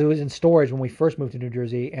 because it was in storage when we first moved to New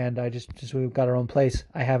Jersey, and I just we got our own place.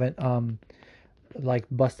 I haven't like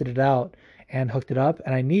busted it out and hooked it up,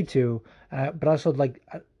 and I need to. But also like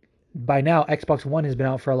by now Xbox One has been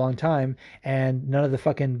out for a long time, and none of the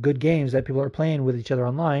fucking good games that people are playing with each other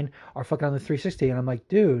online are fucking on the 360. And I'm like,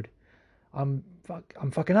 dude, I'm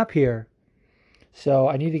fucking up here. So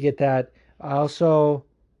I need to get that. I also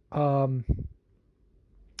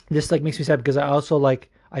this like makes me sad because I also like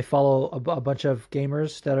I follow a bunch of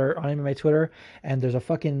gamers that are on MMA Twitter, and there's a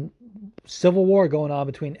fucking civil war going on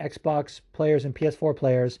between Xbox players and PS4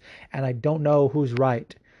 players, and I don't know who's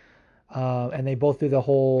right. And they both do the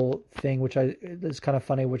whole thing, which is kind of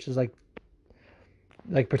funny, which is like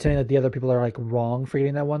pretending that the other people are like wrong for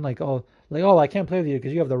getting that one, like oh I can't play with you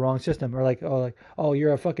because you have the wrong system, or like oh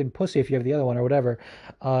you're a fucking pussy if you have the other one, or whatever.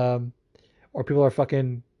 Or people are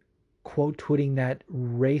fucking quote tweeting that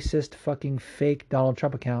racist fucking fake Donald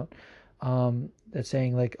Trump account that's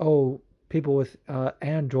saying like, oh, people with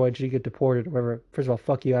Android should get deported or whatever. First of all,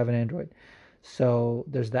 fuck you, I have an Android. So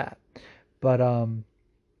there's that. But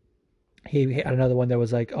he had another one that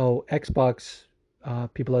was like, oh, Xbox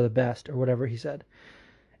people are the best, or whatever he said.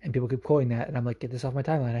 And people keep quoting that, and I'm like, get this off my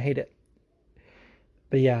timeline, I hate it.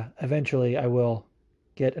 But yeah, eventually I will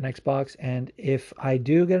get an Xbox, and if I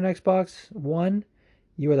do get an Xbox One,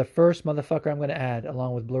 you are the first motherfucker I'm going to add,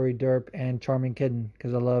 along with Blurry Derp and Charming Kitten,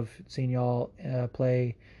 because I love seeing y'all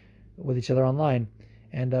play with each other online.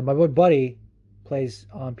 And my boy Buddy plays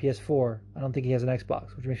on PS4. I don't think he has an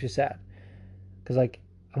Xbox, which makes me sad. Because like,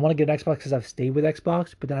 I want to get an Xbox because I've stayed with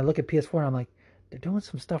Xbox, but then I look at PS4 and I'm like, they're doing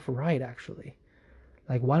some stuff right, actually.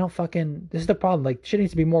 Like, why don't fucking... This is the problem. Like, shit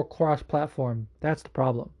needs to be more cross-platform. That's the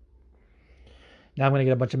problem. Now I'm going to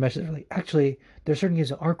get a bunch of messages like, actually, there's certain games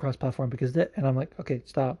that are cross-platform because that... And I'm like, okay,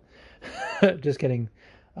 stop. Just kidding.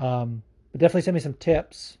 But definitely send me some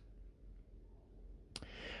tips.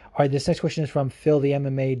 All right, this next question is from Phil, the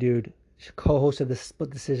MMA dude, co-host of the Split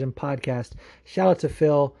Decision podcast. Shout out to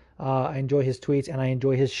Phil. I enjoy his tweets and I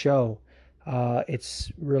enjoy his show.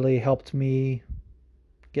 It's really helped me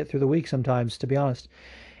get through the week sometimes, to be honest.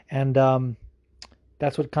 And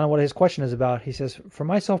that's what his question is about. He says, for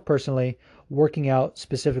myself personally, working out,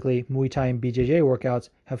 specifically Muay Thai and BJJ workouts,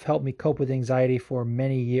 have helped me cope with anxiety for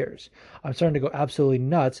many years. I'm starting to go absolutely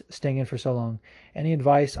nuts staying in for so long. Any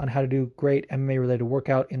advice on how to do great MMA-related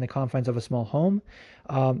workout in the confines of a small home?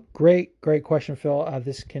 Great question, Phil.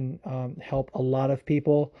 This can help a lot of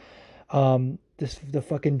people. The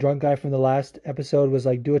fucking drunk guy from the last episode was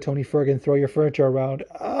like, do a Tony Ferguson, throw your furniture around.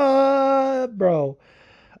 Bro.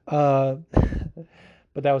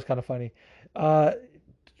 But that was kind of funny.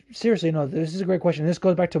 Seriously, no, this is a great question. This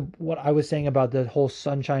goes back to what I was saying about the whole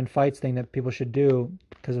Sunshine Fights thing that people should do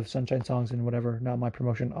because of Sunshine Songs and whatever. Not my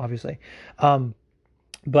promotion, obviously.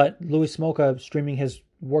 But Louis Smolka streaming his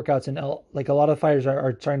workouts, and like a lot of fighters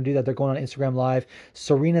are starting to do that. They're going on Instagram Live.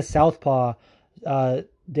 Serena Southpaw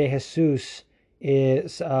De Jesus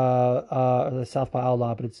is the Southpaw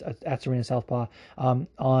Outlaw, but it's at Serena Southpaw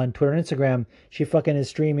on Twitter and Instagram. She fucking is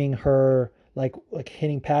streaming her like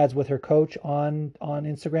hitting pads with her coach on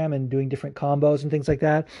Instagram and doing different combos and things like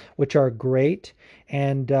that, which are great.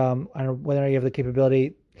 And I don't know whether you have the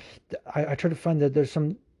capability. I try to find that there's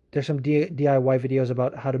some DIY videos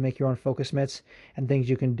about how to make your own focus mitts and things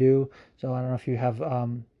you can do. So I don't know if you have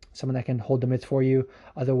someone that can hold the mitts for you.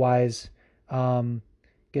 Otherwise,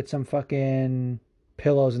 get some fucking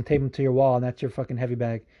pillows and tape them to your wall, and that's your fucking heavy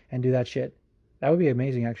bag, and do that shit. That would be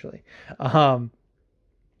amazing, actually.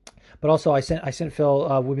 But also, I sent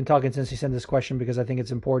Phil. We've been talking since he sent this question because I think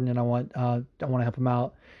it's important, and I want to help him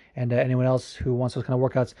out. And anyone else who wants those kind of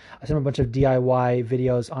workouts, I sent him a bunch of DIY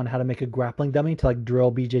videos on how to make a grappling dummy to like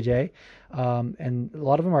drill BJJ, and a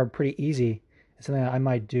lot of them are pretty easy. It's something that I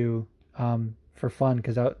might do for fun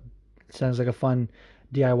because that sounds like a fun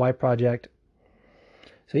DIY project.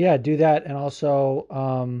 So yeah, do that, and also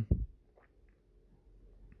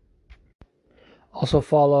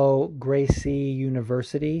follow Gracie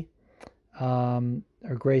University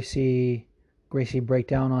or Gracie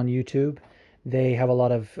Breakdown on YouTube. They have a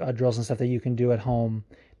lot of drills and stuff that you can do at home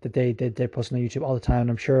that they post on YouTube all the time. And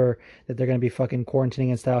I'm sure that they're going to be fucking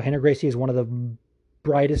quarantining and style. Rener Gracie is one of the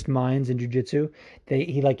brightest minds in jiu-jitsu.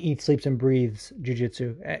 He like eats, sleeps, and breathes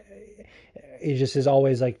jiu-jitsu. He just is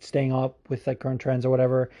always like staying up with like current trends or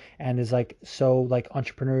whatever, and is like so like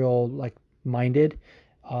entrepreneurial like minded.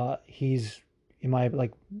 He's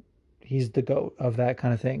the GOAT of that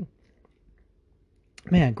kind of thing.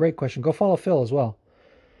 Man, great question. Go follow Phil as well.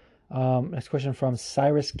 Next question from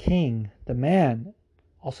Cyrus King, the man.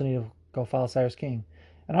 Also need to go follow Cyrus King,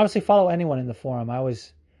 and obviously follow anyone in the forum. I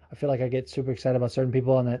feel like I get super excited about certain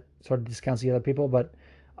people, and that sort of discounts the other people. But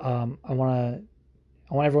I want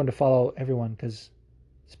everyone to follow everyone because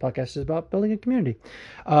this podcast is about building a community.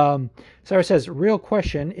 Cyrus says, real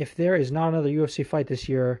question: if there is not another UFC fight this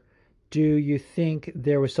year, do you think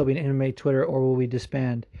there will still be an MMA Twitter, or will we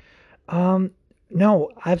disband? No,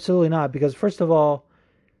 absolutely not. Because first of all,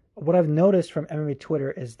 what I've noticed from MMA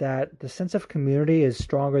Twitter is that the sense of community is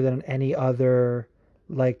stronger than any other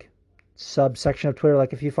like subsection of Twitter.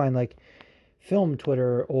 Like if you find like film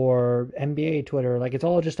Twitter or NBA Twitter, like it's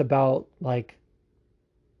all just about like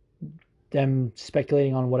them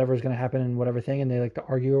speculating on whatever's going to happen and whatever thing, and they like to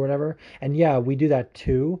argue or whatever. And yeah, we do that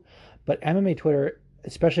too. But MMA Twitter,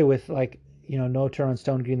 especially with like, you know, No Turn on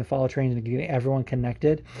Stone getting the follow trains and getting everyone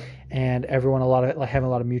connected and everyone having a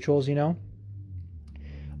lot of mutuals, you know.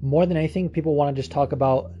 More than anything, people want to just talk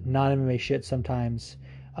about non-MMA shit sometimes.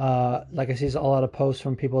 Like I see a lot of posts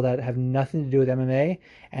from people that have nothing to do with MMA,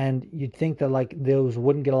 and you'd think that like those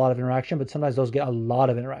wouldn't get a lot of interaction, but sometimes those get a lot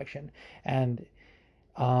of interaction, and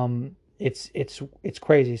it's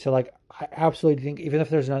crazy. So like I absolutely think even if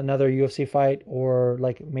there's another UFC fight or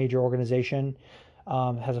like major organization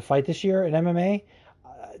has a fight this year in MMA,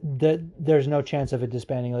 there's no chance of it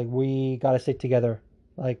disbanding. Like we got to stick together.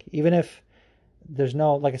 Like even if there's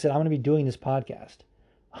no, like I said, I'm going to be doing this podcast.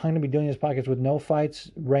 I'm going to be doing this podcast with no fights,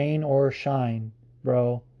 rain or shine,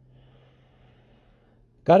 bro.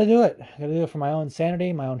 Got to do it. Got to do it for my own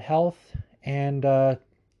sanity, my own health, and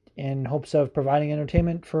in hopes of providing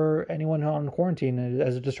entertainment for anyone on quarantine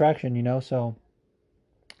as a distraction, you know. So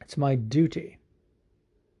it's my duty.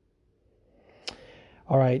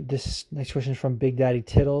 All right, this next question is from Big Daddy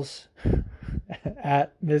Tittles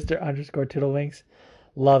at Mr_Tiddlewinks.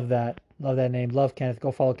 Love that. Love that name. Love Kenneth.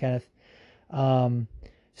 Go follow Kenneth.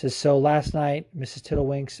 Says, so last night, Mrs.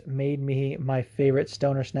 Tiddlewinks made me my favorite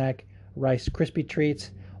stoner snack, Rice Krispie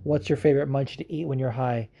Treats. What's your favorite munchie to eat when you're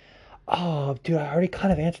high? Oh, dude, I already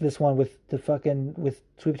kind of answered this one with Sweet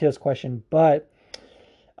Potatoes question, but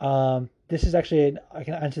this is actually, I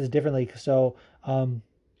can answer this differently. So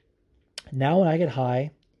now when I get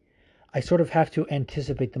high, I sort of have to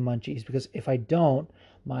anticipate the munchies, because if I don't,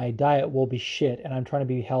 my diet will be shit, and I'm trying to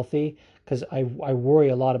be healthy because I worry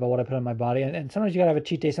a lot about what I put in my body, and sometimes you gotta have a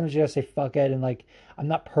cheat day, sometimes you gotta say fuck it, and like I'm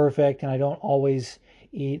not perfect and I don't always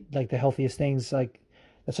eat like the healthiest things. Like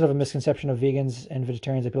that's sort of a misconception of vegans and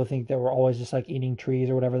vegetarians, that people think that we're always just like eating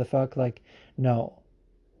trees or whatever the fuck. Like no,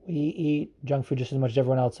 we eat junk food just as much as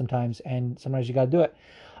everyone else sometimes, and sometimes you gotta do it.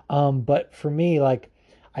 But for me, like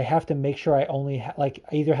I have to make sure I only I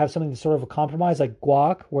either have something that's sort of a compromise, like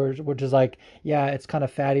guac, which is like, yeah, it's kind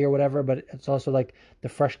of fatty or whatever, but it's also like the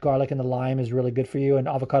fresh garlic and the lime is really good for you, and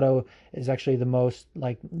avocado is actually the most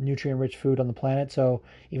like nutrient rich food on the planet. So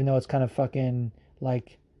even though it's kind of fucking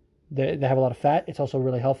like they have a lot of fat, it's also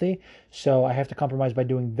really healthy. So I have to compromise by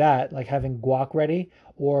doing that, like having guac ready,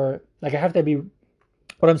 or like I have to be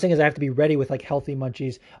What I'm saying is I have to be ready with like healthy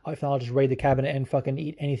munchies. If not, I'll just raid the cabinet and fucking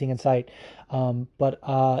eat anything in sight. But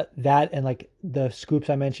that and like the scoops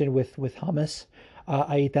I mentioned with hummus,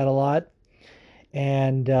 I eat that a lot.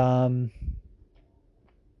 And I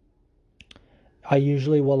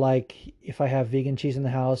usually will, like, if I have vegan cheese in the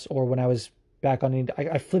house, or when I was back on,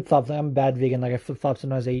 I flip flop. I'm a bad vegan. Like I flip flop.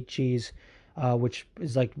 Sometimes I eat cheese, which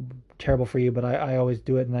is like terrible for you, but I always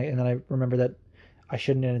do it, and then I remember that I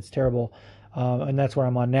shouldn't, and it's terrible. And that's where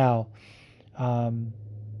I'm on now.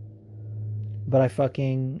 But I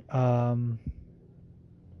fucking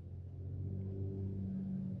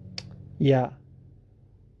yeah.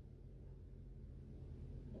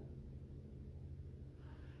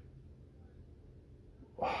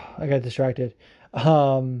 I got distracted.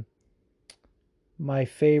 My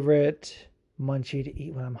favorite munchie to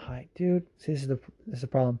eat when I'm high, dude. See, this is the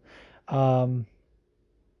problem.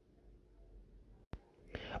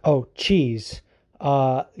 Oh, cheese.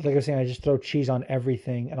 Like I was saying, I just throw cheese on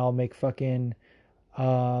everything, and I'll make fucking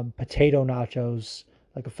potato nachos.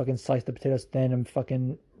 Like a fucking slice the potatoes thin and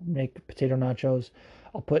fucking make potato nachos.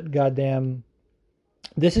 I'll put goddamn.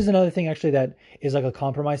 This is another thing actually that is like a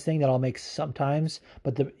compromise thing that I'll make sometimes,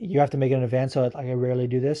 but you have to make it in advance. So like I rarely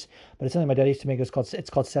do this, but it's something my dad used to make. It's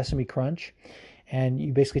called Sesame Crunch, and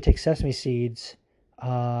you basically take sesame seeds,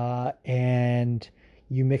 and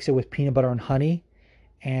you mix it with peanut butter and honey,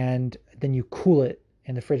 and then you cool it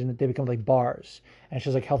in the fridge, and they become like bars. And it's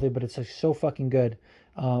just like healthy, but it's like so fucking good.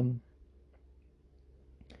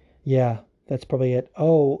 Yeah, that's probably it.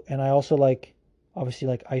 Oh, and I also like, obviously,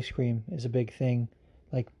 like ice cream is a big thing,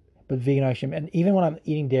 like, but vegan ice cream. And even when I'm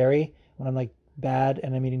eating dairy, when I'm like bad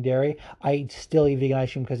and I'm eating dairy, I still eat vegan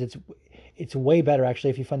ice cream because it's way better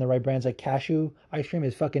actually if you find the right brands. Like cashew ice cream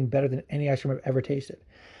is fucking better than any ice cream I've ever tasted.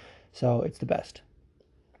 So it's the best.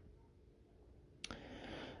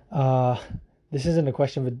 This isn't a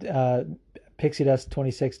question, but Pixie Dust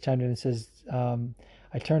 26 chimed in and says,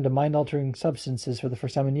 I turned to mind-altering substances for the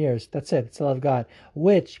first time in years. That's it. It's the love of God.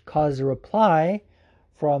 Which caused a reply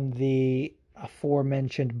from the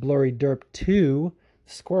aforementioned Blurry Derp 2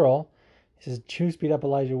 Squirrel. He says, Chews beat up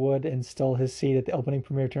Elijah Wood and stole his seat at the opening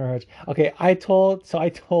premiere of Turner Hooch. Okay, I told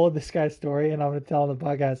this guy's story, and I'm going to tell on the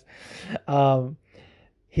podcast.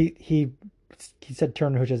 He said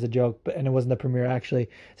Turner Hooch as a joke, and it wasn't the premiere actually.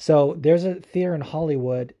 So there's a theater in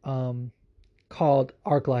Hollywood called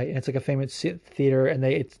ArcLight, and it's like a famous theater, and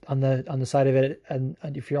it's on the side of it, and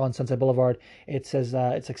if you're on Sunset Boulevard, it says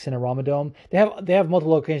it's like Cinerama Dome. They have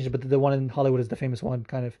multiple locations, but the one in Hollywood is the famous one,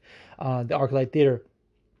 kind of, the ArcLight Theater.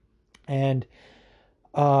 And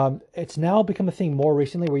it's now become a thing more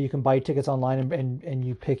recently where you can buy tickets online and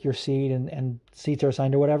you pick your seat, and seats are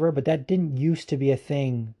assigned or whatever, but that didn't used to be a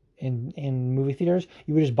thing in movie theaters.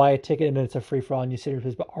 You would just buy a ticket and then it's a free-for-all and you sit in your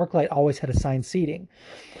place. But ArcLight always had assigned seating.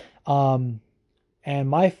 And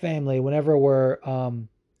my family, whenever we're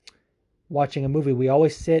watching a movie, we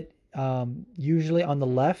always sit usually on the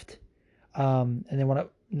left. And then when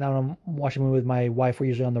I'm watching a movie with my wife, we're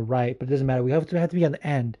usually on the right. But it doesn't matter. We have to be on the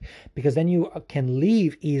end, because then you can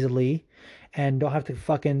leave easily and don't have to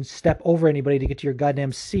fucking step over anybody to get to your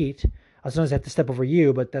goddamn seat. Sometimes I have to step over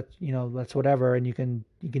you, but that's whatever, and you can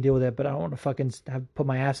deal with it. But I don't want to fucking put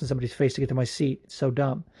my ass in somebody's face to get to my seat. It's so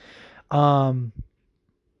dumb.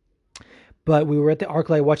 But we were at the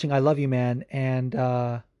ArcLight watching I Love You Man, and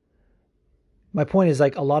my point is,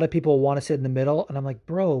 like, a lot of people want to sit in the middle, and I'm like,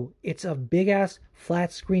 bro, it's a big ass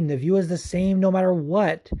flat screen. The view is the same no matter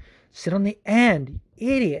what. Sit on the end,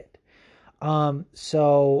 idiot.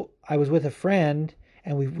 So I was with a friend,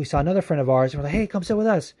 and we saw another friend of ours, and we're like, hey, come sit with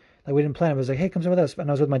us. Like, we didn't plan it. I was like, hey, come sit with us. And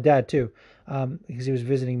I was with my dad too, because he was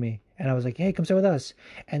visiting me. And I was like, hey, come sit with us.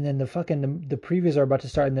 And then the previews are about to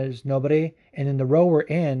start, and there's nobody. And in the row we're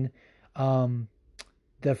in,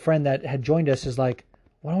 the friend that had joined us is like,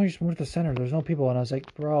 why don't we just move to the center? There's no people. And I was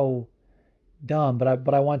like, bro, dumb.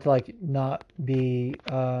 But I want to, like, not be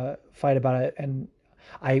fight about it. And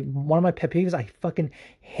one of my pet peeves, I fucking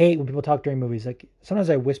hate when people talk during movies. Like,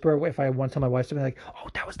 sometimes I whisper if I want to tell my wife something, like, oh,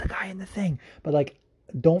 that was the guy in the thing. But, like,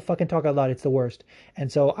 don't fucking talk out loud. It's the worst.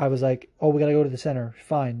 And so I was like, oh, we got to go to the center.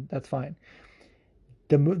 Fine. That's fine.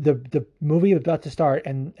 The movie was about to start,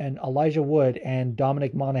 and Elijah Wood and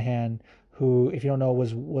Dominic Monaghan, who, if you don't know,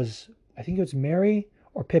 was I think it was Mary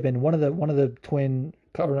or Pippin, one of the twin,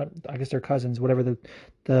 or I guess they're cousins, whatever,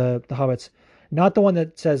 the hobbits. Not the one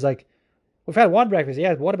that says, like, we've had one breakfast.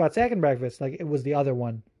 Yeah, what about second breakfast? Like, it was the other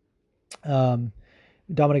one.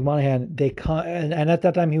 Dominic Monaghan, and at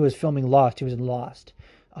that time he was filming Lost. He was in Lost.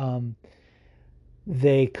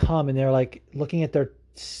 They come and they're like looking at their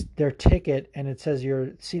ticket, and it says your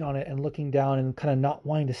seat on it, and looking down and kind of not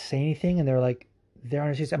wanting to say anything, and they're like, they're on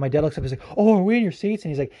our seats. And my dad looks up and he's like, oh, are we in your seats?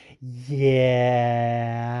 And he's like,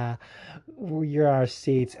 yeah, you're on our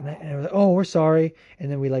seats. And I was like, oh, we're sorry.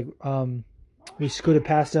 And then we scooted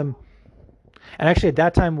past him. And actually at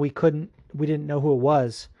that time we didn't know who it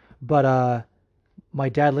was. But my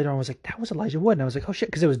dad later on was like, that was Elijah Wood. And I was like, oh shit,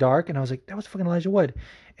 because it was dark. And I was like, that was fucking Elijah Wood.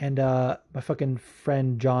 And my fucking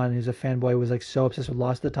friend John, who's a fanboy, was like so obsessed with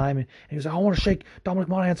Lost at the time. And he was like, I want to shake Dominic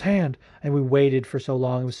Monaghan's hand. And we waited for so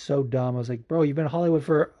long. It was so dumb. I was like, bro, you've been in Hollywood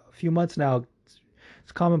for a few months now.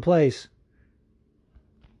 It's commonplace.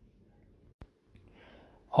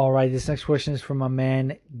 All right, this next question is from my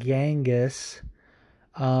man Genghis.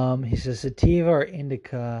 He says, sativa or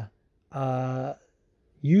indica?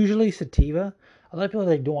 Usually sativa. A lot of people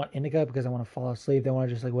don't want indica because they want to fall asleep. They want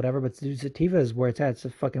to just like whatever. But sativa is where it's at. It's a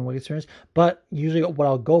fucking wicked experience. But usually what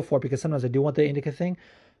I'll go for, because sometimes I do want the indica thing,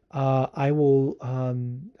 I will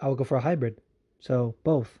go for a hybrid. So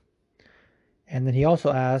both. And then he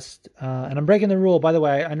also asked, and I'm breaking the rule, by the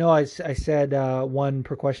way. I know I said one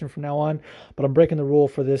per question from now on, but I'm breaking the rule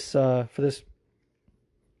for this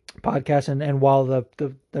podcast. And while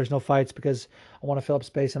there's no fights, because I want to fill up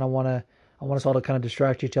space and I want us all to kind of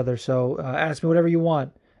distract each other. So ask me whatever you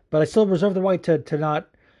want, but I still reserve the right to not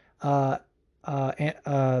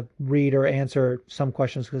read or answer some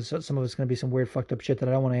questions, because some of it's going to be some weird fucked up shit that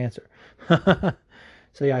I don't want to answer.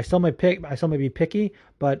 So yeah, I still may be picky,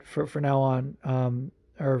 but for now on,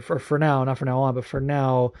 or for now, not for now on, but for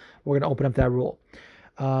now, we're going to open up that rule.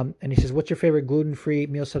 And he says, what's your favorite gluten-free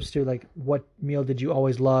meal substitute? Like, what meal did you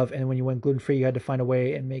always love? And when you went gluten-free, you had to find a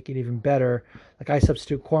way and make it even better. Like, I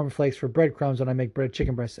substitute cornflakes for breadcrumbs when I make breaded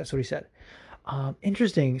chicken breasts. That's what he said.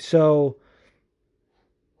 Interesting. So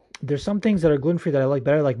there's some things that are gluten-free that I like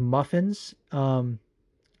better, like muffins.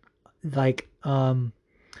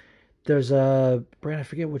 There's a brand, I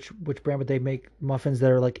forget which brand, but they make muffins that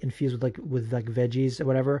are like infused with veggies or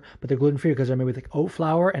whatever, but they're gluten free because they're made with like oat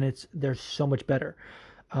flour, and they're so much better.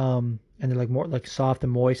 And they're like more like soft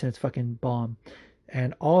and moist, and it's fucking bomb.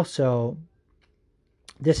 And also,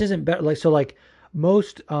 this isn't better. Like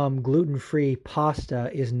most gluten free pasta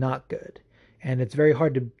is not good, and it's very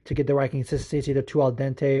hard to get the right consistency. It's either too al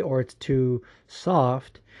dente or it's too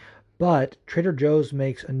soft. But Trader Joe's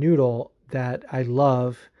makes a noodle that I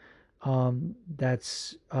love.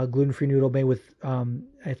 That's a gluten-free noodle made with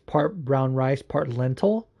it's part brown rice, part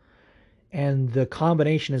lentil, and the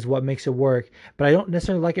combination is what makes it work. But I don't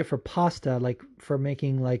necessarily like it for pasta, like for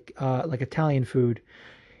making like Italian food.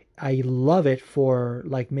 I love it for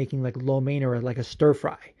like making like lo mein or like a stir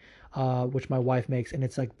fry, which my wife makes, and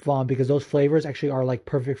it's like bomb because those flavors actually are like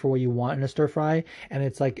perfect for what you want in a stir fry, and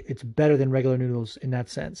it's like it's better than regular noodles in that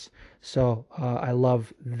sense. So I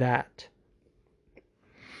love that.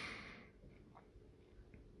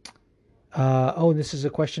 This is a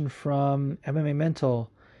question from MMA Mental.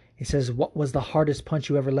 He says, what was the hardest punch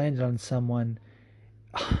you ever landed on someone?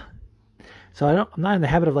 So I'm not in the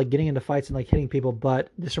habit of like getting into fights and like hitting people,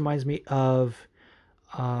 but this reminds me of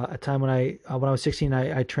a time when I was 16,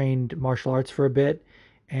 I trained martial arts for a bit,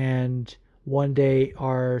 and one day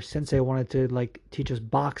our sensei wanted to like teach us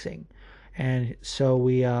boxing. And so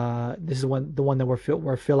we, this is the one that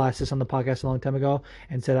where Phil asked us on the podcast a long time ago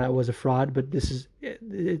and said I was a fraud, but this is,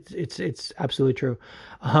 it's absolutely true.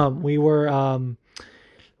 We were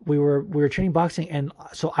training boxing, and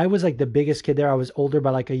so I was like the biggest kid there. I was older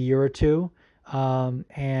by like a year or two.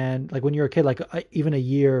 And like when you're a kid, like even a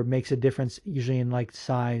year makes a difference usually in like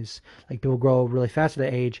size. Like people grow really fast at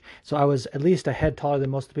that age. So I was at least a head taller than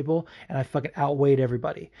most of the people, and I fucking outweighed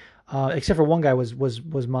everybody. Except for one guy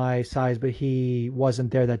was my size, but he wasn't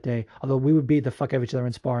there that day. Although we would beat the fuck out of each other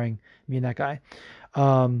in sparring, me and that guy.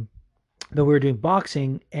 But we were doing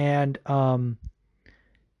boxing, and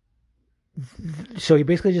so he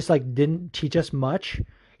basically just like didn't teach us much.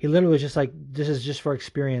 He literally was just like, this is just for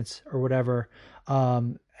experience or whatever.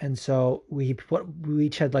 And so we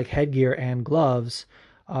each had like headgear and gloves.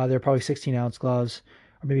 They're probably 16-ounce gloves,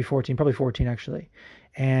 or maybe 14, probably 14 actually.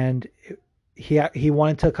 And he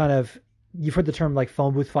wanted to kind of, you've heard the term like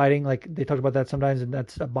phone booth fighting, like they talk about that sometimes, and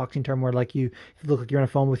that's a boxing term where like you look like you're on a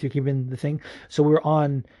phone booth, you're keeping the thing. So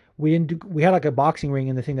we had like a boxing ring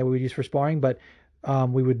in the thing that we would use for sparring, but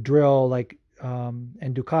we would drill like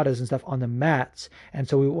and ducatas and stuff on the mats. And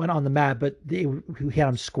so we went on the mat, but we had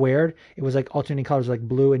them squared. It was like alternating colors, like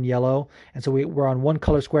blue and yellow. And so we were on one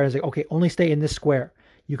color square. And it's like, okay, only stay in this square.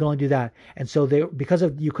 You can only do that. And so because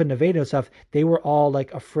of you couldn't evade and stuff, they were all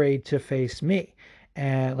like afraid to face me.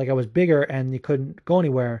 And like I was bigger and you couldn't go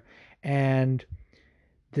anywhere. And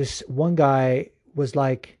this one guy was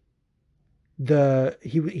like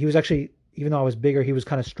he was actually, even though I was bigger, he was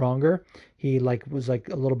kind of stronger. He like was like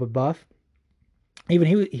a little bit buff.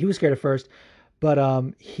 Even he was scared at first, but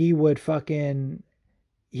he was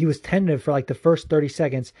tentative for like the first 30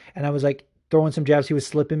 seconds, and I was like throwing some jabs. He was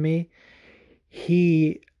slipping me.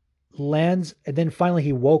 He lands, and then finally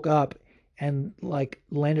he woke up and like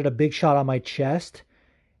landed a big shot on my chest,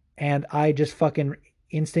 and I just fucking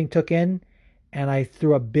instinct took in, and I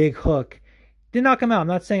threw a big hook. Didn't knock him out. I'm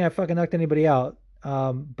not saying I fucking knocked anybody out,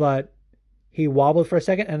 but he wobbled for a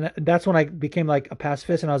second, and that's when I became like a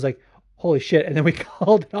pacifist, and I was like, holy shit. And then we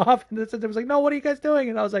called it off, and the center was like, no, what are you guys doing?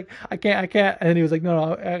 And I was like, I can't. And then he was like,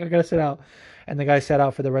 no, I gotta sit out. And the guy sat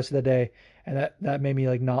out for the rest of the day, and that made me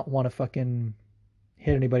like not want to fucking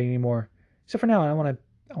hit anybody anymore. Except for now, I want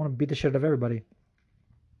to beat the shit out of everybody.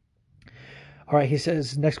 All right, he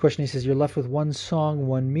says, next question, he says, you're left with one song,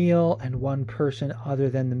 one meal, and one person other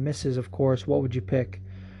than the missus, of course. What would you pick?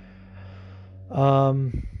 I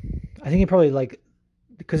think he probably like,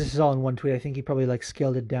 because this is all in one tweet, I think he probably like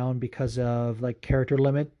scaled it down because of like character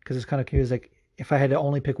limit, because it's kind of curious, like if I had to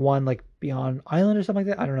only pick one, like Beyond Island or something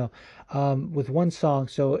like that, I don't know. With one song,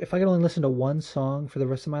 so if I could only listen to one song for the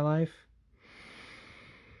rest of my life,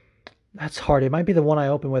 that's hard. It might be the one I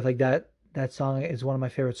open with, like that song is one of my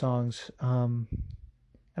favorite songs. And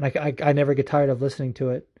I never get tired of listening to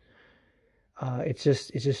it. It's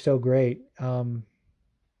just so great.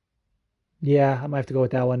 Yeah, I might have to go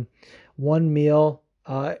with that one. One meal.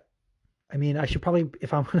 I mean, I should probably,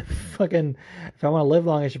 if I want to live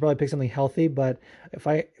long, I should probably pick something healthy. But if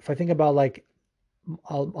I think about like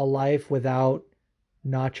a life without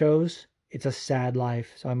nachos, it's a sad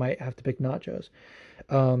life. So I might have to pick nachos.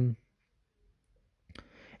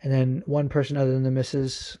 And then one person other than the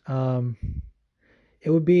missus, it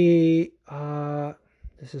would be,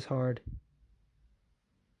 this is hard.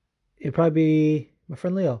 It'd probably be my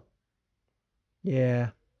friend Leo. Yeah.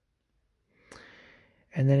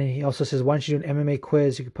 And then he also says, why don't you do an MMA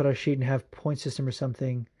quiz? You could put out a sheet and have point system or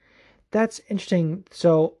something. That's interesting.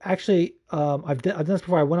 So actually, I've done this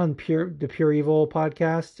before. I went on the Pure Evil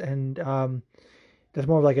podcast, and that's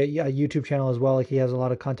more of like a YouTube channel as well. Like he has a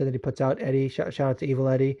lot of content that he puts out. Eddie, shout out to Evil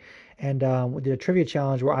Eddie. And we did a trivia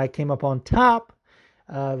challenge where I came up on top.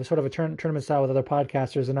 It was sort of a tournament style with other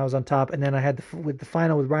podcasters, and I was on top. And then I had the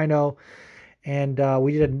final with Rhino, and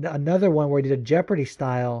we did another one where we did a Jeopardy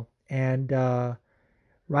style. And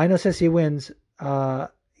Rhino says he wins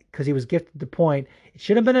because he was gifted the point. It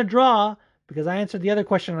should have been a draw because I answered the other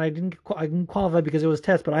question and I didn't qualify because it was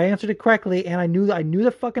test, but I answered it correctly and I knew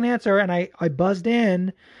the fucking answer, and I buzzed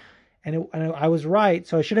in and I was right.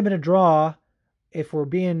 So it should have been a draw if we're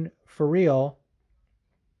being for real.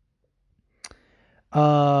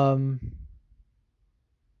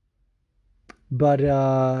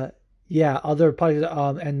 Yeah, other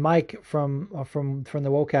podcasts, and Mike from the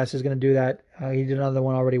Wocast is going to do that. He did another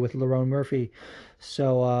one already with Lerone Murphy.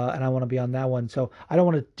 So, and I want to be on that one. So I don't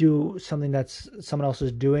want to do something that's someone else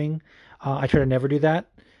is doing. I try to never do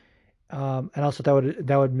that. And also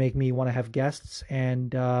that would make me want to have guests.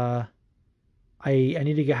 And, I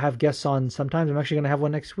need to have guests on sometimes. I'm actually going to have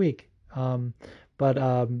one next week.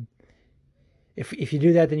 If you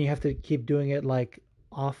do that, then you have to keep doing it like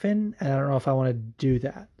often. And I don't know if I want to do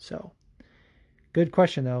that. So good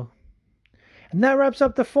question though. And that wraps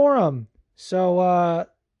up the forum. So,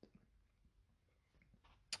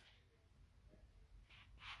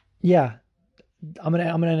 yeah, I'm gonna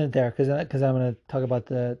end it there because I'm gonna talk about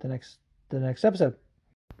the next episode.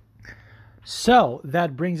 So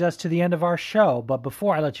that brings us to the end of our show. But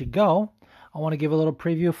before I let you go, I want to give a little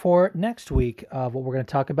preview for next week of what we're going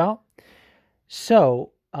to talk about.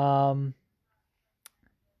 So, I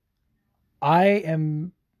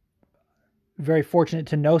am very fortunate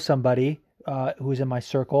to know somebody who's in my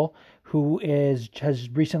circle who has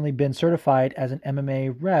recently been certified as an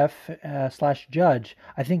MMA ref / judge.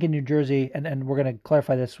 I think in New Jersey, and we're going to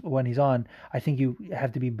clarify this when he's on. I think you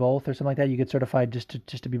have to be both or something like that. You get certified just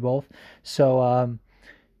to be both. So,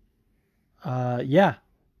 yeah,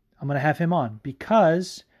 I'm going to have him on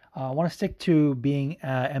because I want to stick to being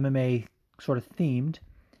MMA sort of themed,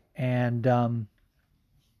 and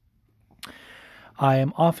I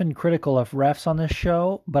am often critical of refs on this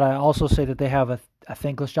show, but I also say that they have a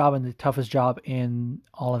thankless job and the toughest job in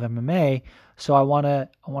all of MMA. So I want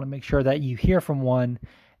to make sure that you hear from one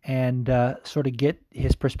and sort of get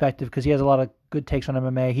his perspective, because he has a lot of good takes on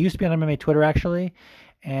MMA. He used to be on MMA Twitter actually,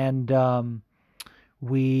 and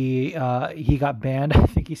he got banned, I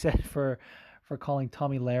think he said, for calling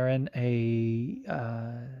Tommy Lahren a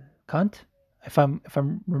cunt, if I'm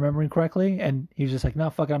remembering correctly. And he was just like,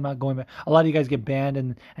 no, fuck it, I'm not going back. A lot of you guys get banned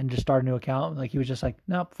and just start a new account. Like, he was just like,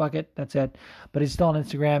 no, fuck it, that's it. But he's still on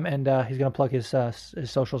Instagram, and he's gonna plug his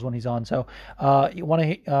socials when he's on. So you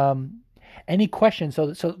want to any questions.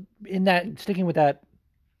 So in that, sticking with that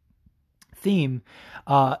theme,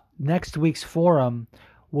 next week's forum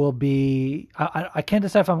will be, I can't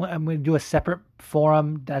decide if I'm going to do a separate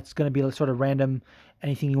forum that's going to be sort of random,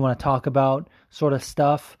 anything you want to talk about sort of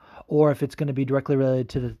stuff, or if it's going to be directly related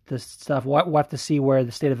to the stuff. We'll have to see where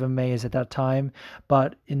the state of MMA is at that time.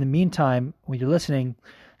 But in the meantime, when you're listening,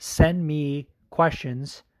 send me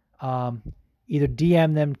questions. Either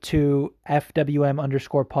DM them to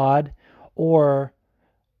FWM_pod, or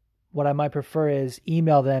what I might prefer is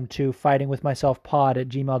email them to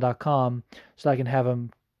fightingwithmyselfpod@gmail.com, so I can have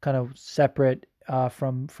them kind of separate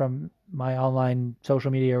from my online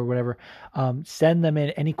social media or whatever. Send them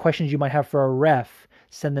in any questions you might have for a ref.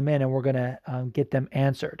 Send them in, and we're gonna get them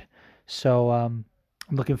answered. So I'm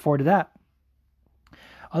looking forward to that.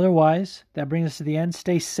 Otherwise, that brings us to the end.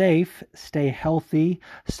 Stay safe, stay healthy,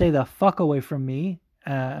 stay the fuck away from me,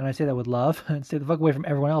 and I say that with love. And stay the fuck away from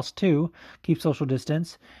everyone else too. Keep social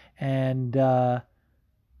distance, and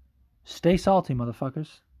stay salty,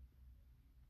 motherfuckers.